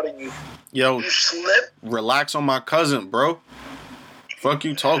Mills guarding you. Yo, you slip. Relax on my cousin, bro. Fuck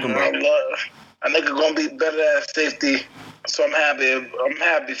you talking about? A nigga gonna be better at safety, so I'm happy. I'm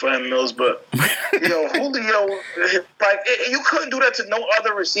happy for him, Mills. But yo, Julio, like you couldn't do that to no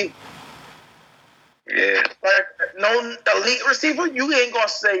other receiver. Yeah, like no elite receiver. You ain't gonna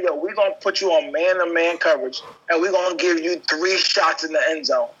say, yo, we gonna put you on man-to-man coverage, and we gonna give you 3 shots in the end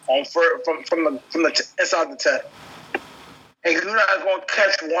zone from the inside the 10, and you're not gonna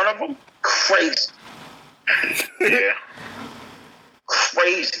catch one of them. Crazy. Yeah.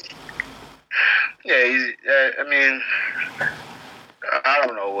 Crazy. Yeah, I mean, I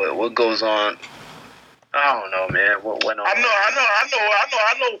don't know what goes on. I don't know, man. What went on? I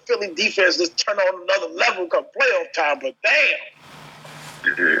know. Philly defense just turned on another level come playoff time, but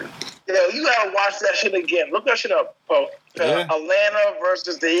damn. Yo, you gotta watch that shit again. Look that shit up, Poe. Atlanta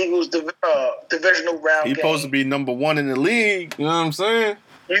versus the Eagles divisional round. He's supposed to be number 1 in the league. You know what I'm saying?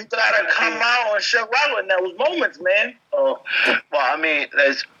 You gotta come out and show out in those moments, man. Oh, well, I mean,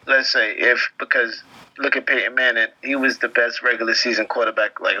 let's say because look at Peyton Manning, he was the best regular season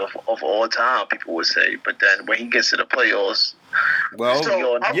quarterback like of all time. People would say, but then when he gets to the playoffs, well,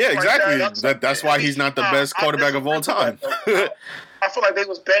 yeah, exactly. That's why he's not the best quarterback of all time. I feel like they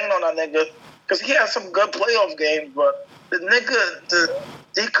was banging on that nigga because he had some good playoff games, but the nigga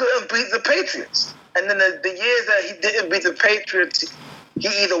he couldn't beat the Patriots. And then the years that he didn't beat the Patriots, he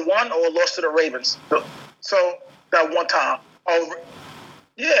either won or lost to the Ravens. So that one time. Oh,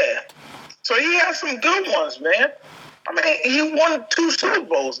 yeah. So he had some good ones, man. I mean, he won 2 Super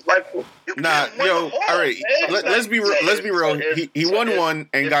Bowls. Like, all right. Let's be real. He won one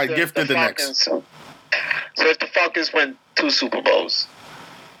and got gifted the next. So if the Falcons win 2 Super Bowls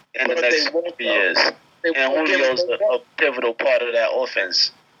in the next 3 years, and Julio's a pivotal part of that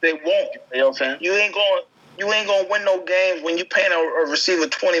offense, they won't. You ain't gonna win no games when you paying a receiver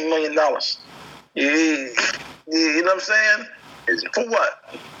 $20 million. You know what I'm saying? For what?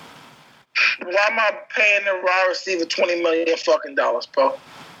 Why am I paying the wide receiver $20 million fucking dollars, Poe?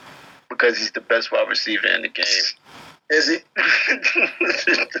 Because he's the best wide receiver in the game. Is he?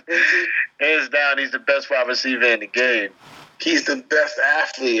 Hands down, he's the best wide receiver in the game. He's the best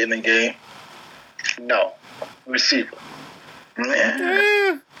athlete in the game. No, receiver.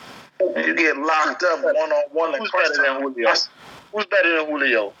 Yeah. You get locked up one-on-one. Who's better than Julio? Who's better than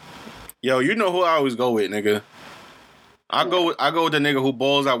Julio? Yo, you know who I always go with, nigga. I go with the nigga who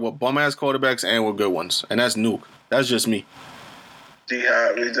balls out with bum ass quarterbacks and with good ones, and that's Nuke. That's just me.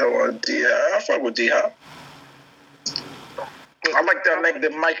 D-Hop, we don't want D-Hop. I fuck with D-Hop. I like that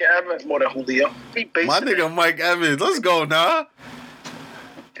nigga Mike Evans more than Julio. My nigga Mike Evans, let's go now.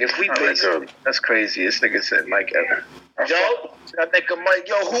 If we base it, that's crazy. This nigga said Mike Evans. Yo, that nigga Mike.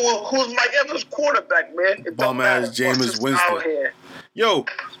 Yo, who's Mike Evans' quarterback, man? Bum ass Jameis Winston. Yo,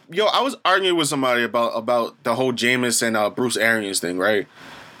 I was arguing with somebody about the whole Jameis and Bruce Arians thing, right?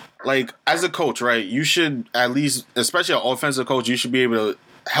 Like, as a coach, right, you should at least, especially an offensive coach, you should be able to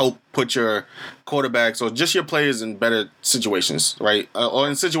help put your quarterbacks or just your players in better situations, right? Or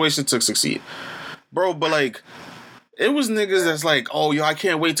in situations to succeed. Bro, but like, it was niggas that's like, oh, yo, I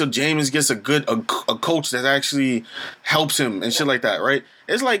can't wait till Jameis gets a coach that actually helps him and shit like that, right?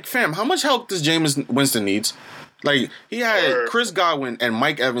 It's like, fam, how much help does Jameis Winston needs? Like, he had Chris Godwin and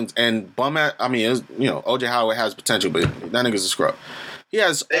Mike Evans and O.J. Howard has potential, but that nigga's a scrub. He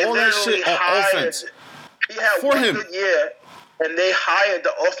has all that shit on offense. He had for him. Good year, and they hired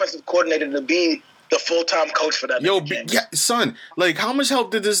the offensive coordinator to be the full-time coach for that. Son, like, how much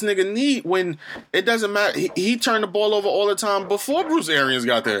help did this nigga need when it doesn't matter? He turned the ball over all the time before Bruce Arians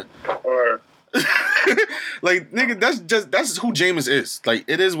got there. Like, nigga, that's who Jameis is. Like,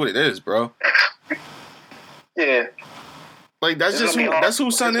 it is what it is, bro. Yeah. Like that's just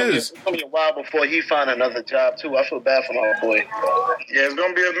who son is. It's gonna be a while before he find another job too. I feel bad for my boy. Yeah, it's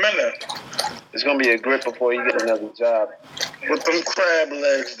gonna be a minute. It's gonna be a grip before he get another job. With them crab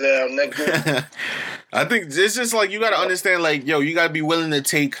legs down, nigga. I think it's just like you gotta understand, like, yo, you gotta be willing to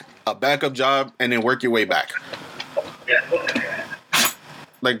take a backup job and then work your way back.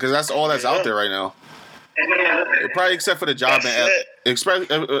 Like, cause that's all that's out there right now. Probably except for the job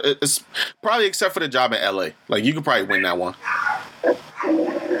probably except for the job in LA. Like you could probably win that one.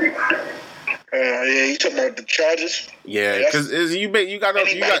 Yeah, you talking about the Chargers? Yeah, because you got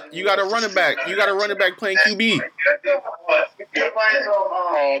a running back. You got a running back playing QB.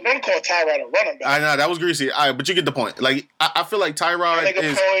 Don't call Tyrod a running back. I know that was greasy. All right, but you get the point. Like I feel like Tyrod nigga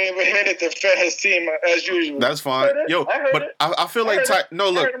is. Poe ain't even here to defend his team as usual. That's fine. Yo, but I feel like I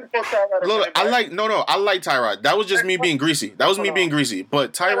like Tyrod. That was just me being greasy. That was me being greasy.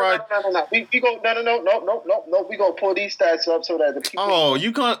 But Tyrod. No. We go no. We gonna pull these stats up so that the people. Oh,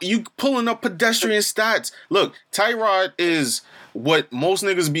 you pulling up pedestrian stats. Look, Tyrod is what most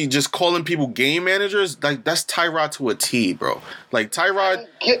niggas be just calling people game managers. Like that's Tyrod to a T, bro. Like Tyrod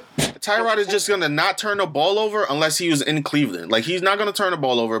is just gonna not turn the ball over unless he was in Cleveland. Like he's not gonna turn the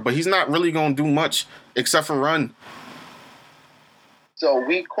ball over, but he's not really gonna do much except for run. So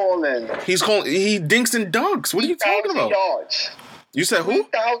we calling. He dinks and dunks. What are you talking about? Yards. You said who?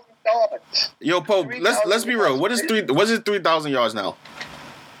 3,000 yards. Yo, Pope, let's be real. What is 3,000 yards now?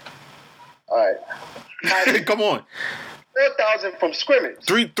 All right. Come on. 4,000 from scrimmage.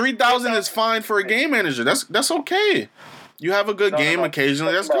 3,000 is fine for a game manager. That's okay. You have a good game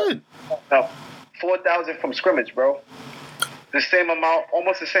occasionally. That's good. No, 4,000 from scrimmage, bro.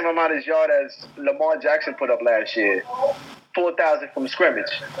 Almost the same amount as yard as Lamar Jackson put up last year. 4,000 from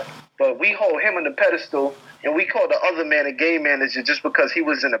scrimmage. But we hold him on the pedestal, and we call the other man a game manager just because he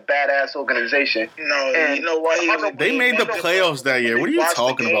was in a badass organization. No, and you know why? They made the playoffs that year. What are you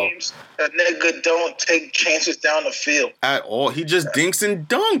talking about? That nigga don't take chances down the field. At all. He just dinks and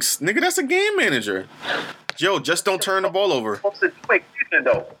dunks. Nigga, that's a game manager. Yo, just don't turn the ball over. What was he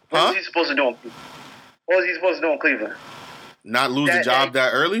supposed to do in Cleveland? What was he supposed to do in Cleveland? Not lose the job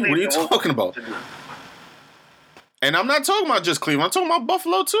that early? What are you talking about? And I'm not talking about just Cleveland. I'm talking about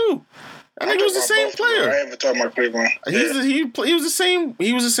Buffalo too. I think he was the same player. I ain't talking about Cleveland. He was the same.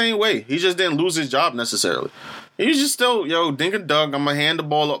 He was the same way. He just didn't lose his job necessarily. He was just still, dink and dunk. I'm gonna hand the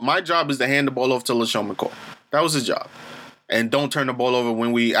ball up. My job is to hand the ball off to LaShawn McCoy. That was his job. And don't turn the ball over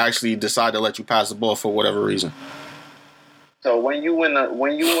when we actually decide to let you pass the ball for whatever reason. So when you in a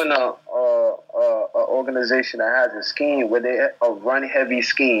organization that has a scheme where they a run heavy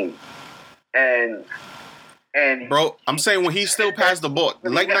scheme, and bro, I'm saying when he still passed the ball,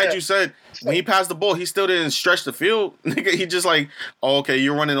 like Nigel said, when he passed the ball, he still didn't stretch the field. Nigga, he just like, oh, okay,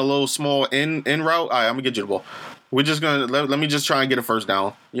 you're running a little small in route. All right, I'm gonna get you the ball. We're just gonna let me just try and get a first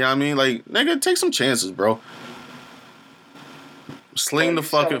down. You know what I mean? Like, nigga, take some chances, bro. Sling the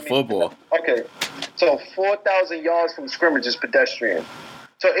fucking football. Okay, so 4,000 yards from scrimmage is pedestrian.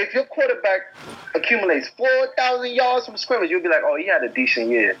 So if your quarterback accumulates 4,000 yards from scrimmage, you'll be like, oh, he had a decent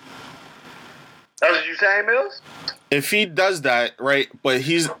year. That's what you saying, Mills? If he does that, right, but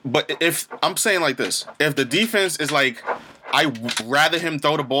if I'm saying like this, if the defense is like, I rather him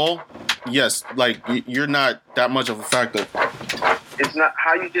throw the ball, yes, like you're not that much of a factor. It's not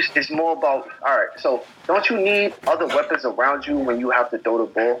how you just, it's more about, all right, so don't you need other weapons around you when you have to throw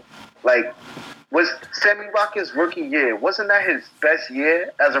the ball? Like, was Sammy Watkins' rookie year, wasn't that his best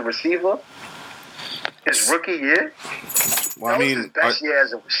year as a receiver? His rookie year? Well, I mean, his best year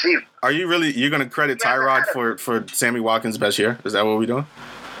as a receiver. Are you really, you're going to credit Tyrod for Sammy Watkins' best year? Is that what we're doing?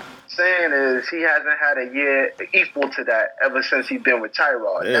 Saying is he hasn't had a year equal to that ever since he's been with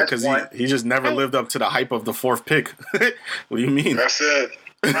Tyrod. Yeah, because he just never lived up to the hype of the fourth pick. What do you mean? That's it.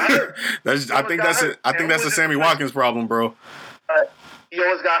 I think that's a Sammy Watkins problem, bro. He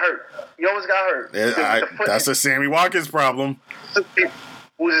always got hurt. Yeah, that's a Sammy Watkins problem.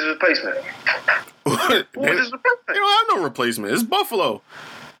 Who's his replacement? Who's his replacement? They don't have no replacement. It's Buffalo.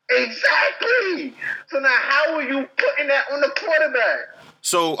 Exactly. So now how are you putting that on the quarterback?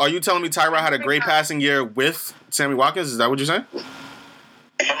 So are you telling me Tyrod had a great passing year with Sammy Watkins? Is that what you're saying?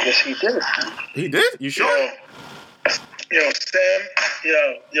 Yes, he did. He did? You sure? Sam,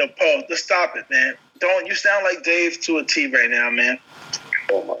 Paul, just stop it, man. You sound like Dave to a T right now, man.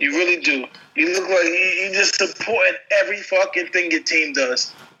 You really do. You look like you just supporting every fucking thing your team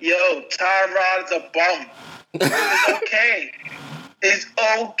does. Yo, Tyrod's a bum. It's okay. It's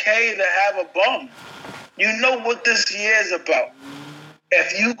okay to have a bum. You know what this year is about.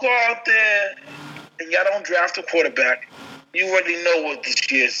 If you go out there and y'all don't draft a quarterback, you already know what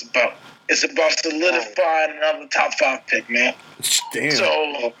this year is about. It's about solidifying another top 5 pick, man. Damn.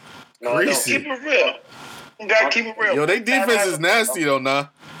 So, Greasy. keep it real. You gotta keep it real. Yo, they defense is nasty though, nah.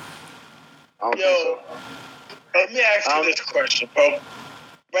 Yo, let me ask you this question, bro.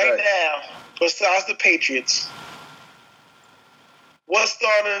 Right now, besides the Patriots, what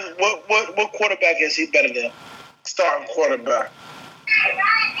quarterback is he better than? Starting quarterback.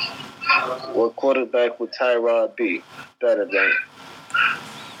 What quarterback would Tyrod be better than?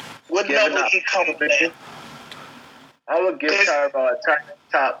 What number he coming in? I would give Tyrod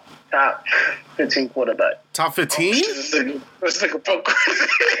top 15 quarterback. Top 15? This nigga Poe crazy.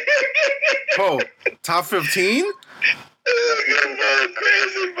 Poe, top 15?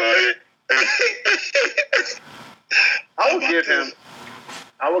 Crazy, boy. I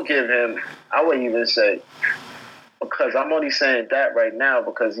would even say, because I'm only saying that right now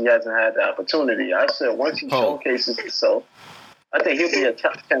because he hasn't had the opportunity. I said once he showcases himself, I think he'll be a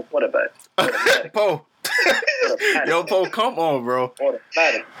top 10 quarterback. Poe. Yo, Poe, come on, bro.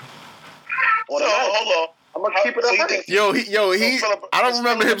 Automatic. So, hold on. I'm gonna keep it up. He. I don't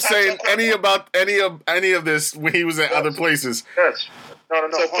remember him saying any of this when he was at other places. Yes. No.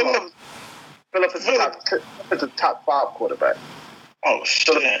 So Philip is a top 5 quarterback. Oh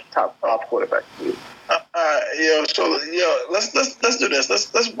shit! Top 5 quarterback. Let's do this.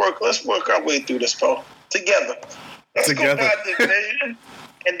 Let's work our way through this, Poe. Together. Let's go by division,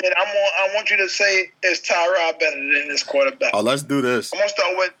 and then I want you to say, is Tyrod better than this quarterback? Oh, let's do this. I'm gonna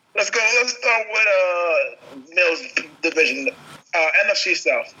start with. Let's start with Mills division, NFC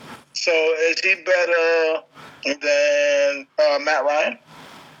South. So is he better than Matt Ryan?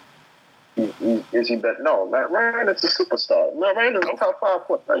 Is he better? No, Matt Ryan is a superstar. Matt Ryan is a top 5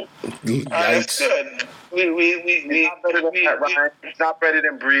 quarterback. That's good. He's not better than Matt Ryan. He's not better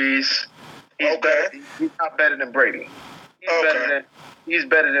than Breeze. He's not better than Brady. He's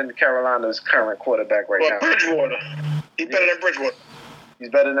better than Carolina's current quarterback right now. Bridgewater. He's better than Bridgewater. He's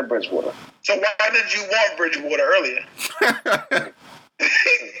better than Bridgewater. So why did you want Bridgewater earlier?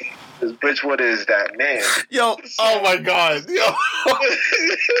 Because Bridgewater is that man. Yo, oh my God. Yo.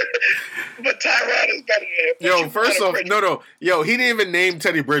 But Tyrod is better than him. Yo, first off, no. Yo, he didn't even name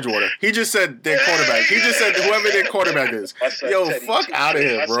Teddy Bridgewater. He just said their quarterback. He just said whoever their quarterback is. Yo, Teddy, fuck out of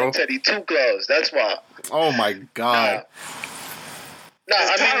here, bro. I said Teddy 2 gloves. That's why. Oh my God.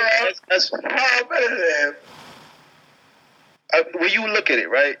 That's Tyrod better than him. When you look at it,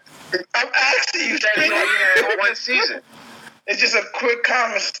 right? I'm asking you that one season. It's just a quick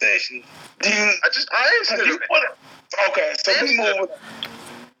conversation. I answered it. Okay, so we move.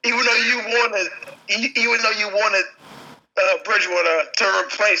 Even though you wanted Bridgewater to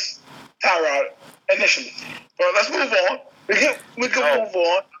replace Tyrod initially, but let's move on. We can move on.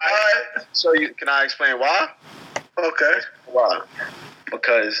 All right. So can I explain why? Okay. Why?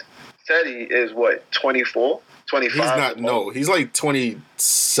 Because Teddy is what, 24? 25? He's not. No, he's like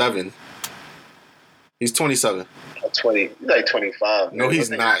 27. He's 27. 20. He's like 25. No, he's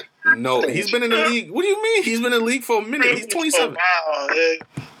not. No, he's been in the league. What do you mean? He's been in the league for a minute. He's 27. Wow,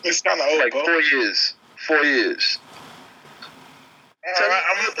 it's kind of old. Like 4 years. 4 years. All right,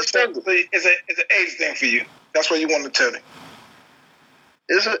 it's an age thing for you. That's what you want to tell me.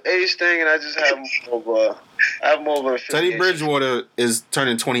 It's an age thing, and I just have more of a Teddy Bridgewater is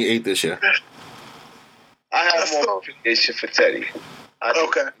turning 28 this year. I have more appreciation for Teddy.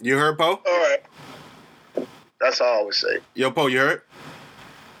 Okay. You heard, Poe? All right. That's all I would say. Yo, Poe, you heard?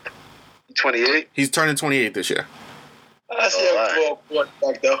 28? He's turning 28 this year. That's a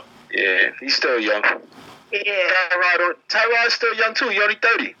quarterback, though. Yeah, he's still young. Yeah. Tyrod's still young, too. He's only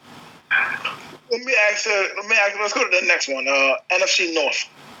 30. Let me ask you. Let's go to the next one. NFC North.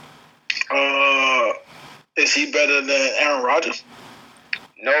 Is he better than Aaron Rodgers?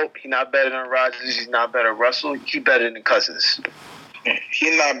 Nope, he's not better than Rodgers. He's not better than Russell. He's better than Cousins.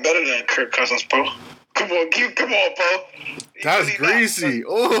 He's not better than Kirk Cousins, Poe. Come on, Poe. That's greasy.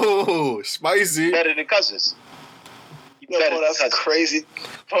 Oh, spicy. Better than Cousins. That's crazy.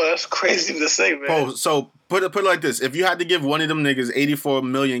 Poe, that's crazy to say, man. Poe, so put it like this: if you had to give one of them niggas $84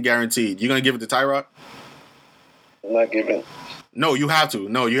 million guaranteed, you gonna give it to Tyrod? I'm not giving. No, you have to.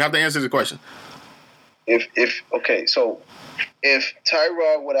 No, you have to answer the question. If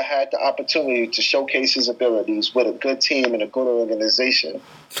Tyrod would have had the opportunity to showcase his abilities with a good team and a good organization,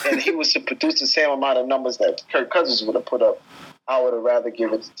 and he was to produce the same amount of numbers that Kirk Cousins would have put up, I would have rather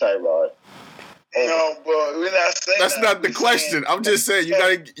give it to Tyrod. No, but we're not saying that's not the question. I'm just saying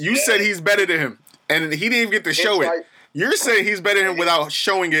you said he's better than him, and he didn't even get to show it. You're saying he's better than him without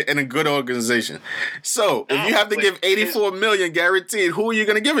showing it in a good organization. So if you have to give $84 million guaranteed, who are you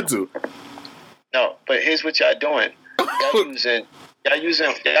gonna give it to? No, but here's what y'all doing. Y'all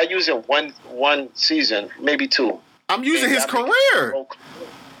using one season, maybe two. I'm using his career.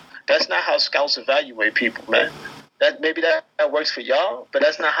 That's not how scouts evaluate people, man. Maybe that works for y'all, but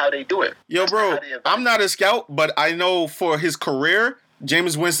that's not how they do it. Yo, bro, I'm not a scout, but I know for his career,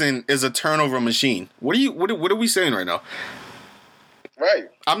 Jameis Winston is a turnover machine. What are we saying right now? Right.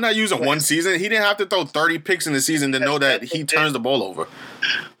 I'm not using one season. He didn't have to throw 30 picks in the season to know that he turns the ball over.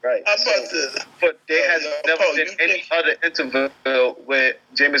 Right. But there has never been any other interval where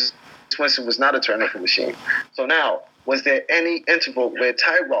Jameis Winston was not a turnover machine. So now, was there any interval where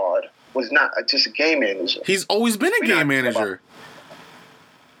Tyrod was not just a game manager? He's always been a game manager.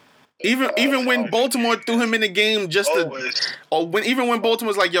 Even when Baltimore threw him in the game even when Baltimore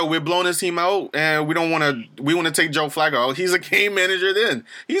was like, yo, we're blowing this team out and we want to take Joe Flacco out. He's a game manager then.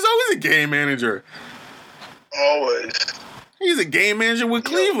 He's always a game manager. Always. He's a game manager with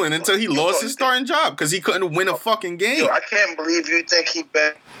Cleveland until he lost his starting job because he couldn't win a fucking game. Yo, I can't believe you think he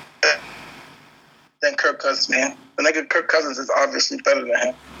better than Kirk Cousins, man. The nigga Kirk Cousins is obviously better than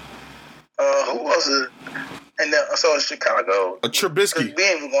him. Who else is it? And then, so it's Chicago. Trubisky. We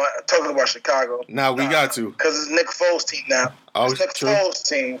ain't even going talking about Chicago. Nah, we got to. Because it's Nick Foles' team now. Oh, it's Nick true. Foles'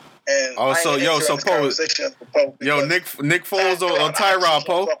 team. And Nick Foles or Tyrod,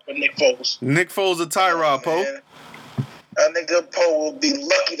 Poe. Nick Foles. Nick Foles or Tyrod, Poe. That nigga Poe will be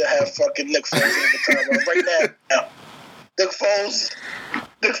lucky to have fucking Nick Foles in the Tyrod right now. Nick Foles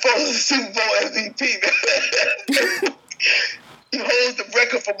is Super Bowl MVP, man. He holds the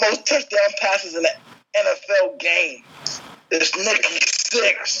record for most touchdown passes in an NFL game. It's Nicky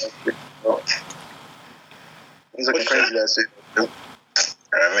 6. He's looking crazy that shit. That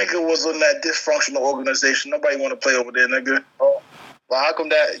nigga was on that dysfunctional organization. Nobody want to play over there, nigga. Oh. Well, how come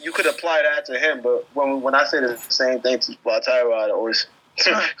that you could apply that to him, but when I say the same thing to Tyrod, or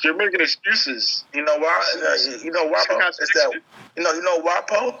you're making excuses. You know why? You know why, Poe? It's that. You know why,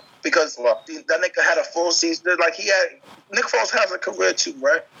 Poe? Because that nigga had a full season. Like Nick Foles has a career too,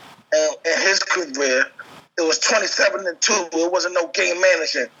 right? And in his career, it was 27-2. It wasn't no game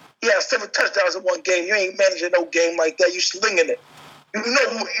managing. He had 7 touchdowns in one game. You ain't managing no game like that. You slinging it. You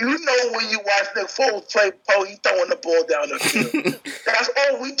know when you watch Nick Foles play, Poe, he throwing the ball down the field. That's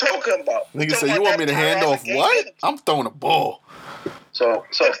all we talking about. Nigga said, you want me to hand off what? I'm throwing a ball. So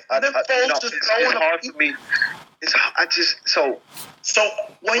it's hard for me. So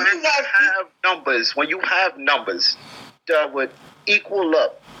when you have numbers that would equal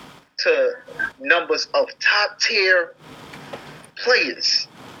up to numbers of top tier players,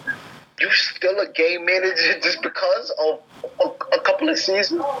 you still a game manager just because of a couple of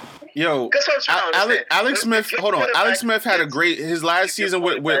seasons? Yo, Alex Smith. Hold on, Alex Smith had his last season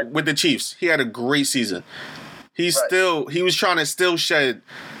with the Chiefs. He had a great season. He was trying to still shed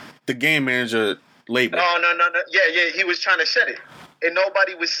the game manager label. No. Yeah, he was trying to shed it. And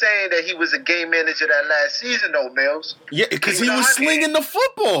nobody was saying that he was a game manager that last season, though, Mills. Yeah, because he was slinging the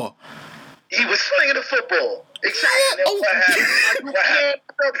football. He was slinging the football. Exactly. What happened?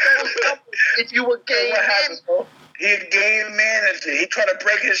 If you were game manager. He a game manager. He tried to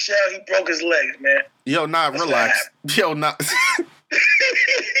break his shell. He broke his legs, man. Yo, relax. Yo,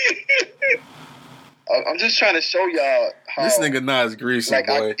 I'm just trying to show y'all how this nigga is greasy, like,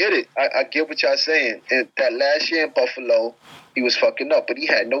 boy. I get it. I get what y'all saying. And that last year in Buffalo, he was fucking up, but he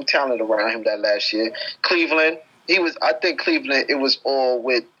had no talent around him that last year. Cleveland, I think Cleveland,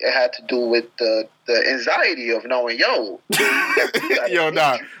 it had to do with the anxiety of knowing,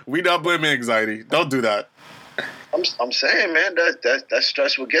 we not blaming anxiety. Don't do that. I'm saying, man, that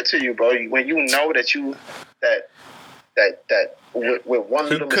stress will get to you, bro. When you know that with one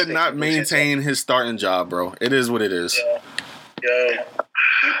little mistake, he could not maintain his starting job, bro. It is what it is. Yeah.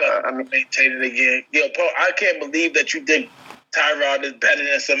 You got to maintain it again. Yo, Paul, I can't believe that you think Tyrod is better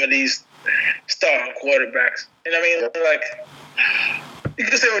than some of these starting quarterbacks. And I mean, like, you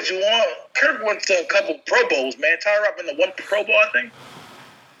can say what you want. Kirk went to a couple Pro Bowls, man. Tyrod been to one Pro Bowl, I think.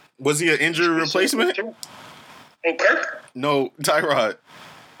 Was he an injury replacement? Oh, Kirk? No, Tyrod.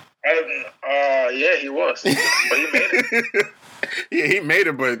 Yeah, he was. But he made it. Yeah, he made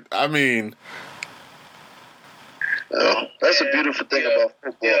it, but I mean, that's a beautiful thing about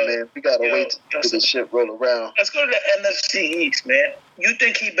football, man. We gotta wait till the shit roll around. Let's go to the NFC East, man. You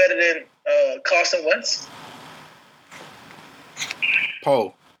think he better than Carson Wentz?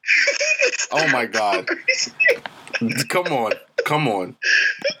 Poe. Oh my God. Come on.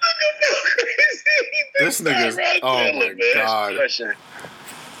 This nigga's. Oh my God.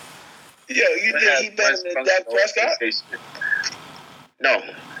 Yeah, you think he better than Dak Prescott? No.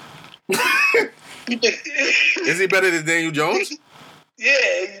 Is he better than Daniel Jones? Yeah,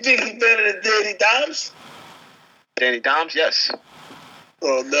 you think he better than Danny Dimes? Danny Dimes, yes.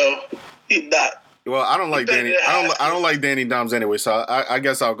 Oh no, he's not. Well, I don't like Danny. I don't like Danny Dimes anyway. So I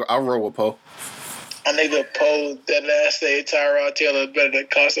guess I'll roll with Poe. I think the Poe that last day Tyrod Taylor better than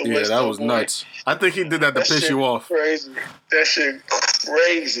Carson Wentz. Yeah, that was nuts. I think he did that to piss you off. Crazy. That shit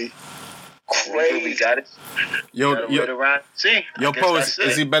crazy. Crazy. We got it. Yo, Poe,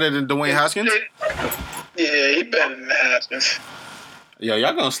 is he better than Dwayne Haskins? Yeah, he better than Haskins. Yeah,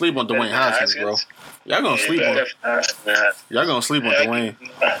 y'all gonna sleep on Dwayne Haskins, bro. Y'all gonna sleep on. Y'all gonna sleep on Dwayne.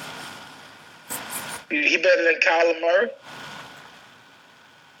 He better than Kyler Murray?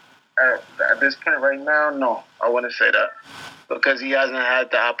 At this point right now, no. I wouldn't say that. Because he hasn't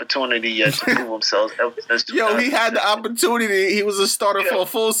had the opportunity yet to prove himself ever since. Yo, he had the opportunity. He was a starter for a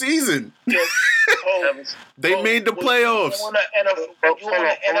full season. They made the playoffs. You on the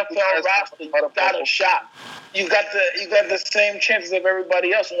NFL roster, you got a shot. You got the same chances of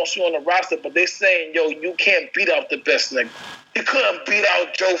everybody else once you're on the roster, but they're saying, yo, you can't beat out the best nigga. You couldn't beat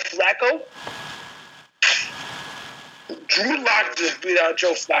out Joe Flacco. Drew Lock just beat out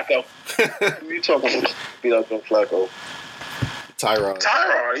Joe Flacco. What are you talking about? Beat out Joe Flacco. Tyrod.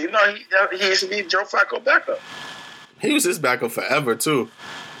 You know, he used to be Joe Flacco backup. He was his backup forever, too.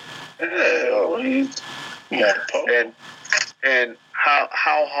 And how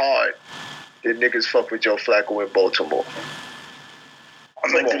hard did niggas fuck with Joe Flacco in Baltimore?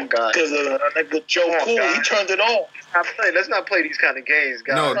 Because nigga Joe Cool, he turned it on. Let's not play these kind of games,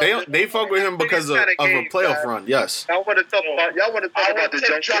 guys. No, they fuck with him because of a playoff run. Yes. Y'all want to talk about the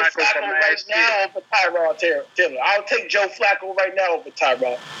Joe Flacco right now over Tyrod Taylor. I'll take Joe Flacco right now over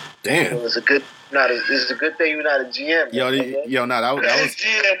Tyrod. Damn. It's a good thing you're not a GM. Yo, that was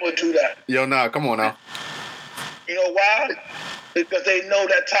GM would do that. Yo, come on now. You know why? Because they know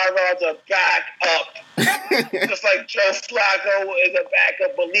that Tyrod's a backup. Just like Joe Flacco is a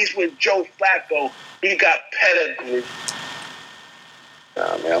backup, but at least with Joe Flacco, he got pedigree.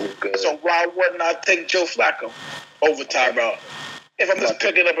 Nah, man, I'm good. So why wouldn't I take Joe Flacco over Tyrod? If I'm just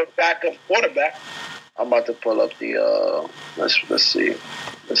picking up a backup quarterback. I'm about to pull up the let's see.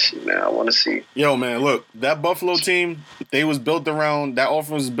 Let's see, man. I want to see. Yo, man, look, that Buffalo team, that offense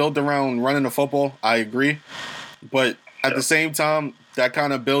was built around running the football. I agree. But at the same time, that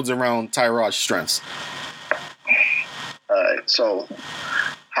kind of builds around Tyrod's strengths. All right, so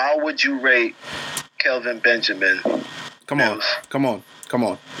how would you rate Kelvin Benjamin? Come on.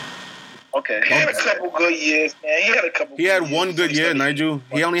 Okay. He had a couple good years, man. He had one good year, Nigel.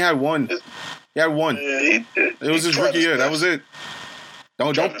 He only had one. He had one. Yeah, it was his rookie year. That was it.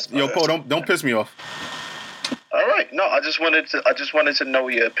 Don't piss me off. All right. No, I just wanted to know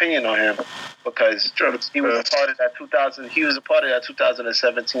your opinion on him because he was a part of that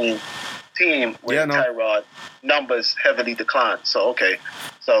 2017 team where Tyrod numbers heavily declined. So okay.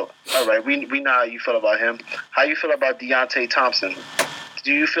 So all right, we know how you feel about him. How you feel about Deontay Thompson?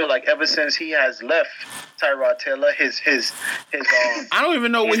 Do you feel like ever since he has left Tyrod Taylor, his I don't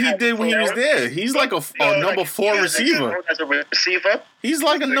even know what he did when he was there. He's like a number 4 receiver. As a receiver, he's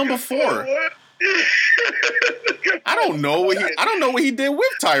like a number 4. I don't know what he did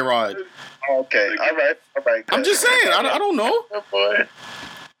with Tyrod. Okay, all right. I'm just saying, I don't know.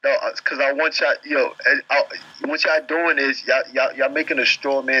 No, because I want y'all, what y'all doing is y'all making a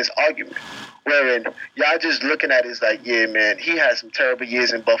straw man's argument, wherein y'all just looking at it as like, yeah, man, he had some terrible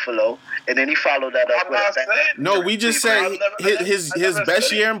years in Buffalo, and then he followed that up No, we just said his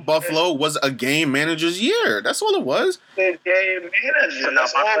best year in Buffalo was a game manager's year. That's all it was. Game manager.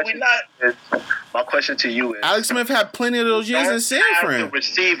 That's all we not. My question to you is: Alex Smith had plenty of those years in San Fran.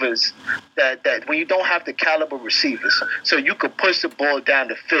 Receivers that when you don't have the caliber receivers, so you could push the ball down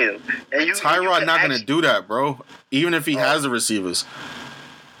the field. And Tyrod not going to do that, bro. Even if he has the receivers.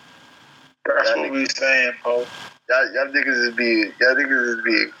 That's what we saying, Poe. Y'all niggas is big.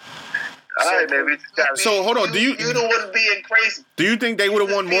 All right, man. So hold on. You the one being crazy. Do you think they would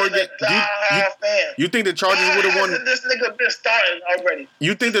have won more games? You think the Chargers would have won? This nigga been starting already.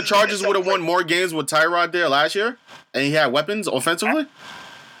 You think the Chargers would have won more games with Tyrod there last year, and he had weapons offensively?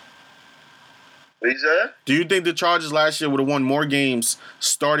 What you said? Do you think the Chargers last year would have won more games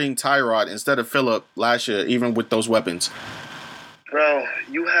starting Tyrod instead of Phillip last year, even with those weapons? Bro,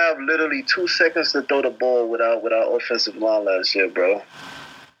 you have literally 2 seconds to throw the ball without offensive line last year, bro.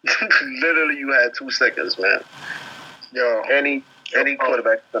 Literally, you had 2 seconds, man. Yo, any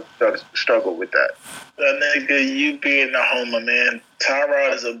quarterback struggle with that. Nigga, you being a homer, man.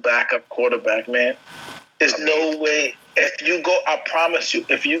 Tyrod is a backup quarterback, man. There's no way. If you go, I promise you,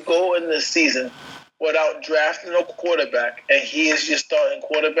 if you go in the season without drafting a quarterback and he is your starting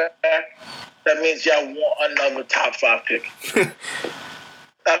quarterback, that means y'all want another top 5 pick.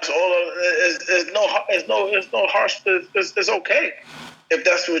 That's all. It's no harsh. It's okay. If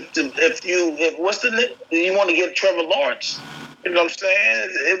that's what, if what's the you want to get Trevor Lawrence? You know what I'm saying?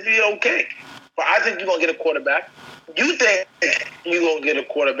 It'd be okay. But I think you're gonna get a quarterback. You think you're gonna get a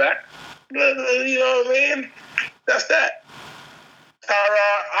quarterback? You know what I mean? That's that.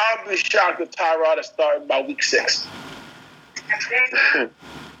 Tyrod, I'll be shocked if Tyrod is starting by week 6.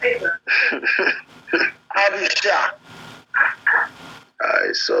 I'll be shocked. All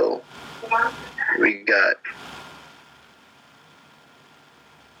right, so we got.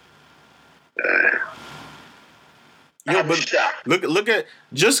 Yo, but look at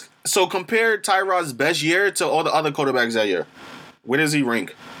just so compare Tyrod's best year to all the other quarterbacks that year. Where does he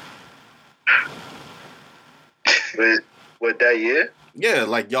rank? With that year? Yeah,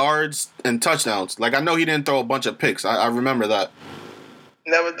 like yards and touchdowns. Like I know he didn't throw a bunch of picks. I remember that.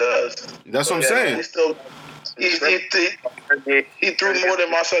 Never does. That's what I'm saying. He threw more than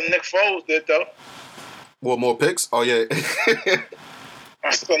my son Nick Foles did, though. What, more picks? Oh yeah.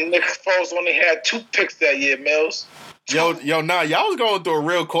 My son Nick Foles only had 2 picks that year, Mills. Y'all was going through a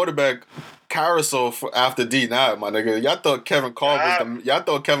real quarterback carousel after D9, my nigga. Y'all thought Kevin Carr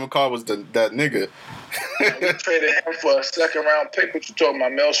was that nigga. We traded him for a 2nd round pick. What you talking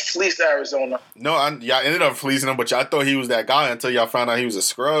about, Mills? Fleeced Arizona. No, y'all ended up fleecing him, but y'all thought he was that guy until y'all found out he was a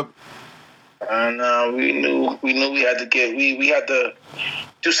scrub. And we knew we had to get we had to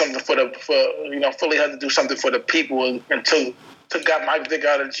do something Philly had to do something for the people until got Mike Vick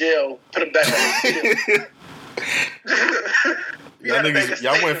out of jail, put him back on the field.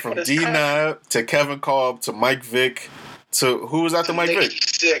 Y'all went from D9 to Kevin Carr to Mike Vick to who was after Mike Vick?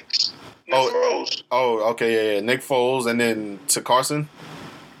 Nick Foles. Oh, okay, yeah, Nick Foles, and then to Carson.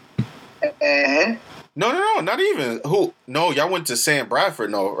 Mm-hmm. No, not even. Who? No, y'all went to Sam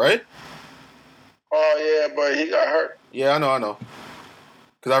Bradford, no, right? Oh yeah, but he got hurt. Yeah, I know.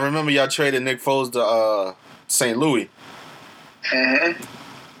 Because I remember y'all traded Nick Foles to St. Louis. Mm-hmm.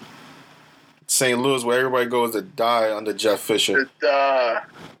 St. Louis, where everybody goes to die under Jeff Fisher.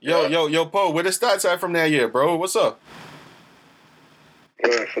 Yo, Poe, where the stats at from that year, bro? What's up?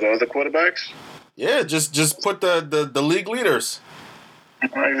 For the other quarterbacks? Yeah, just put the league leaders.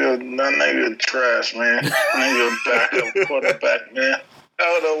 That nigga trash, man. Nigga backup quarterback, man. I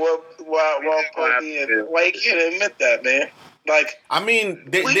don't know why you can't admit that, man. Like, I mean,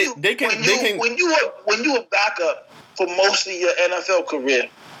 they can. When you a backup for most of your NFL career,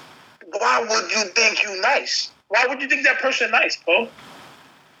 why would you think you nice? Why would you think that person nice, Paul?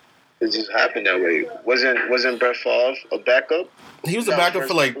 It just happened that way. Wasn't Brett Favre a backup? He was a backup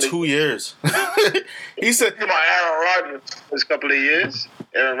for like 2 years. He said, "Come on, Aaron Rodgers." First couple of years.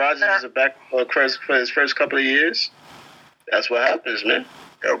 Aaron Rodgers was a backup for his first couple of years. That's what happens, man.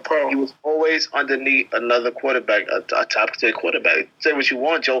 He was always underneath another quarterback, a top-tier quarterback. Say what you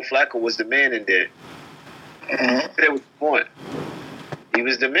want, Joe Flacco was the man in there. Mm-hmm. Say what you want. He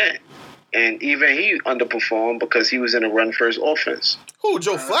was the man. And even he underperformed because he was in a run-first offense. Who,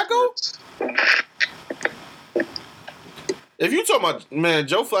 Joe Flacco? If you talking about, man,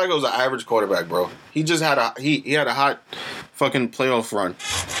 Joe Flacco's an average quarterback, bro. He just had he had a hot fucking playoff run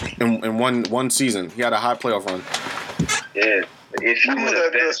in one season. He had a hot playoff run. Yeah. If you look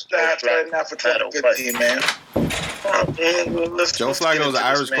at the stats right now for 2015, man. Joe Flacco's an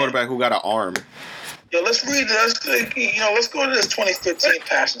average quarterback who got an arm. Yo, let's read this. Let's go to this 2015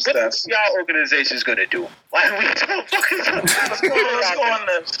 passing stats. What y'all organization's gonna do? Why are we Let's go on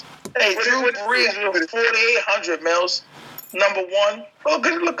this. Hey, Drew Brees with 4,800 mils. Number 1.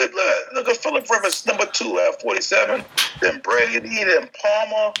 Look at Phillip Rivers, number 2 at 47. Then Brady, then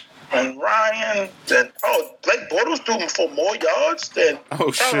Palmer, and Ryan. Then Blake Bortles threw him for more yards than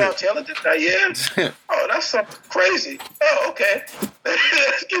Tyrod Taylor did that year. Oh, that's something crazy. Oh, okay.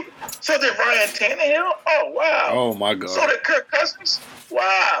 So did Ryan Tannehill. Oh, wow. Oh my God. So did Kirk Cousins.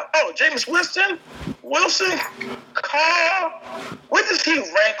 Wow. Oh, Jameis Wilson, Carr. Where does he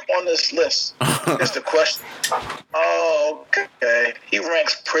rank on this list? Is the question. Oh, okay. He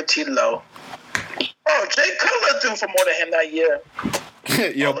ranks pretty low. Oh, Jay Cutler threw for more than him that year.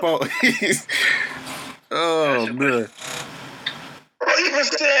 Yo, Paul. Oh, man. Oh, even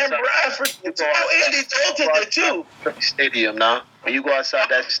Sam Bradford. Oh, Andy Dalton did too. Stadium now. When you go outside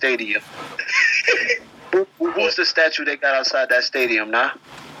that stadium. Who's the statue they got outside that stadium now?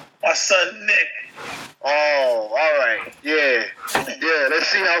 My son Nick. Oh, all right. Yeah. Let's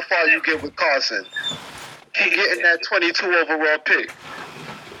see how far you get with Carson. He getting that 22 overall pick.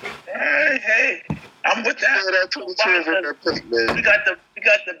 Hey, I'm with that. Yeah, that 22 overall pick, man. We got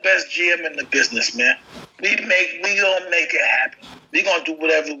the best GM in the business, man. We gonna make it happen. We gonna do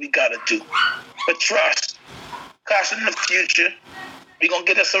whatever we gotta do. But trust, Carson, in the future, we gonna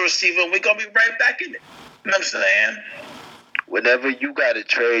get us a receiver and we gonna be right back in it. You know what I'm saying? whenever you gotta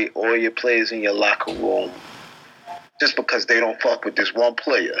trade all your players in your locker room just because they don't fuck with this one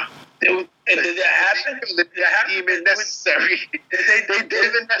player. And did that happen? Did that happen? Even necessary. They did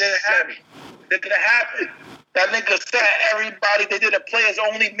it necessary. Did that happen? That nigga sat everybody. They did a players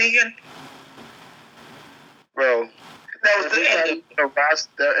only meeting. Bro, That was the end.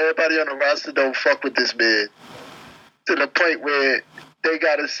 Everybody on the roster don't fuck with this man. To the point where they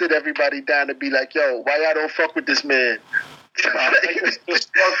gotta sit everybody down and be like, yo, why y'all don't fuck with this man? You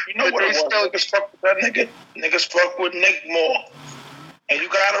know what it was? Niggas fuck with that nigga. Niggas fuck with Nick more. And you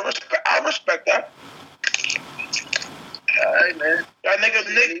gotta respect. I respect that. All right, man. That nigga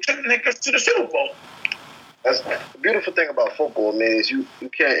Nick took niggas to the Super Bowl. That's the beautiful thing about football, man, is you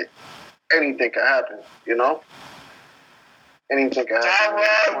can't. Anything can happen, you know. Anything can happen.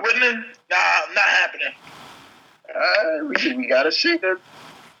 Tyrod winning? Nah, not happening. We gotta see that.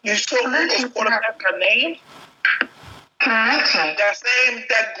 You saw who's quarterback got named?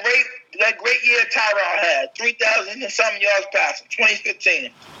 That great year Tyrod had 3,000 and something yards passing,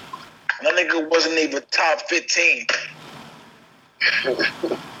 2015. That nigga wasn't even top 15. Let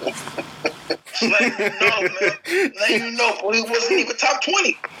you know, man. Let you know, he wasn't even top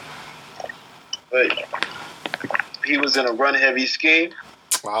 20. But he was in a run-heavy scheme.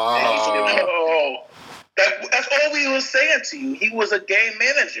 Oh, that's all we was saying to you. He was a game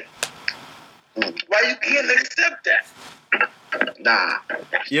manager. Why you can't accept that? Nah.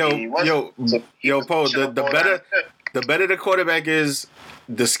 Yo, Poe. The better the quarterback is,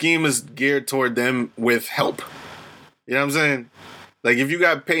 the scheme is geared toward them with help. You know what I'm saying? Like if you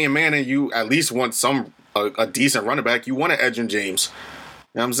got Peyton Manning, you at least want a decent running back. You want an Edgerrin James.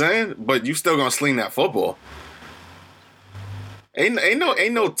 You know what I'm saying? But you still gonna sling that football. Ain't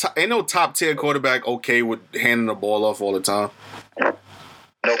no top tier quarterback okay with handing the ball off all the time.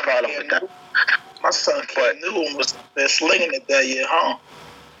 No problem with that. My son Cam Newton was slinging it that year, huh?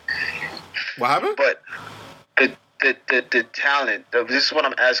 What happened? But the talent. This is what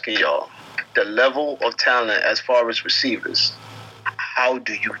I'm asking y'all. The level of talent as far as receivers. How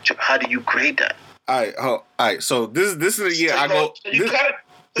do you grade that? All right. So this is the year I go. So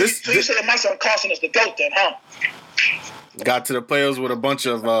you said my son Carson is the GOAT then, huh? Got to the playoffs with a bunch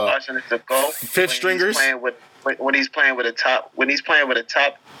of fifth stringers. When he's playing with a top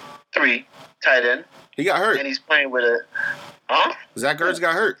 3 tight end. He got hurt. And he's playing with a Zach Ertz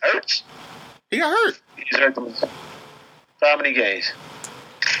got hurt. He got hurt. He's hurt them. How many games?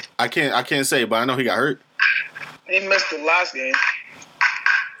 I can't say, but I know he got hurt. He missed the last game.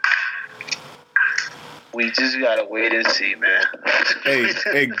 We just gotta wait and see, man.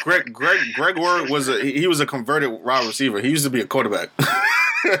 Hey, Greg Ward was a converted wide receiver. He used to be a quarterback.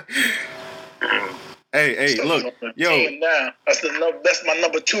 Hey, look, yo. That's my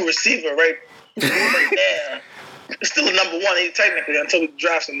number 2 receiver, right? Yeah. It's still a number 1. He technically until we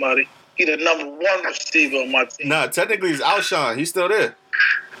draft somebody. He the number 1 receiver on my team. Nah, technically he's Alshon. He's still there.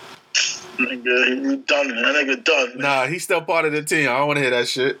 Nigga, he done. That nigga done. Man. Nah, he's still part of the team. I don't want to hear that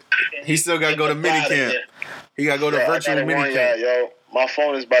shit. He still got to go to minicamp. He got to go to virtual minicamp. Yo, my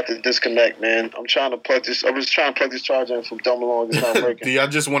phone is about to disconnect, man. I'm trying to plug this. I was trying to plug this charger in from dumb along. It's not working. Do y'all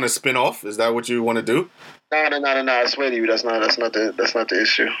just want to spin off? Is that what you want to do? No. I swear to you, that's not the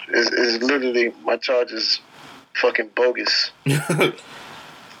issue. It's literally my charge is fucking bogus. I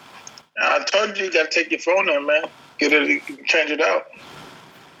told you got to take your phone in, man. Change it out.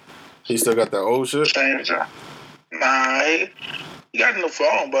 He still got that old shit? Change it. Nah, he got a new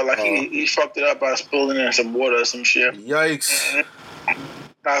phone, but like he fucked it up by spilling in some water or some shit. Yikes.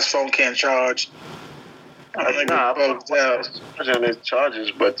 Now his phone can't charge. I think charging his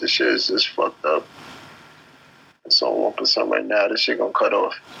charges, but this shit is just fucked up. It's on 1% right now. This shit gonna cut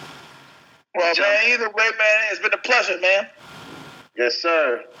off. Well, man, either way, man, it's been a pleasure, man. Yes,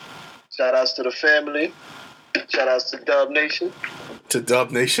 sir. Shout outs to the family. Shout outs to Dub Nation. To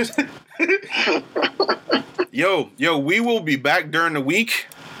Dub Nation? Yo, we will be back during the week.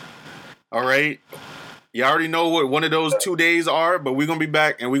 All right. You already know what one of those 2 days are, but we're going to be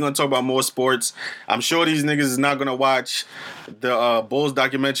back and we're going to talk about more sports. I'm sure these niggas is not going to watch the Bulls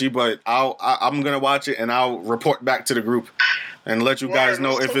documentary, but I'm going to watch it and I'll report back to the group and let you guys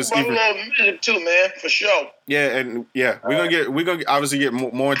know if it's even. Music too, man, for sure. Yeah, we're gonna obviously get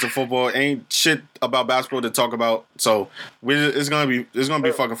more into football. Ain't shit about basketball to talk about, so it's gonna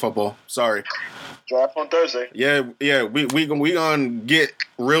be fucking football. Sorry. Draft on Thursday. Yeah, we gonna get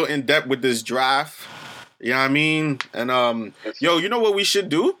real in depth with this draft. You know what I mean? And you know what we should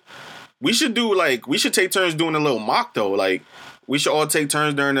do? We should take turns doing a little mock though. Like we should all take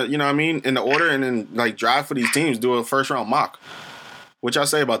turns during the, you know what I mean, in the order, and then like draft for these teams, do a first round mock. What y'all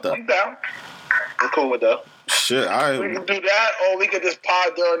say about that? I'm down. I'm cool with that. Shit. Shit, We can do that, or we could just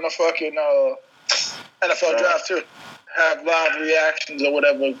pod during the fucking NFL draft too. Have live reactions or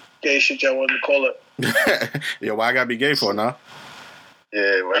whatever gay shit y'all want to call it. Yo, why I gotta be gay for now?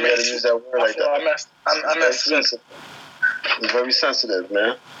 Yeah, why you gotta use that word like that? I messed sensitive. It's very sensitive,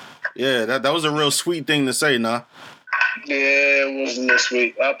 man. Yeah, that was a real sweet thing to say, nah. Yeah, it was a little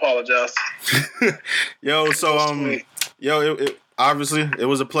sweet. I apologize. Yo, so it obviously it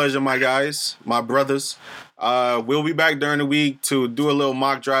was a pleasure, my guys, my brothers. We'll be back during the week to do a little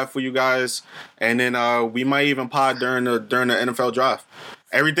mock draft for you guys, and then we might even pod during the NFL draft.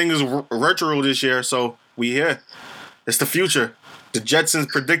 Everything is retro this year, so we here. It's the future. The Jetsons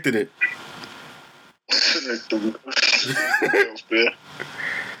predicted it.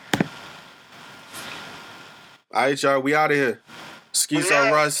 All right, y'all, we out of here. Ski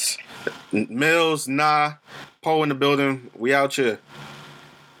Russ, Mills, Poe in the building. We out here.